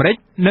ដ្ឋអាមេរិក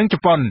និងជ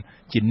ប៉ុន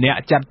ជាអ្នក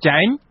ចាត់ចែ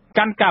ង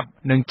កាន់កាប់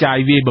និងចាយ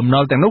វាយបំណុ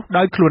លទាំងនោះ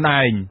ដោយខ្លួន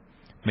ឯង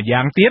ម្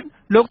យ៉ាងទៀត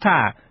លោកថា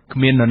គ្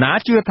មាននរណា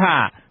ជឿថា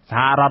ស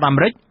ហរដ្ឋអា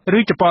មេរិក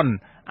ឬជប៉ុន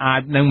អា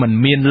ចនឹងមិន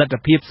មានលទ្ធ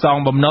ភាពសង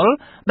បំណុល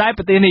ដែល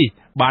ប្រទេសនេះ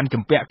បាន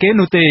ជំពាក់គេ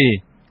នោះទេ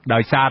ដោ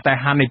យសារតែ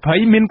ហានិភ័យ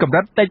មានកម្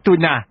រិតតិចតួច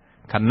ណាស់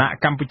ខណៈ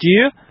កម្ពុជា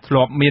ធ្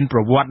លាប់មានប្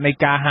រវត្តិនៃ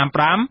ការហាម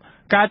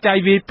5ការចាយ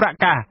វាយប្រាក់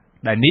កាស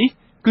ដែលនេះ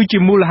គឺជា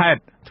មូលហេតុ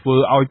ធ្វើ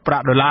ឲ្យប្រា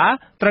ក់ដុល្លារ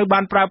ត្រូវបា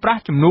នប្រើប្រាស់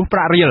ជំនួសប្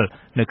រាក់រៀល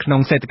នៅក្នុង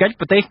សេដ្ឋកិច្ច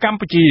ប្រទេសកម្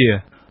ពុជា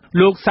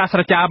លោកសាស្ត្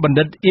រាចារ្យបណ្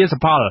ឌិតអ៊ីស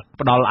ផល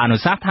ផ្ដល់អនុ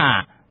សាសន៍ថា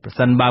ប្រ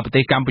សិនបើប្រ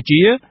ទេសកម្ពុ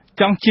ជា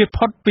ចង់ជៀស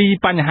ផុតពី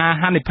បញ្ហា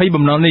ហានិភ័យ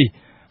បំណុលនេះ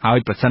ហើយ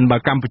ប្រសិនបើ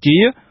កម្ពុជា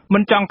មិ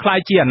នចង់ក្លាយ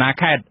ជាអាណា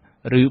ខេត្ត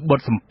ឬបុត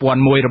សម្ព័ន្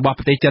ធមួយរបស់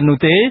ប្រទេសចិននោះ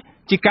ទេ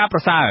ជាការប្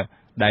រសើរ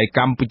ដែលក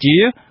ម្ពុជា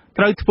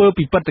ត្រូវធ្វើ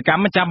ពិពិធកម្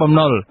មម្ចាស់បំ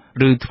ណុល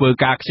ឬធ្វើ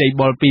ការខ្ចី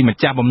បុលពីម្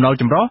ចាស់បំណុល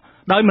ចម្រុះ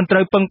ដោយមិនត្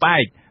រូវពឹងផ្អែ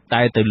ក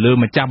តែទៅលើ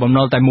ម្ចាស់បំ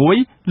ណុលតែមួយ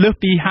លើស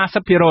ពី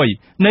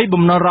 50% នៃ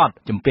បំណុលរដ្ឋ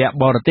ជំពាក់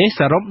បរទេស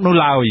សរុបនោះ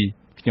ឡើយ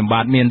ខ្ញុំ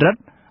បាទមានរិទ្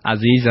ធអា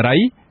ស៊ីសេរី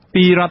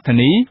ពីរដ្ឋធា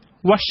នី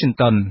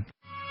Washington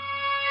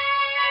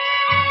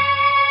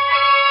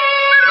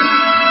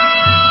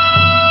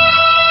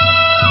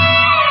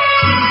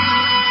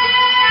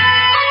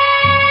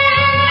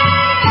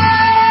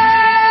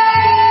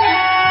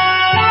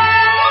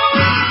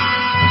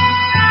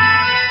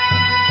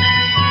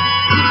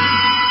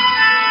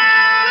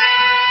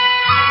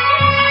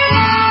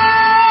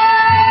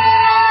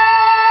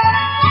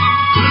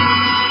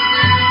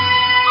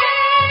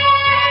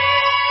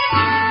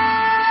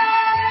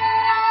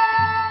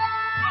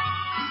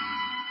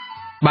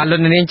បាទលោក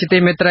នាងជាទី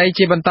មេត្រី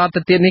ជាបន្តទៅ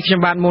ទៀតនេះខ្ញុំ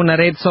បាទមូណា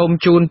រ៉េតសូម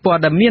ជូនព័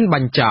ត៌មានប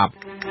ញ្ចប់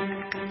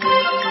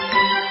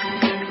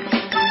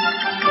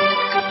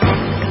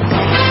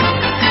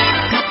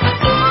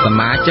ស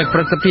មាជិកព្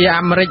រឹទ្ធសភា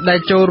អាមេរិកដែល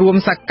ចូលរួម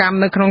សកម្ម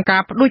នៅក្នុងកា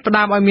រផ្ដួចផ្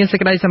ដើមឲ្យមានសេច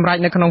ក្តីសម្រេច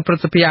នៅក្នុងព្រឹ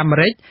ទ្ធសភាអាមេ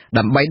រិក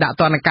ដើម្បីដាក់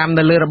ទណ្ឌកម្ម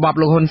នៅលើរបប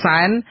លោកហ៊ុនសែ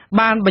ន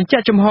បានបញ្ជា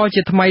ក់ជំហរ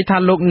ជាថ្មីថា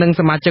លោកនិង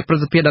សមាជិកព្រឹ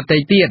ទ្ធសភាដទៃ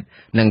ទៀត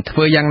នឹងធ្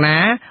វើយ៉ាងណា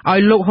ឲ្យ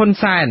លោកហ៊ុន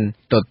សែន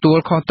ទទួល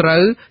ខុសត្រូ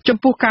វចំ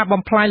ពោះការ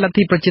បំផ្លាញលទ្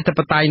ធិប្រជាធិប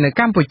តេយ្យនៅ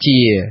កម្ពុជា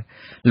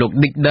លោក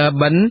Dick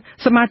Durbin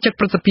សមាជិក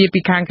ព្រឹទ្ធសភាពី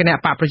ខាងគណៈ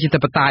បកប្រជាធិ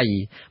បតេយ្យ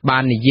បា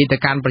ននិយាយទៅ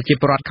កាន់ប្រជា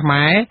ពលរដ្ឋខ្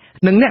មែរ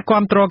និងអ្នក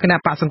គាំទ្រគណៈ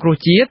បកសង្គ្រោះ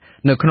ជាតិ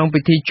នៅក្នុង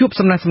ពិធីជួប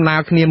សំណេះសំណាល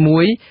គ្នាមួ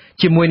យ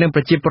ជាមួយនឹង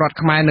ប្រជាពលរដ្ឋ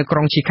ខ្មែរនៅក្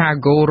រុង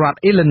Chicago រដ្ឋ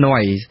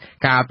Illinois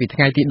កាលពីថ្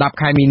ងៃទី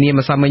10ខែមីនា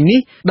ម្សិលមិញនេះ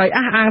ដោយ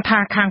អះអាងថា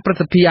ខាងព្រឹទ្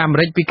ធសភាអាមេ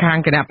រិកពីខាង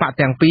គណៈបក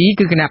ទាំងពីរ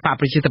គឺគណៈបក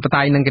ប្រជាធិប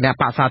តេយ្យនិងគណៈ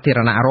បកសាធារ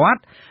ណរដ្ឋ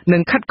នឹ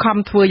ងខិតខំ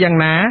ធ្វើយ៉ាង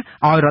ណា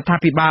ឲ្យរដ្ឋា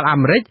ភិបាលអា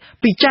មេរិក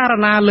ពិចារ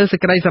ណាលើសេច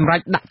ក្តីសម្រេច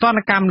ដាក់ទណ្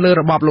ឌកម្មលើ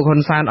របបលោកហ៊ុ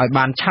នសែនឲ្យ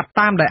បានឆាប់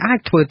តាមដែលអាច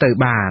ធ្វើទៅ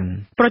បាន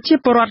ប្រជា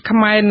ពលរដ្ឋខ្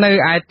មែរនៅ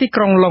ឯទី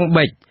ក្រុងឡុង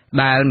បិច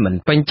ដែលមិន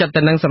ពេញចិត្ត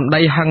ទៅនឹងសម្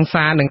ដីហិង្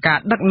សានិងការ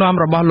ដឹកនាំ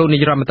របស់លោកនា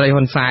យរដ្ឋមន្ត្រី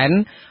ហ៊ុនសែន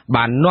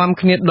បាននាំ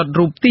គ្នាដុត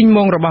រូបទីង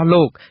មុងរបស់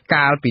លោក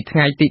កាលពីថ្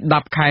ងៃទី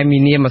10ខែមី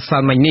នាម្សិ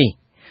លមិញនេះ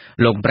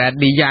លោក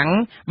Bradley Young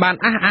បាន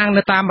អះអាង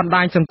នៅតាមបណ្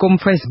ដាញសង្គម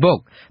Facebook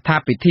ថា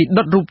ពិធី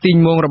ដុតរូបទីង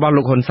មុងរបស់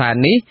លោកហ៊ុនសែន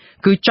នេះ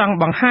គឺចង់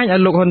បង្ហាញឲ្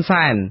យលោកហ៊ុន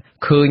សែន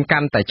ឃើញកា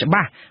ន់តែច្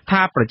បាស់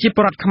ថាប្រជាព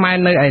លរដ្ឋខ្មែរ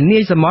នៅឯនា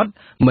យសមុទ្រ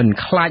មិន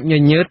ខ្លាចញ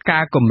ញើតកា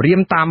រគំរាម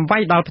តាមវា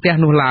យដល់ផ្ទះ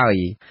នោះឡើយ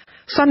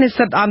សន្និ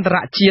សីទអន្តរ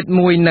ជាតិ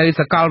មួយនៅ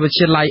សាកលវិទ្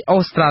យាល័យអូ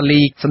ស្ត្រា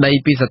លីស្ដី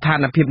ពីស្ថា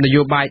នភាពន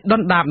យោបាយដុ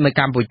នដាបនៅ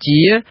កម្ពុជា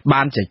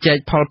បានជជែក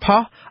ផលផុ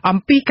សអំ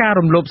ពីការ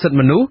រំលោភសិទ្ធិ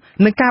មនុស្ស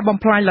និងការបំ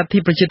ផ្លាញលទ្ធិ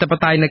ប្រជាធិប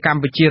តេយ្យនៅក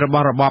ម្ពុជារប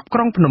ស់របបក្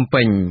រុងភ្នំ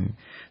ពេញ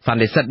ស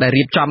ន្និសីទដែល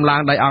រៀបចំឡើ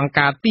ងដោយអង្គ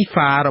ការ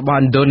TIFA របស់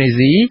ឥណ្ឌូនេ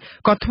ស៊ី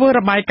ក៏ធ្វើ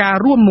របាយការណ៍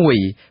រួមមួយ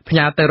ផ្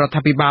ញើទៅរដ្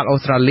ឋាភិបាលអូ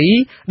ស្ត្រាលី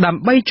ដើ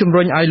ម្បីជំ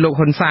រុញឲ្យលោក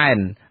ហ៊ុនសែន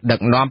ដឹក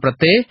នាំប្រ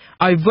ទេស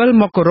ឲ្យវិល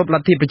មកគោរពល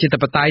ទ្ធិប្រជាធិ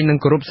បតេយ្យនិង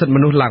គោរពសិទ្ធិម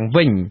នុស្សឡើង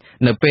វិញ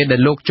នៅពេលដែ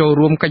លលោកចូល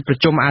រួមកិច្ចប្រ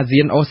ជុំអា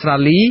ស៊ានអូស្ត្រា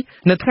លី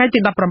នៅថ្ងៃទី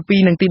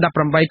17និងទី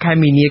18ខែ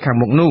មីនាខាង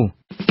មុខនោះ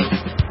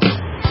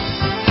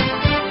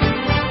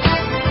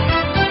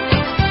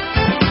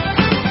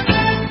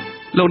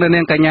លោកអ្នក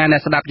នាងកញ្ញាអ្ន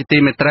កស្ដាប់ជាទី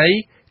មេត្រី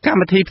កម្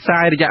មវិធីផ្សា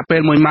យរយៈពេ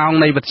ល1ម៉ោង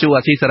នៃវិទ្យុ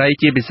អាស៊ីសេរី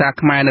ជាភាសា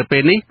ខ្មែរនៅពេ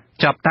លនេះ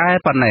ចប់តែ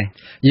ប៉ុណ្ណេះ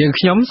យើង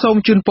ខ្ញុំសូម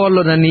ជូនពរ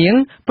លោកអ្នកនាង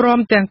ព្រម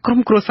ទាំងក្រុម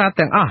គ្រួសារ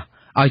ទាំងអស់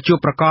ឲ្យជួប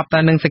ប្រកបតែ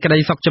នឹងសេចក្តី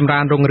សុខចម្រើ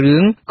នរុងរឿ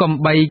ងកុំ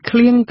បីឃ្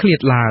លៀងឃ្លាត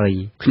ឡើយ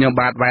ខ្ញុំ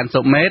បាទវ៉ែន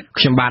សុមេត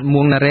ខ្ញុំបាទ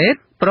មួងណារ៉េត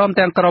ព្រម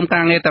ទាំងក្រុមកា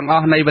រងារទាំងអ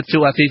ស់នៃវិទ្យុ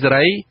អាស៊ីសេ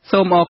រីសូ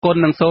មអរគុណ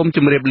និងសូមជ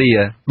ម្រាបលា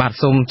បាទ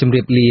សូមជម្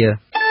រាប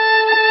លា